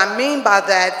 And what I mean by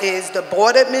that is the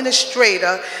board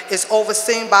administrator is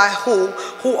overseen by who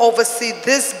oversee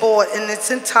this board in its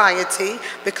entirety,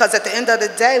 because at the end of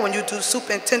the day, when you do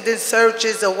superintendent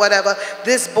searches or whatever,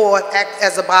 this board acts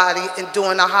as a body in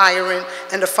doing the hiring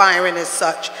and the firing as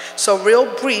such. So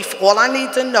real brief, all I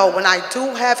need to know when I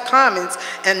do have comments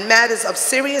and matters of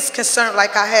serious concern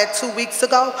like I had 2 weeks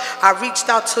ago, I reached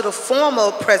out to the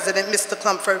former president, Mr.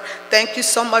 Clumford. Thank you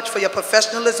so much for your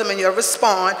professionalism and your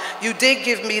response. You did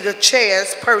give me the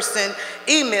chair's person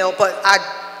email, but I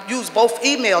used both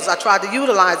emails. I tried to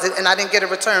utilize it and I didn't get a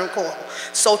return call.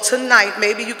 So tonight,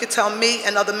 maybe you could tell me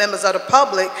and other members of the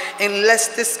public, in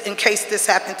case this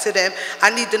happened to them,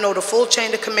 I need to know the full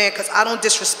chain of command because I don't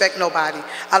disrespect nobody.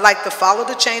 I like to follow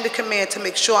the chain of command to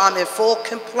make sure I'm in full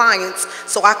compliance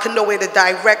so I can know where to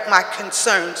direct my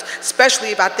concerns, especially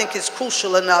if I think it's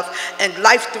crucial enough and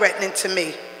life-threatening to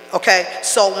me. Okay,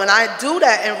 so when I do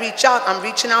that and reach out, I'm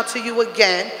reaching out to you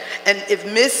again. And if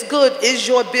Ms. Good is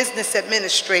your business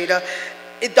administrator,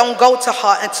 it don't go to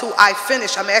her until I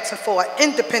finish. I'm asking for an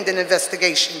independent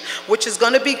investigation, which is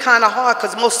going to be kind of hard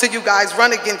because most of you guys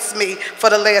run against me for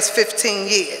the last 15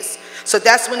 years. So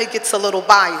that's when it gets a little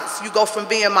biased. You go from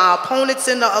being my opponents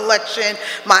in the election,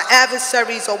 my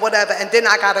adversaries or whatever, and then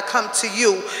I got to come to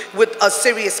you with a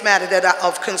serious matter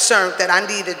of concern that I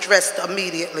need addressed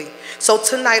immediately. So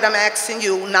tonight I'm asking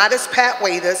you, not as Pat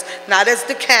Waiters, not as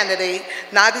the candidate,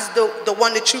 not as the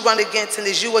one that you run against and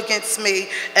as you against me,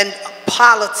 and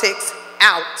politics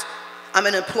out. I'm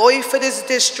an employee for this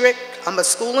district. I'm a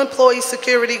school employee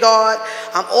security guard.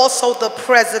 I'm also the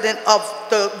president of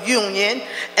the union,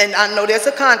 and I know there's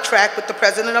a contract with the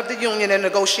president of the union and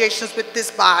negotiations with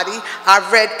this body. I've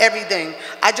read everything.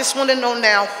 I just want to know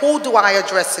now, who do I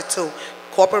address it to?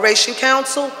 Corporation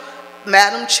Counsel,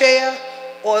 Madam Chair,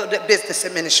 or the business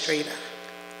administrator?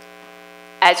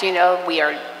 As you know, we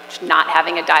are not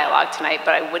having a dialogue tonight,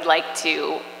 but I would like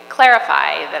to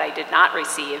clarify that I did not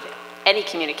receive any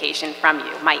communication from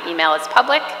you. My email is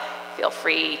public. Feel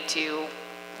free to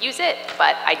use it,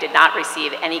 but I did not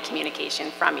receive any communication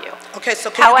from you. Okay,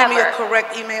 so can you give me a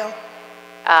correct email?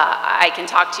 I can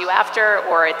talk to you after,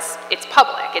 or it's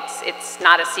public. It's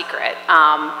not a secret.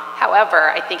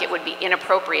 However, I think it would be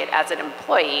inappropriate as an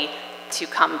employee to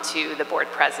come to the board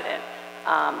president.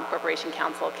 Corporation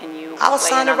Counsel, can you? I'll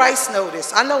sign a rights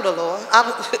notice. I know the law.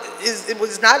 It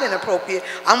was not inappropriate.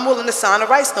 I'm willing to sign a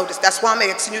rights notice. That's why I'm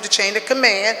asking you to chain of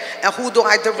command, and who do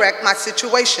I direct my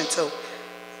situation to?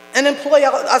 An employee,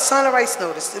 I'll sign a rights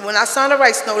notice. When I sign a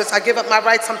rights notice, I give up my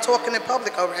rights. I'm talking in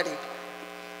public already.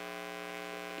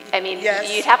 I mean,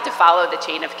 yes. You'd have to follow the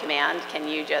chain of command. Can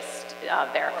you just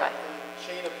verify? Right.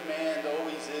 The chain of command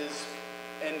always is,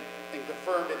 and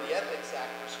confirmed in the Ethics Act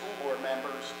for school board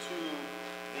members, to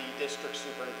the district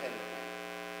superintendent.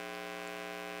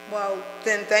 Well,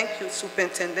 then thank you,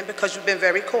 Superintendent, because you've been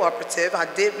very cooperative. I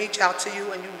did reach out to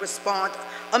you and you respond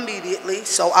immediately,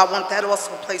 so I want that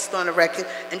also placed on the record,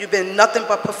 and you've been nothing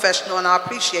but professional, and I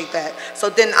appreciate that. So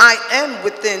then I am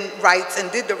within rights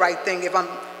and did the right thing if I'm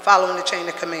following the chain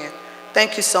of command.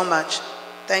 Thank you so much.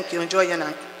 Thank you. Enjoy your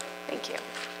night. Thank you.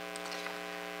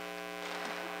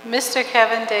 Mr.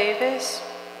 Kevin Davis.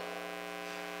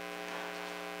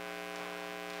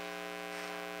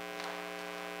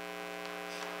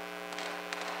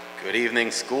 Good evening,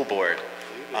 school board.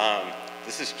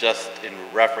 This is just in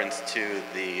reference to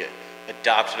the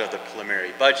adoption of the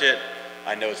preliminary budget.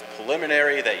 I know it's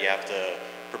preliminary, that you have to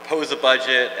propose a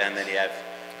budget and then you have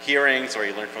hearings or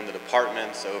you learn from the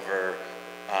departments over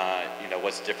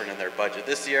what's different in their budget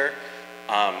this year.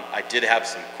 I did have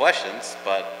some questions,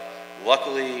 but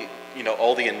luckily,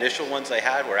 all the initial ones I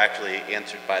had were actually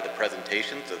answered by the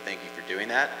presentation, so thank you for doing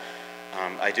that.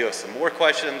 I do have some more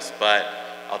questions, but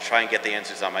I'll try and get the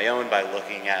answers on my own by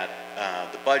looking at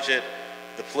the budget,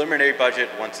 the preliminary budget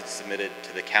once it's submitted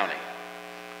to the county.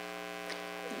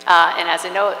 And as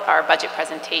a note, our budget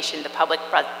presentation, the public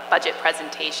budget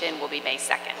presentation will be May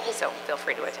 2nd, so feel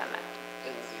free to attend that.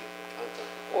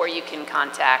 Or you can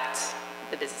contact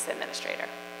the business administrator.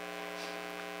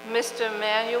 Mr.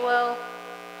 Manuel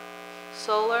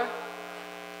Solar.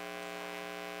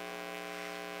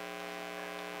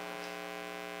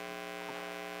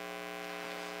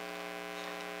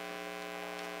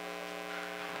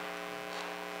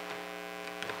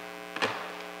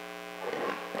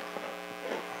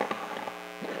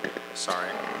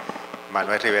 Sorry.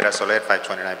 Manuel Rivera Soler,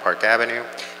 529 Park Avenue.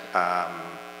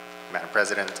 Madam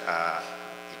President, the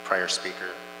prior speaker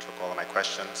took all of my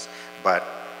questions, but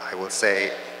I will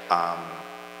say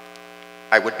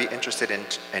I would be interested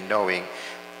in knowing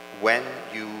when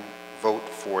you vote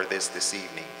for this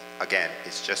evening. Again,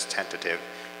 it's just tentative.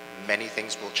 Many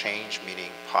things will change, meaning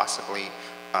possibly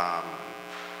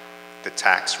the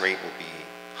tax rate will be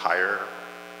higher,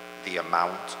 the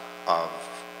amount of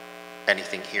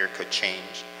anything here could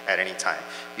change at any time.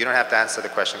 You don't have to answer the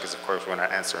question because, of course, when I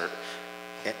answer,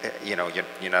 you know,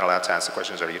 you're not allowed to answer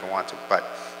questions or you don't want to. But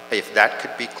if that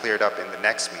could be cleared up in the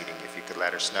next meeting, if you could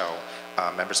let us know,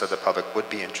 members of the public would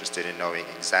be interested in knowing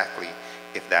exactly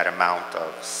if that amount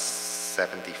of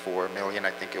 74 million,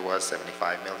 I think it was,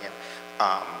 75 million,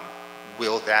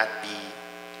 will that be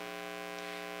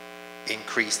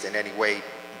increased in any way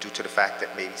due to the fact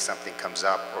that maybe something comes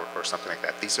up or something like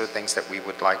that. These are things that we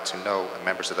would like to know,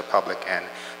 members of the public, and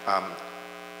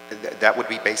that would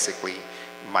be basically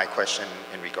my question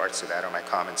in regards to that, or my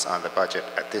comments on the budget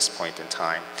at this point in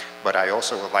time. But I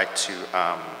also would like to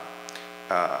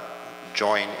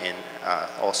join in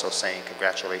also saying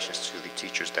congratulations to the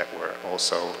teachers that were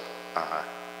also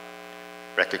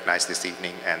recognized this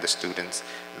evening and the students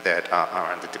that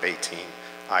are on the debate team.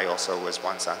 I also was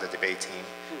once on the debate team.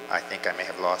 I think I may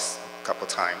have lost a couple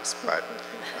times, but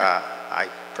I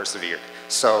persevered.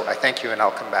 So I thank you, and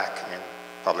I'll come back in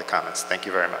public comments. Thank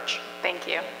you very much. Thank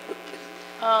you.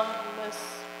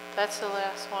 That's the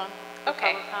last one.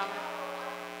 Okay. Public comment.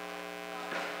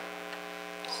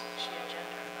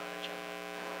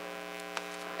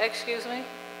 Excuse me?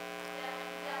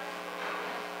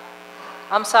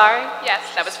 I'm sorry? Yes,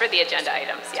 that was for the agenda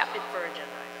items, yeah. For agenda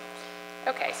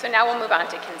items. Okay, so now we'll move on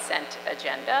to consent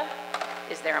agenda.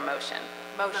 Is there a motion?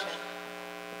 Motion.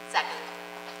 Second.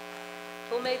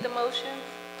 Who made the motion?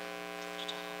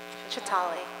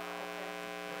 Chitali.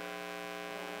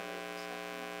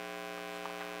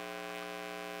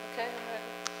 Okay, I'm ready.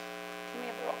 Can we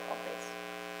have a roll call, please?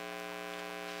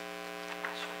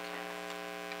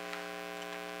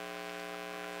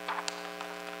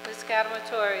 Ms.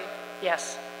 Catamatori?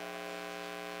 Yes.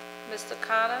 Mr.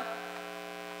 Khanna?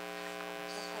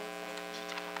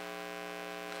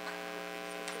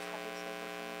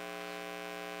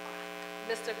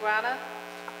 Mr. Grana?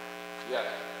 Yes.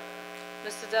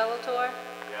 Mr. Delatorre?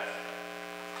 Yes.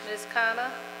 Ms.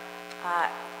 Khanna?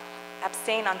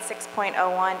 Abstain on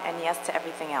 6.01 and yes to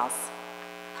everything else.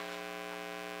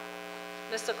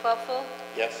 Mr. Cluffel?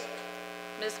 Yes.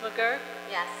 Ms. McGurk?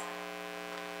 Yes.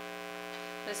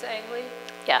 Ms. Angley?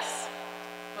 Yes.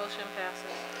 Motion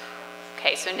passes.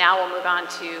 Okay, so now we'll move on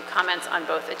to comments on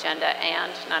both agenda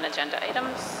and non-agenda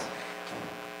items.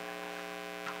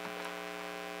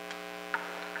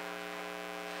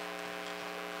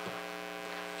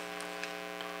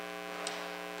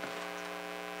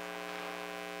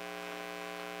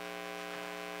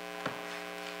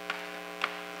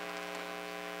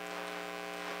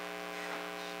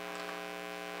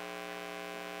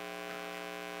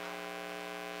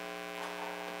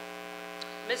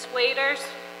 Ms. Waiters?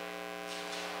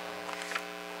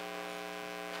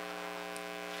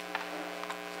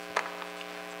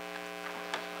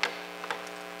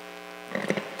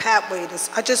 Pat Waiters,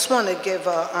 I just want to give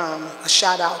a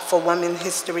shout out for Women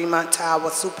History Month to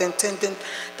our superintendent,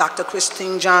 Dr.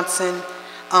 Christine Johnson,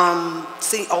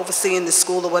 overseeing the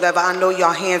school or whatever. I know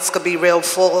your hands could be real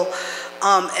full.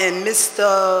 And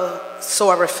Mr.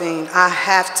 Sorafine, I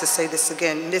have to say this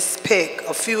again, Miss Pick,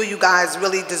 a few of you guys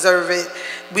really deserve it.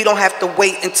 We don't have to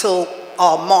wait until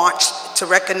March to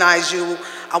recognize you.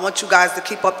 I want you guys to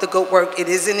keep up the good work. It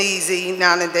isn't easy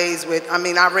nowadays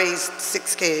I raised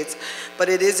 6 kids, but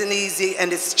it isn't easy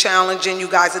and it's challenging. You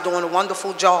guys are doing a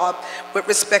wonderful job. With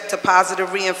respect to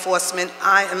positive reinforcement,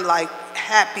 I am like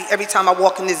happy every time I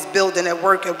walk in this building at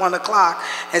work at 1 o'clock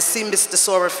and see Mr.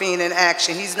 Sorafine in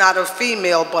action. He's not a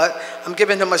female, but I'm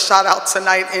giving him a shout out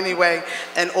tonight anyway.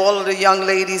 And all of the young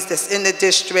ladies that's in the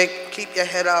district, keep your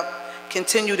head up.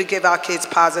 Continue to give our kids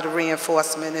positive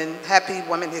reinforcement, and happy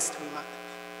Women's History Month.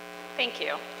 Thank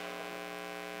you.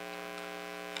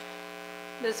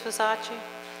 Ms. Versace?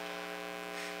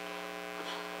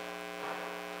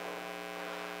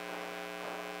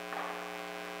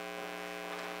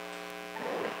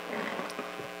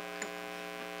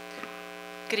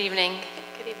 Good evening.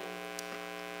 Good evening.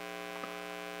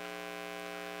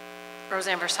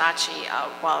 Roseanne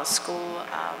Versace, Wallace School.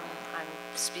 I'm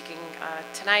speaking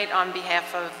tonight on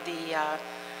behalf of the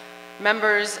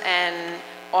members and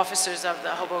officers of the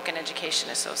Hoboken Education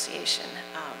Association.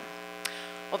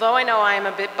 Although I know I am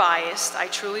a bit biased, I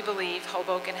truly believe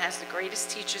Hoboken has the greatest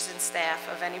teachers and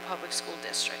staff of any public school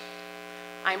district.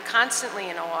 I am constantly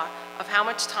in awe of how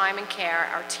much time and care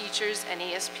our teachers and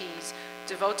ESPs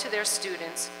devote to their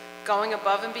students, going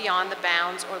above and beyond the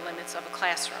bounds or limits of a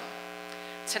classroom.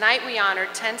 Tonight we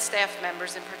honored 10 staff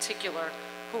members in particular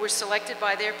who were selected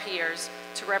by their peers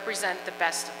to represent the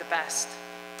best of the best.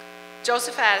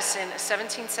 Joseph Addison, a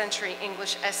 17th century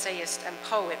English essayist and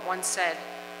poet, once said,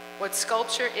 "What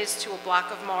sculpture is to a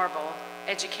block of marble,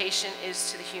 education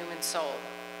is to the human soul."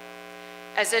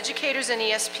 As educators and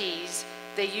ESPs,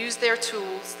 they use their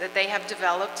tools that they have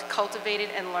developed, cultivated,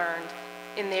 and learned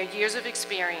in their years of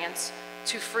experience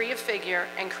to free a figure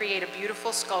and create a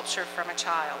beautiful sculpture from a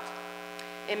child.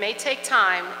 It may take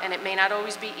time and it may not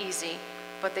always be easy,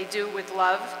 but they do with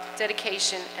love,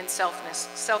 dedication, and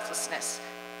selflessness,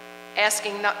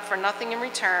 asking for nothing in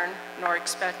return nor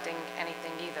expecting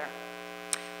anything either.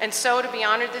 And so to be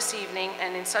honored this evening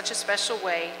and in such a special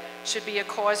way should be a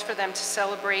cause for them to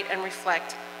celebrate and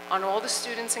reflect on all the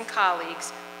students and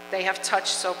colleagues they have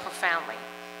touched so profoundly.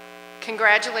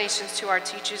 Congratulations to our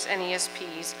teachers and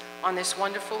ESPs on this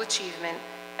wonderful achievement,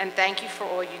 and thank you for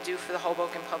all you do for the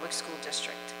Hoboken Public School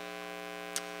District.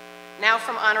 Now,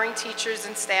 from honoring teachers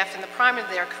and staff in the prime of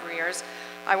their careers,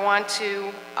 I want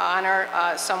to honor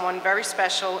someone very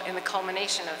special in the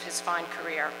culmination of his fine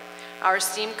career, our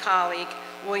esteemed colleague,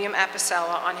 William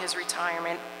Apicella, on his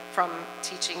retirement from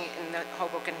teaching in the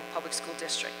Hoboken Public School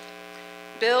District.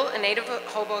 Bill, a native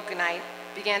Hobokenite,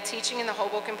 began teaching in the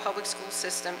Hoboken Public School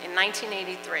System in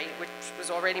 1983, which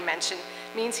was already mentioned,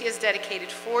 means he has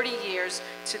dedicated 40 years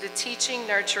to the teaching,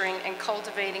 nurturing, and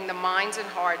cultivating the minds and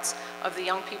hearts of the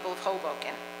young people of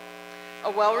Hoboken. A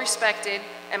well-respected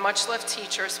and much-loved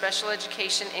teacher of special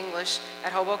education English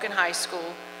at Hoboken High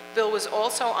School, Bill was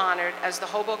also honored as the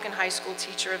Hoboken High School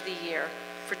Teacher of the Year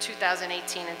for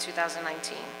 2018 and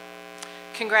 2019.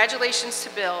 Congratulations to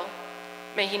Bill.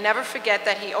 May he never forget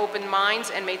that he opened minds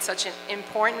and made such an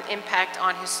important impact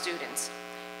on his students.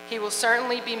 He will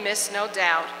certainly be missed, no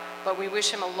doubt, but we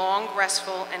wish him a long,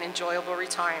 restful, and enjoyable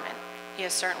retirement. He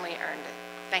has certainly earned it.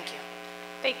 Thank you.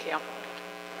 Thank you.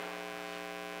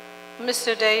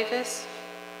 Mr. Davis?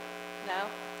 No?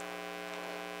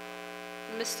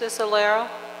 Mr. Solero?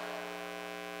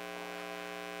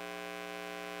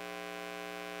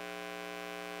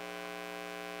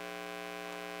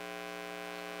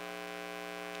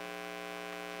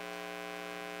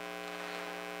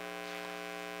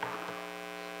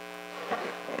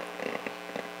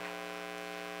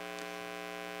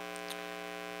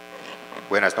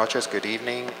 Buenas noches, good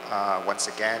evening. Once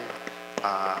again,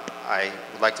 I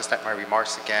would like to start my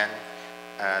remarks again,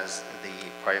 as the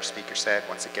prior speaker said,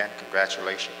 once again,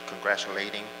 congratulating.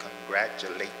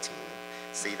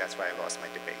 See, that's why I lost my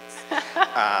debates.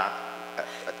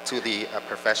 To the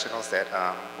professionals that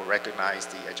were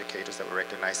recognized, the educators that were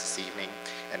recognized this evening,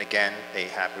 and again, a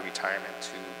happy retirement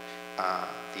to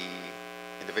the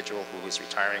individual who is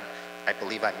retiring. I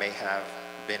believe I may have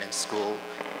been in school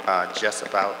just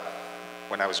about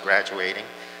when I was graduating.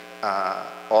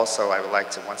 Also, I would like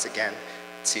to once again,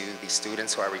 to the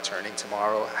students who are returning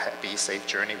tomorrow, happy, safe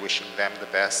journey, wishing them the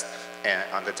best, and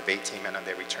on the debate team and on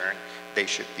their return, they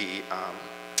should be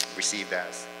received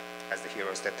as the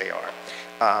heroes that they are.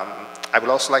 I would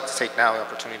also like to take now the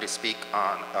opportunity to speak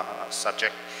on a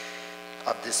subject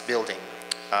of this building.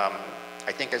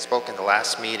 I think I spoke in the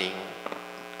last meeting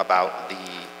about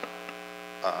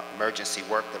the emergency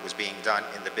work that was being done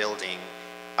in the building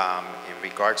in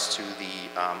regards to the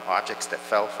objects that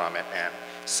fell from it, and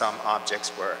some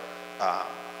objects were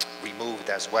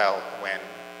removed as well when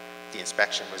the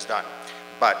inspection was done.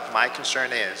 But my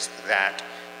concern is that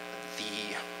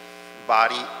the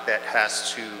body that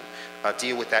has to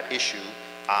deal with that issue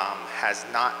has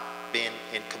not been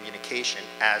in communication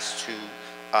as to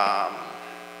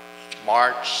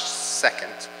March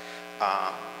 2nd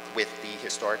with the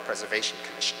Historic Preservation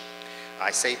Commission. I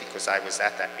say because I was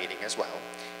at that meeting as well,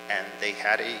 and they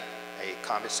had a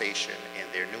conversation in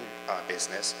their new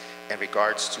business in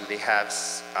regards to they have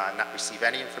not received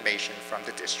any information from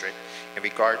the district in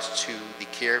regards to the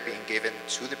care being given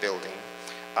to the building.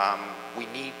 We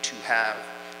need to have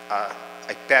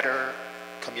a better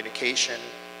communication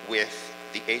with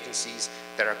the agencies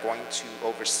that are going to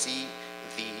oversee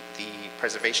the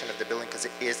preservation of the building, because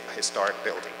it is a historic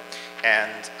building.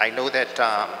 And I know that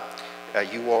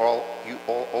you all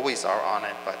always are on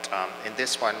it, but in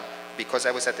this one, because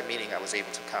I was at the meeting, I was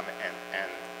able to come and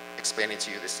explain it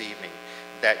to you this evening,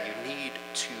 that you need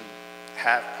to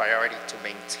have priority to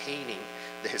maintaining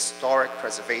the historic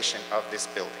preservation of this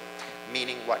building.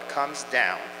 Meaning what comes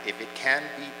down, if it can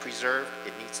be preserved,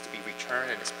 it needs to be returned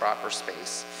in its proper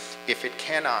space. If it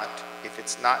cannot, if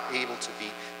it's not able to be,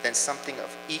 then something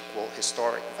of equal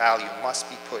historic value must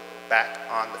be put back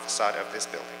on the facade of this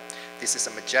building. This is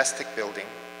a majestic building.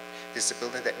 This is a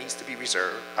building that needs to be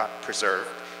preserved.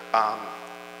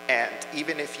 And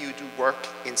even if you do work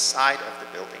inside of the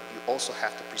building, you also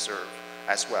have to preserve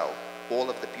as well all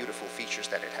of the beautiful features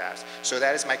that it has. So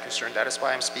that is my concern. That is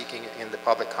why I'm speaking in the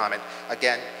public comment.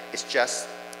 Again, it's just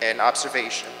an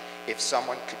observation. If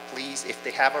someone could please, if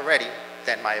they have already,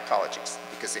 then my apologies,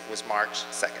 because it was March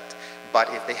 2nd. But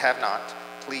if they have not,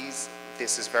 please,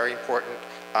 this is very important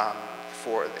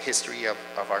for the history of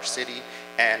our city.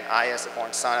 And I, as a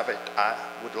born son of it, I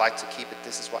would like to keep it.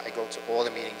 This is why I go to all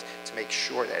the meetings, to make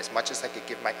sure that as much as I could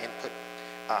give my input,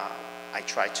 I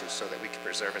try to, so that we can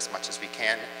preserve as much as we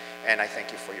can. And I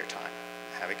thank you for your time.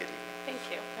 Have a good evening. Thank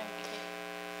you. Thank you.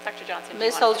 Dr. Johnson,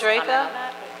 Ms. do you want to just comment Holdrega? on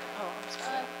that? Oh, I'm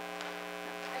sorry.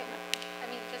 I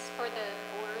mean, just for the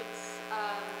board's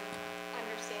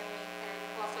understanding, and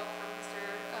also from Mr.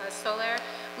 Soler,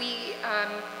 we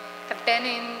have been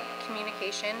in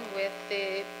communication with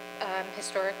the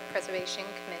Historic Preservation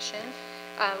Commission.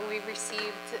 We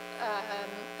received a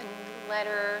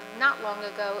letter not long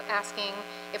ago asking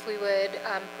if we would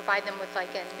provide them with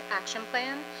like an action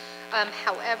plan.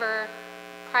 However,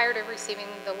 prior to receiving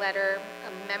the letter,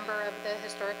 a member of the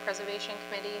Historic Preservation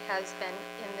Committee has been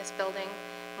in this building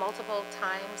multiple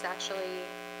times, actually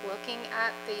looking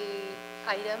at the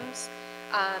items.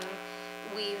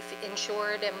 We've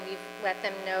ensured and we've let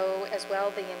them know as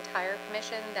well, the entire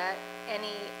commission, that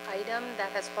any item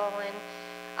that has fallen,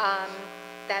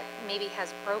 that maybe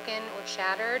has broken or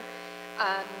shattered,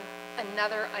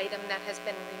 another item that has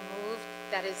been removed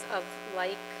that is of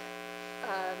like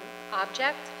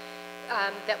object,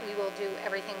 that we will do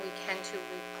everything we can to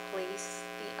replace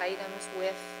the items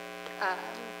with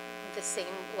the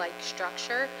same like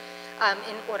structure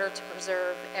in order to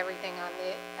preserve everything on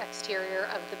the exterior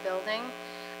of the building.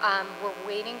 We're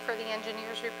waiting for the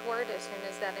engineer's report. As soon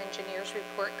as that engineer's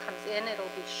report comes in,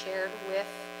 it'll be shared with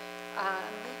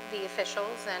the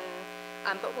officials, and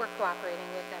but we're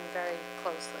cooperating with them very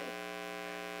closely.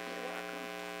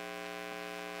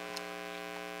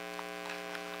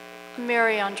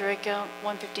 Mary Andreka,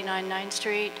 159 9th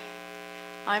Street.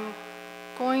 I'm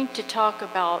going to talk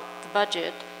about the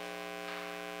budget.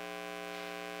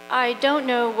 I don't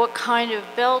know what kind of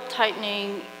belt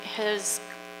tightening has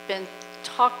been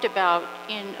talked about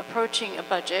in approaching a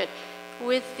budget.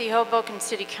 With the Hoboken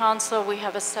City Council, we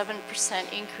have a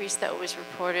 7% increase that was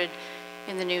reported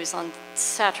in the news on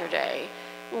Saturday.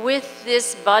 With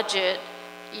this budget,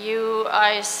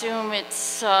 I assume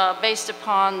it's based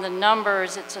upon the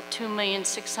numbers, it's a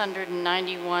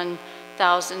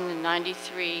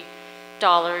 $2,691,093.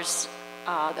 That's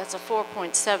a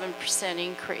 4.7%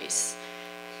 increase.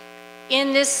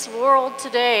 In this world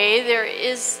today, there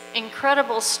is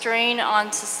incredible strain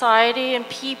on society and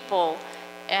people,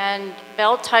 and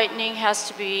belt tightening has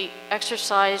to be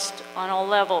exercised on all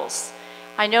levels.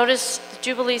 I noticed the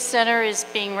Jubilee Center is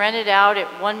being rented out at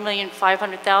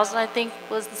 $1,500,000, I think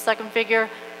was the second figure.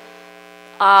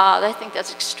 I think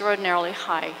that's extraordinarily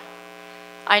high.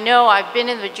 I know I've been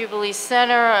in the Jubilee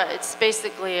Center. It's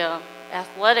basically an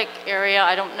athletic area.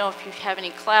 I don't know if you have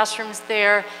any classrooms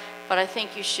there, but I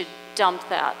think you should dump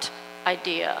that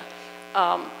idea.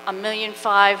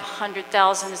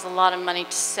 $1,500,000 is a lot of money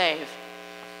to save.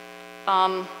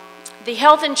 The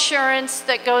health insurance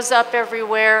that goes up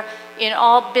everywhere in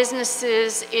all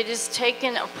businesses, it is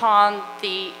taken upon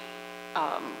the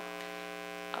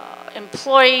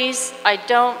employees. I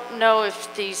don't know if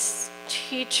these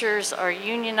teachers are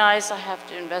unionized. I have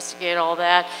to investigate all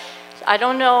that. I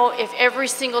don't know if every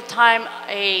single time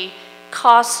a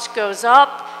cost goes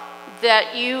up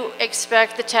that you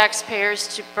expect the taxpayers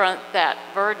to bear that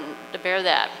burden, to bear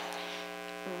that.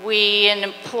 We and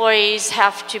employees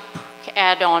have to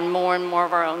add on more and more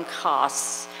of our own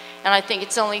costs. And I think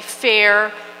it's only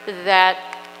fair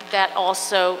that that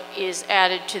also is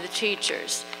added to the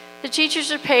teachers. The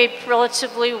teachers are paid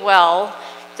relatively well.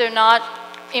 They're not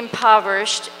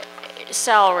impoverished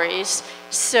salaries.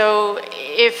 So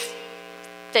if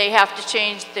they have to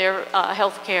change their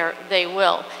health care, they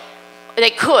will. They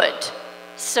could.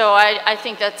 So I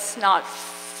think that's not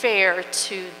fair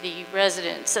to the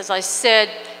residents. As I said,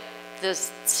 the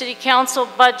city council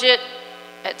budget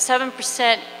at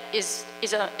 7% is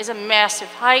a massive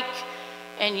hike,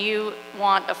 and you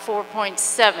want a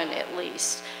 4.7 at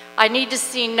least. I need to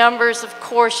see numbers, of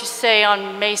course, you say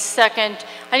on May 2nd,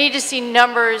 I need to see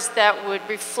numbers that would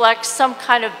reflect some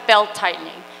kind of belt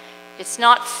tightening. It's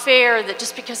not fair that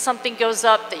just because something goes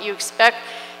up that you expect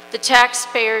the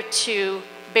taxpayer to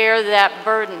bear that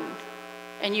burden,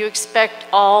 and you expect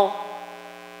all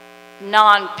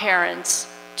non-parents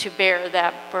to bear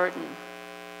that burden.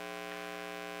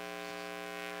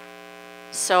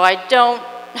 So I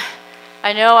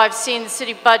know I've seen the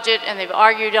city budget and they've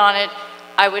argued on it.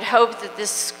 I would hope that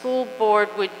this school board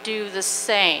would do the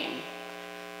same.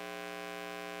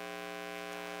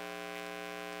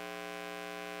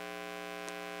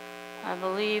 I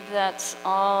believe that's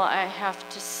all I have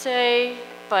to say,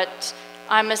 but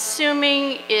I'm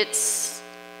assuming it's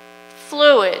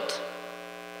fluid,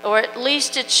 or at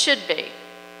least it should be,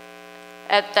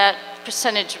 at that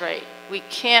percentage rate. We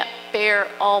can't bear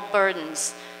all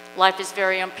burdens. Life is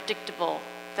very unpredictable.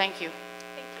 Thank you.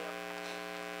 Thank you.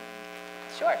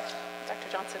 Sure. Dr.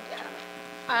 Johnson.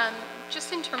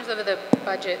 Just in terms of the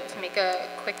budget, to make a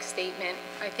quick statement,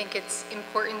 I think it's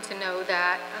important to know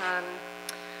that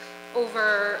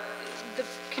over the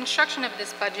construction of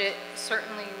this budget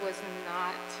certainly was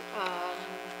not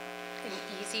an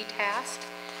easy task.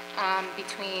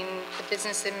 Between the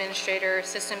business administrator,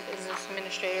 assistant business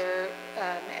administrator,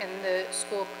 and the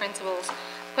school principals.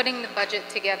 Putting the budget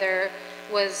together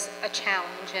was a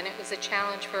challenge, and it was a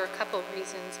challenge for a couple of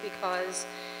reasons, because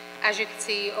as you can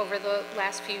see over the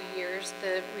last few years,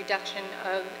 the reduction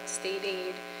of state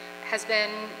aid has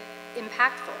been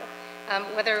impactful.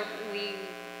 Whether we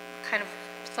kind of,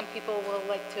 some people will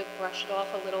like to brush it off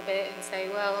a little bit and say,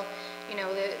 well, you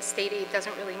know, the state aid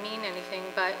doesn't really mean anything,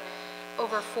 but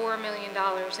over $4 million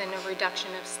in a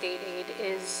reduction of state aid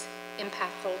is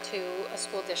impactful to a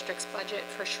school district's budget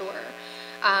for sure.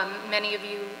 Many of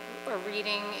you are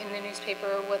reading in the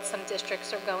newspaper what some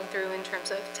districts are going through in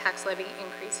terms of tax levy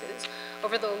increases.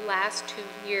 Over the last 2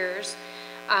 years,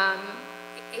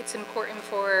 it's important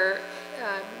for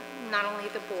not only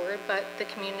the board but the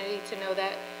community to know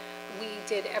that we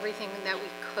did everything that we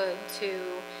could to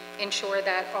ensure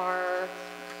that our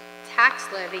tax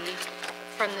levy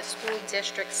from the school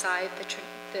district side,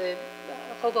 the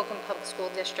Hoboken Public School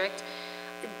District,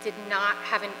 did not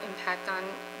have an impact on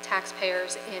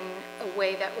taxpayers in a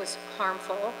way that was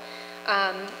harmful.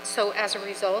 So as a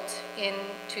result, in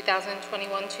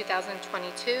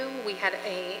 2021-2022, we had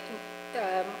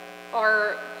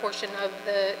our portion of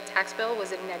the tax bill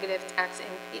was a negative tax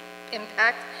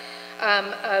impact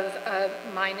of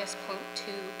minus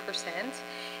 0.2%.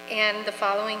 And the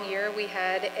following year, we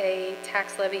had a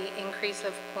tax levy increase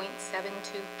of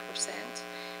 0.72%,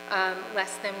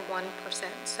 less than 1%.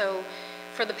 So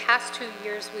for the past 2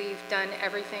 years, we've done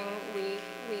everything we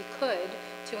could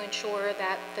to ensure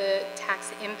that the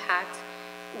tax impact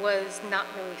was not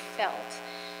really felt.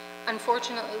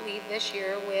 Unfortunately, this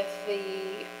year, with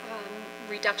the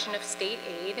reduction of state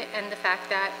aid and the fact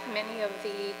that many of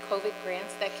the COVID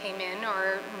grants that came in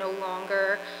are no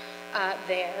longer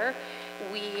there,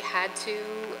 we had to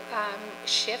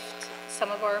shift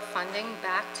some of our funding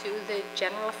back to the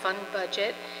general fund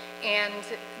budget, and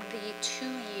the 2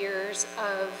 years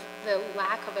of the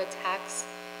lack of a tax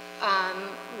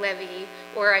levy,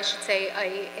 or I should say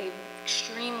a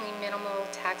extremely minimal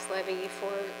tax levy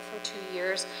for 2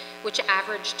 years, which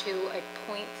averaged to a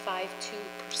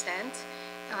 0.52%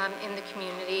 in the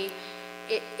community,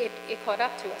 it caught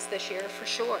up to us this year for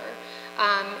sure.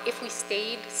 If we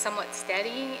stayed somewhat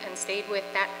steady and stayed with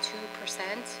that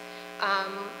 2%,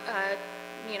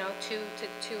 you know, 2 to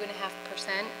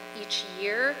 2.5% each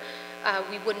year,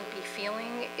 we wouldn't be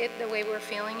feeling it the way we're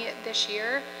feeling it this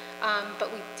year.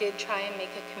 But we did try and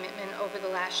make a commitment over the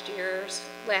last 2 years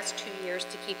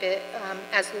to keep it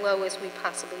as low as we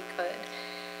possibly could.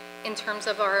 In terms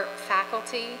of our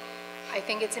faculty, I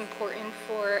think it's important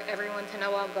for everyone to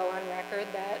know, I'll go on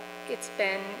record, that it's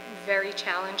been very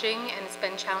challenging, and it's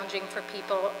been challenging for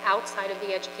people outside of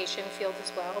the education field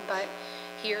as well, but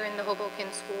here in the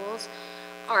Hoboken schools,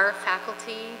 our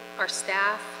faculty, our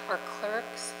staff, our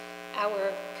clerks,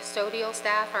 our custodial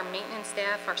staff, our maintenance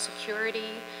staff, our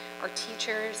security, our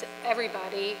teachers,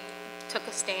 everybody took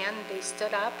a stand. They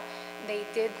stood up. They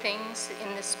did things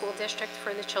in the school district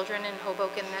for the children in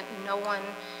Hoboken that no one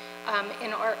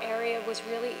in our area was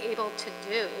really able to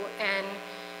do. And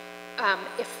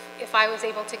if I was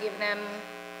able to give them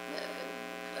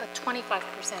a 25%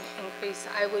 increase,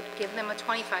 I would give them a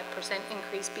 25%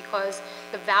 increase because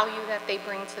the value that they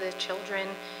bring to the children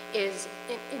is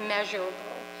immeasurable.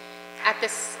 At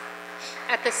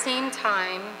the same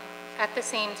time,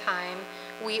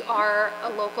 we are a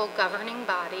local governing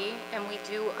body, and we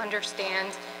do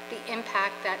understand the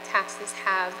impact that taxes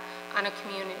have on a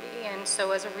community. And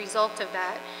so as a result of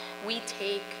that, we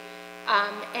take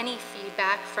any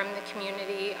feedback from the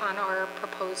community on our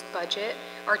proposed budget,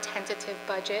 our tentative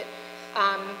budget,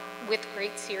 with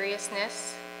great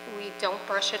seriousness. We don't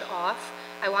brush it off.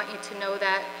 I want you to know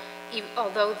that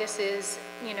although this is,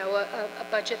 you know, a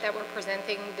budget that we're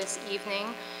presenting this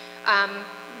evening,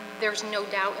 there's no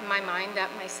doubt in my mind that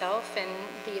myself and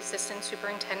the assistant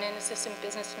superintendent, assistant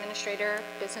business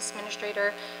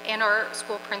administrator, and our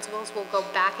school principals will go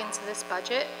back into this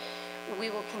budget. We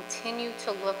will continue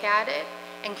to look at it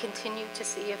and continue to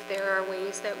see if there are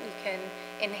ways that we can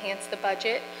enhance the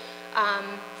budget.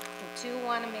 Do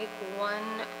want to make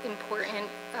one important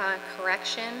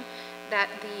correction, that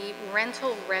the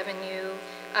rental revenue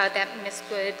that Ms.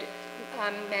 Good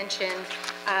mentioned,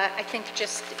 I think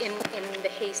just in the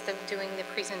haste of doing the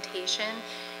presentation,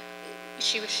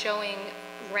 she was showing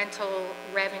rental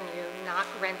revenue, not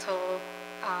rental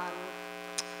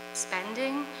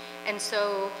spending. And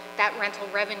so that rental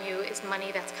revenue is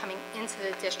money that's coming into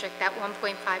the district, that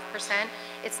 1.5%.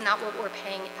 It's not what we're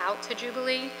paying out to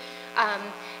Jubilee.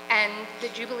 And the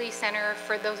Jubilee Center,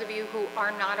 for those of you who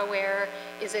are not aware,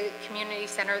 is a community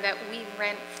center that we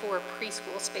rent for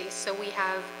preschool space. So we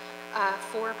have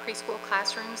 4 preschool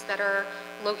classrooms that are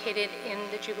located in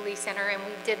the Jubilee Center, and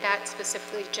we did that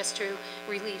specifically just to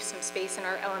relieve some space in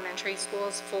our elementary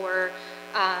schools for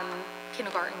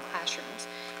kindergarten classrooms.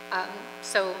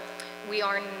 So we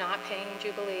are not paying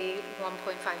Jubilee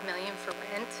 $1.5 million for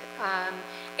rent.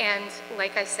 And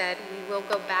like I said, we will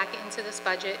go back into this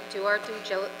budget, do our due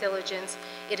diligence.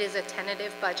 It is a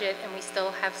tentative budget, and we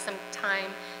still have some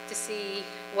time to see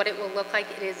what it will look like.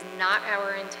 It is not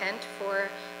our intent for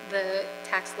the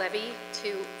tax levy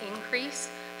to increase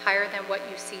higher than what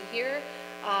you see here.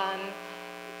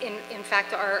 In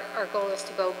fact, our goal is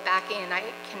to go back in. I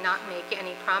cannot make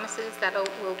any promises that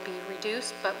it will be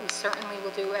reduced, but we certainly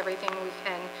will do everything we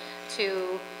can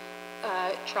to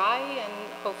try, and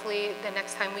hopefully the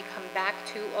next time we come back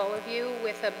to all of you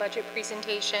with a budget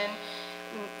presentation,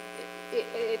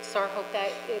 it's our hope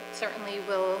that it certainly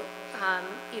will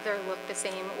either look the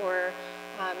same or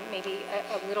maybe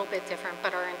a little bit different,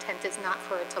 but our intent is not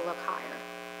for it to look higher.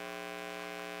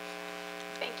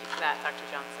 Thank you for that, Dr.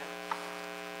 Johnson.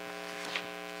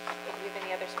 Do we have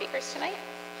any other speakers tonight?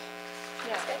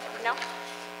 No?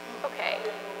 Okay.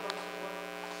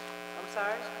 I'm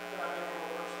sorry?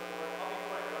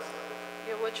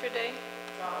 Yeah, what's your name?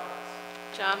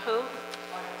 John who?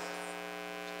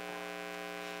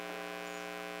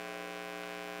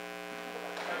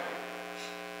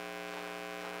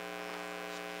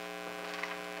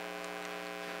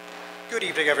 Good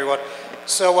evening, everyone.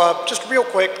 So just real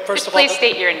quick, first of all... Please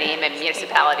state your name and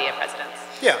municipality of residence.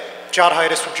 Yeah, John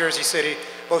Heides from Jersey City.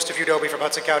 Most of you know me from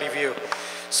Hudson County View.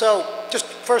 So just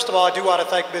first of all, I do want to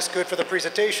thank Ms. Good for the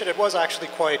presentation. It was actually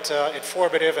quite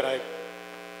informative, and I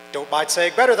don't mind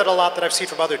saying better than a lot that I've seen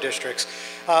from other districts.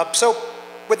 So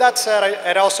with that said,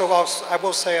 I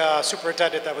will say,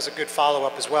 Superintendent, that was a good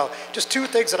follow-up as well. Just 2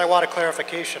 things that I want a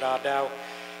clarification on now.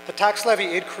 The tax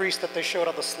levy increase that they showed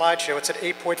on the slideshow, it's at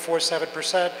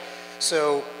 8.47%.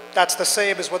 So that's the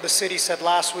same as what the city said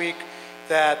last week,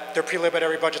 that their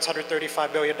preliminary budget's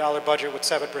 $135 million budget with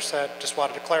 7%. Just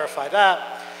wanted to clarify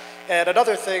that. And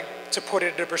another thing, to put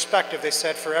it into perspective, they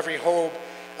said for every home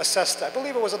assessed, I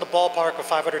believe it was in the ballpark of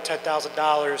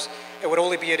 $510,000, it would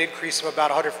only be an increase of about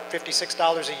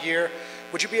 $156 a year.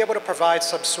 Would you be able to provide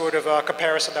some sort of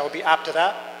comparison that would be apt to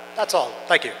that? That's all.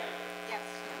 Thank you. Yes.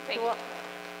 Thank you.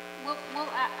 We'll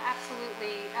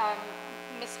absolutely,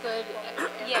 Ms. Good,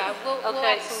 yeah, we'll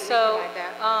absolutely provide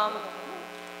that.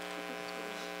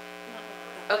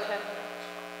 Okay.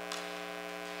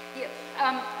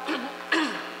 Yeah,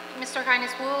 Mr.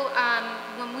 Hines, we'll,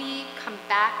 when we come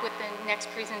back with the next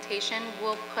presentation,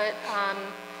 we'll put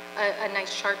a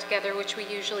nice chart together, which we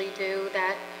usually do,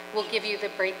 that will give you the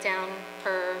breakdown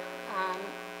per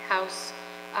house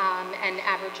and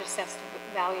average assessed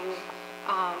value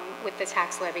with the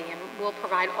tax levy, and we'll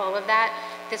provide all of that.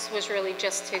 This was really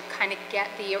just to kind of get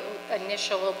the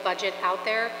initial budget out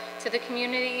there to the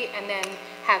community and then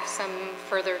have some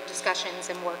further discussions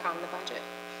and work on the budget.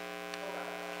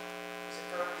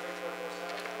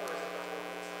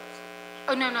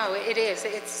 Oh, no, it is.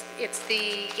 It's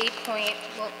the 8 point,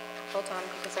 well, hold on,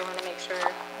 because I want to make sure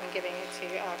I'm giving it to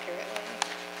you accurately.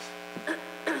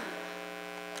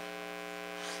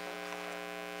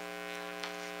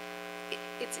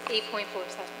 it's 8.47.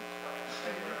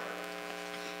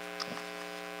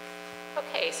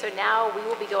 Okay, so now we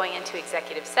will be going into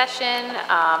executive session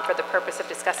for the purpose of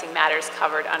discussing matters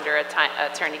covered under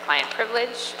attorney-client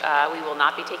privilege. We will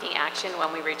not be taking action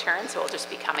when we return, so we'll just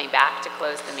be coming back to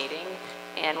close the meeting,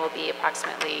 and will be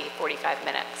approximately 45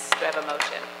 minutes. Do I have a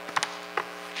motion?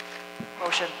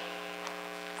 Motion.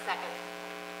 Second.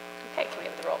 Okay, can we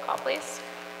have the roll call, please?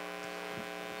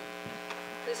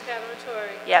 Ms. Cavaratore?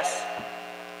 Yes.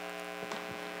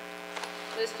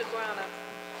 Mr. Grana?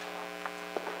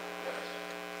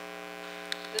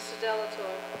 Mr.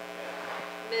 Delatorre?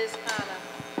 Ms. Khanna?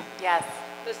 Yes.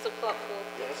 Mr. Cluckful?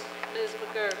 Yes. Ms.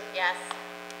 McGurk? Yes.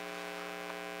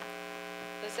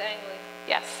 Ms. Angley?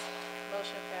 Yes.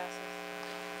 Motion passes.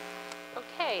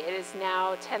 Okay, it is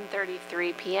now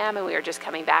 10:33 p.m. and we are just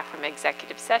coming back from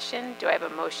executive session. Do I have a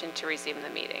motion to resume the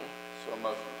meeting? So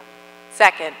motion.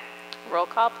 Second. Roll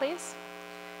call, please.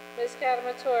 Ms.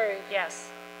 Cavaratore? Yes.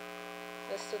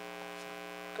 Mr.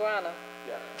 Grana?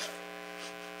 Yes.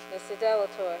 Mr.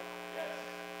 Delatorre? Yes.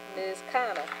 Ms.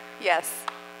 Khanna? Yes.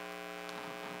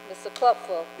 Mr.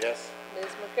 Cluckful? Yes.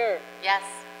 Ms. McGurk? Yes.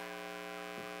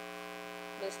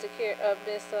 Ms.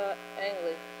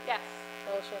 Angley? Yes.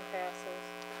 Motion passes.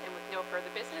 And with no further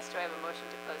business, do I have a motion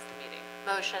to close the meeting?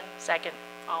 Motion. Second.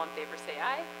 All in favor say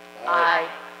aye. Aye.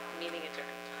 Meeting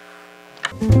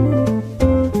adjourned.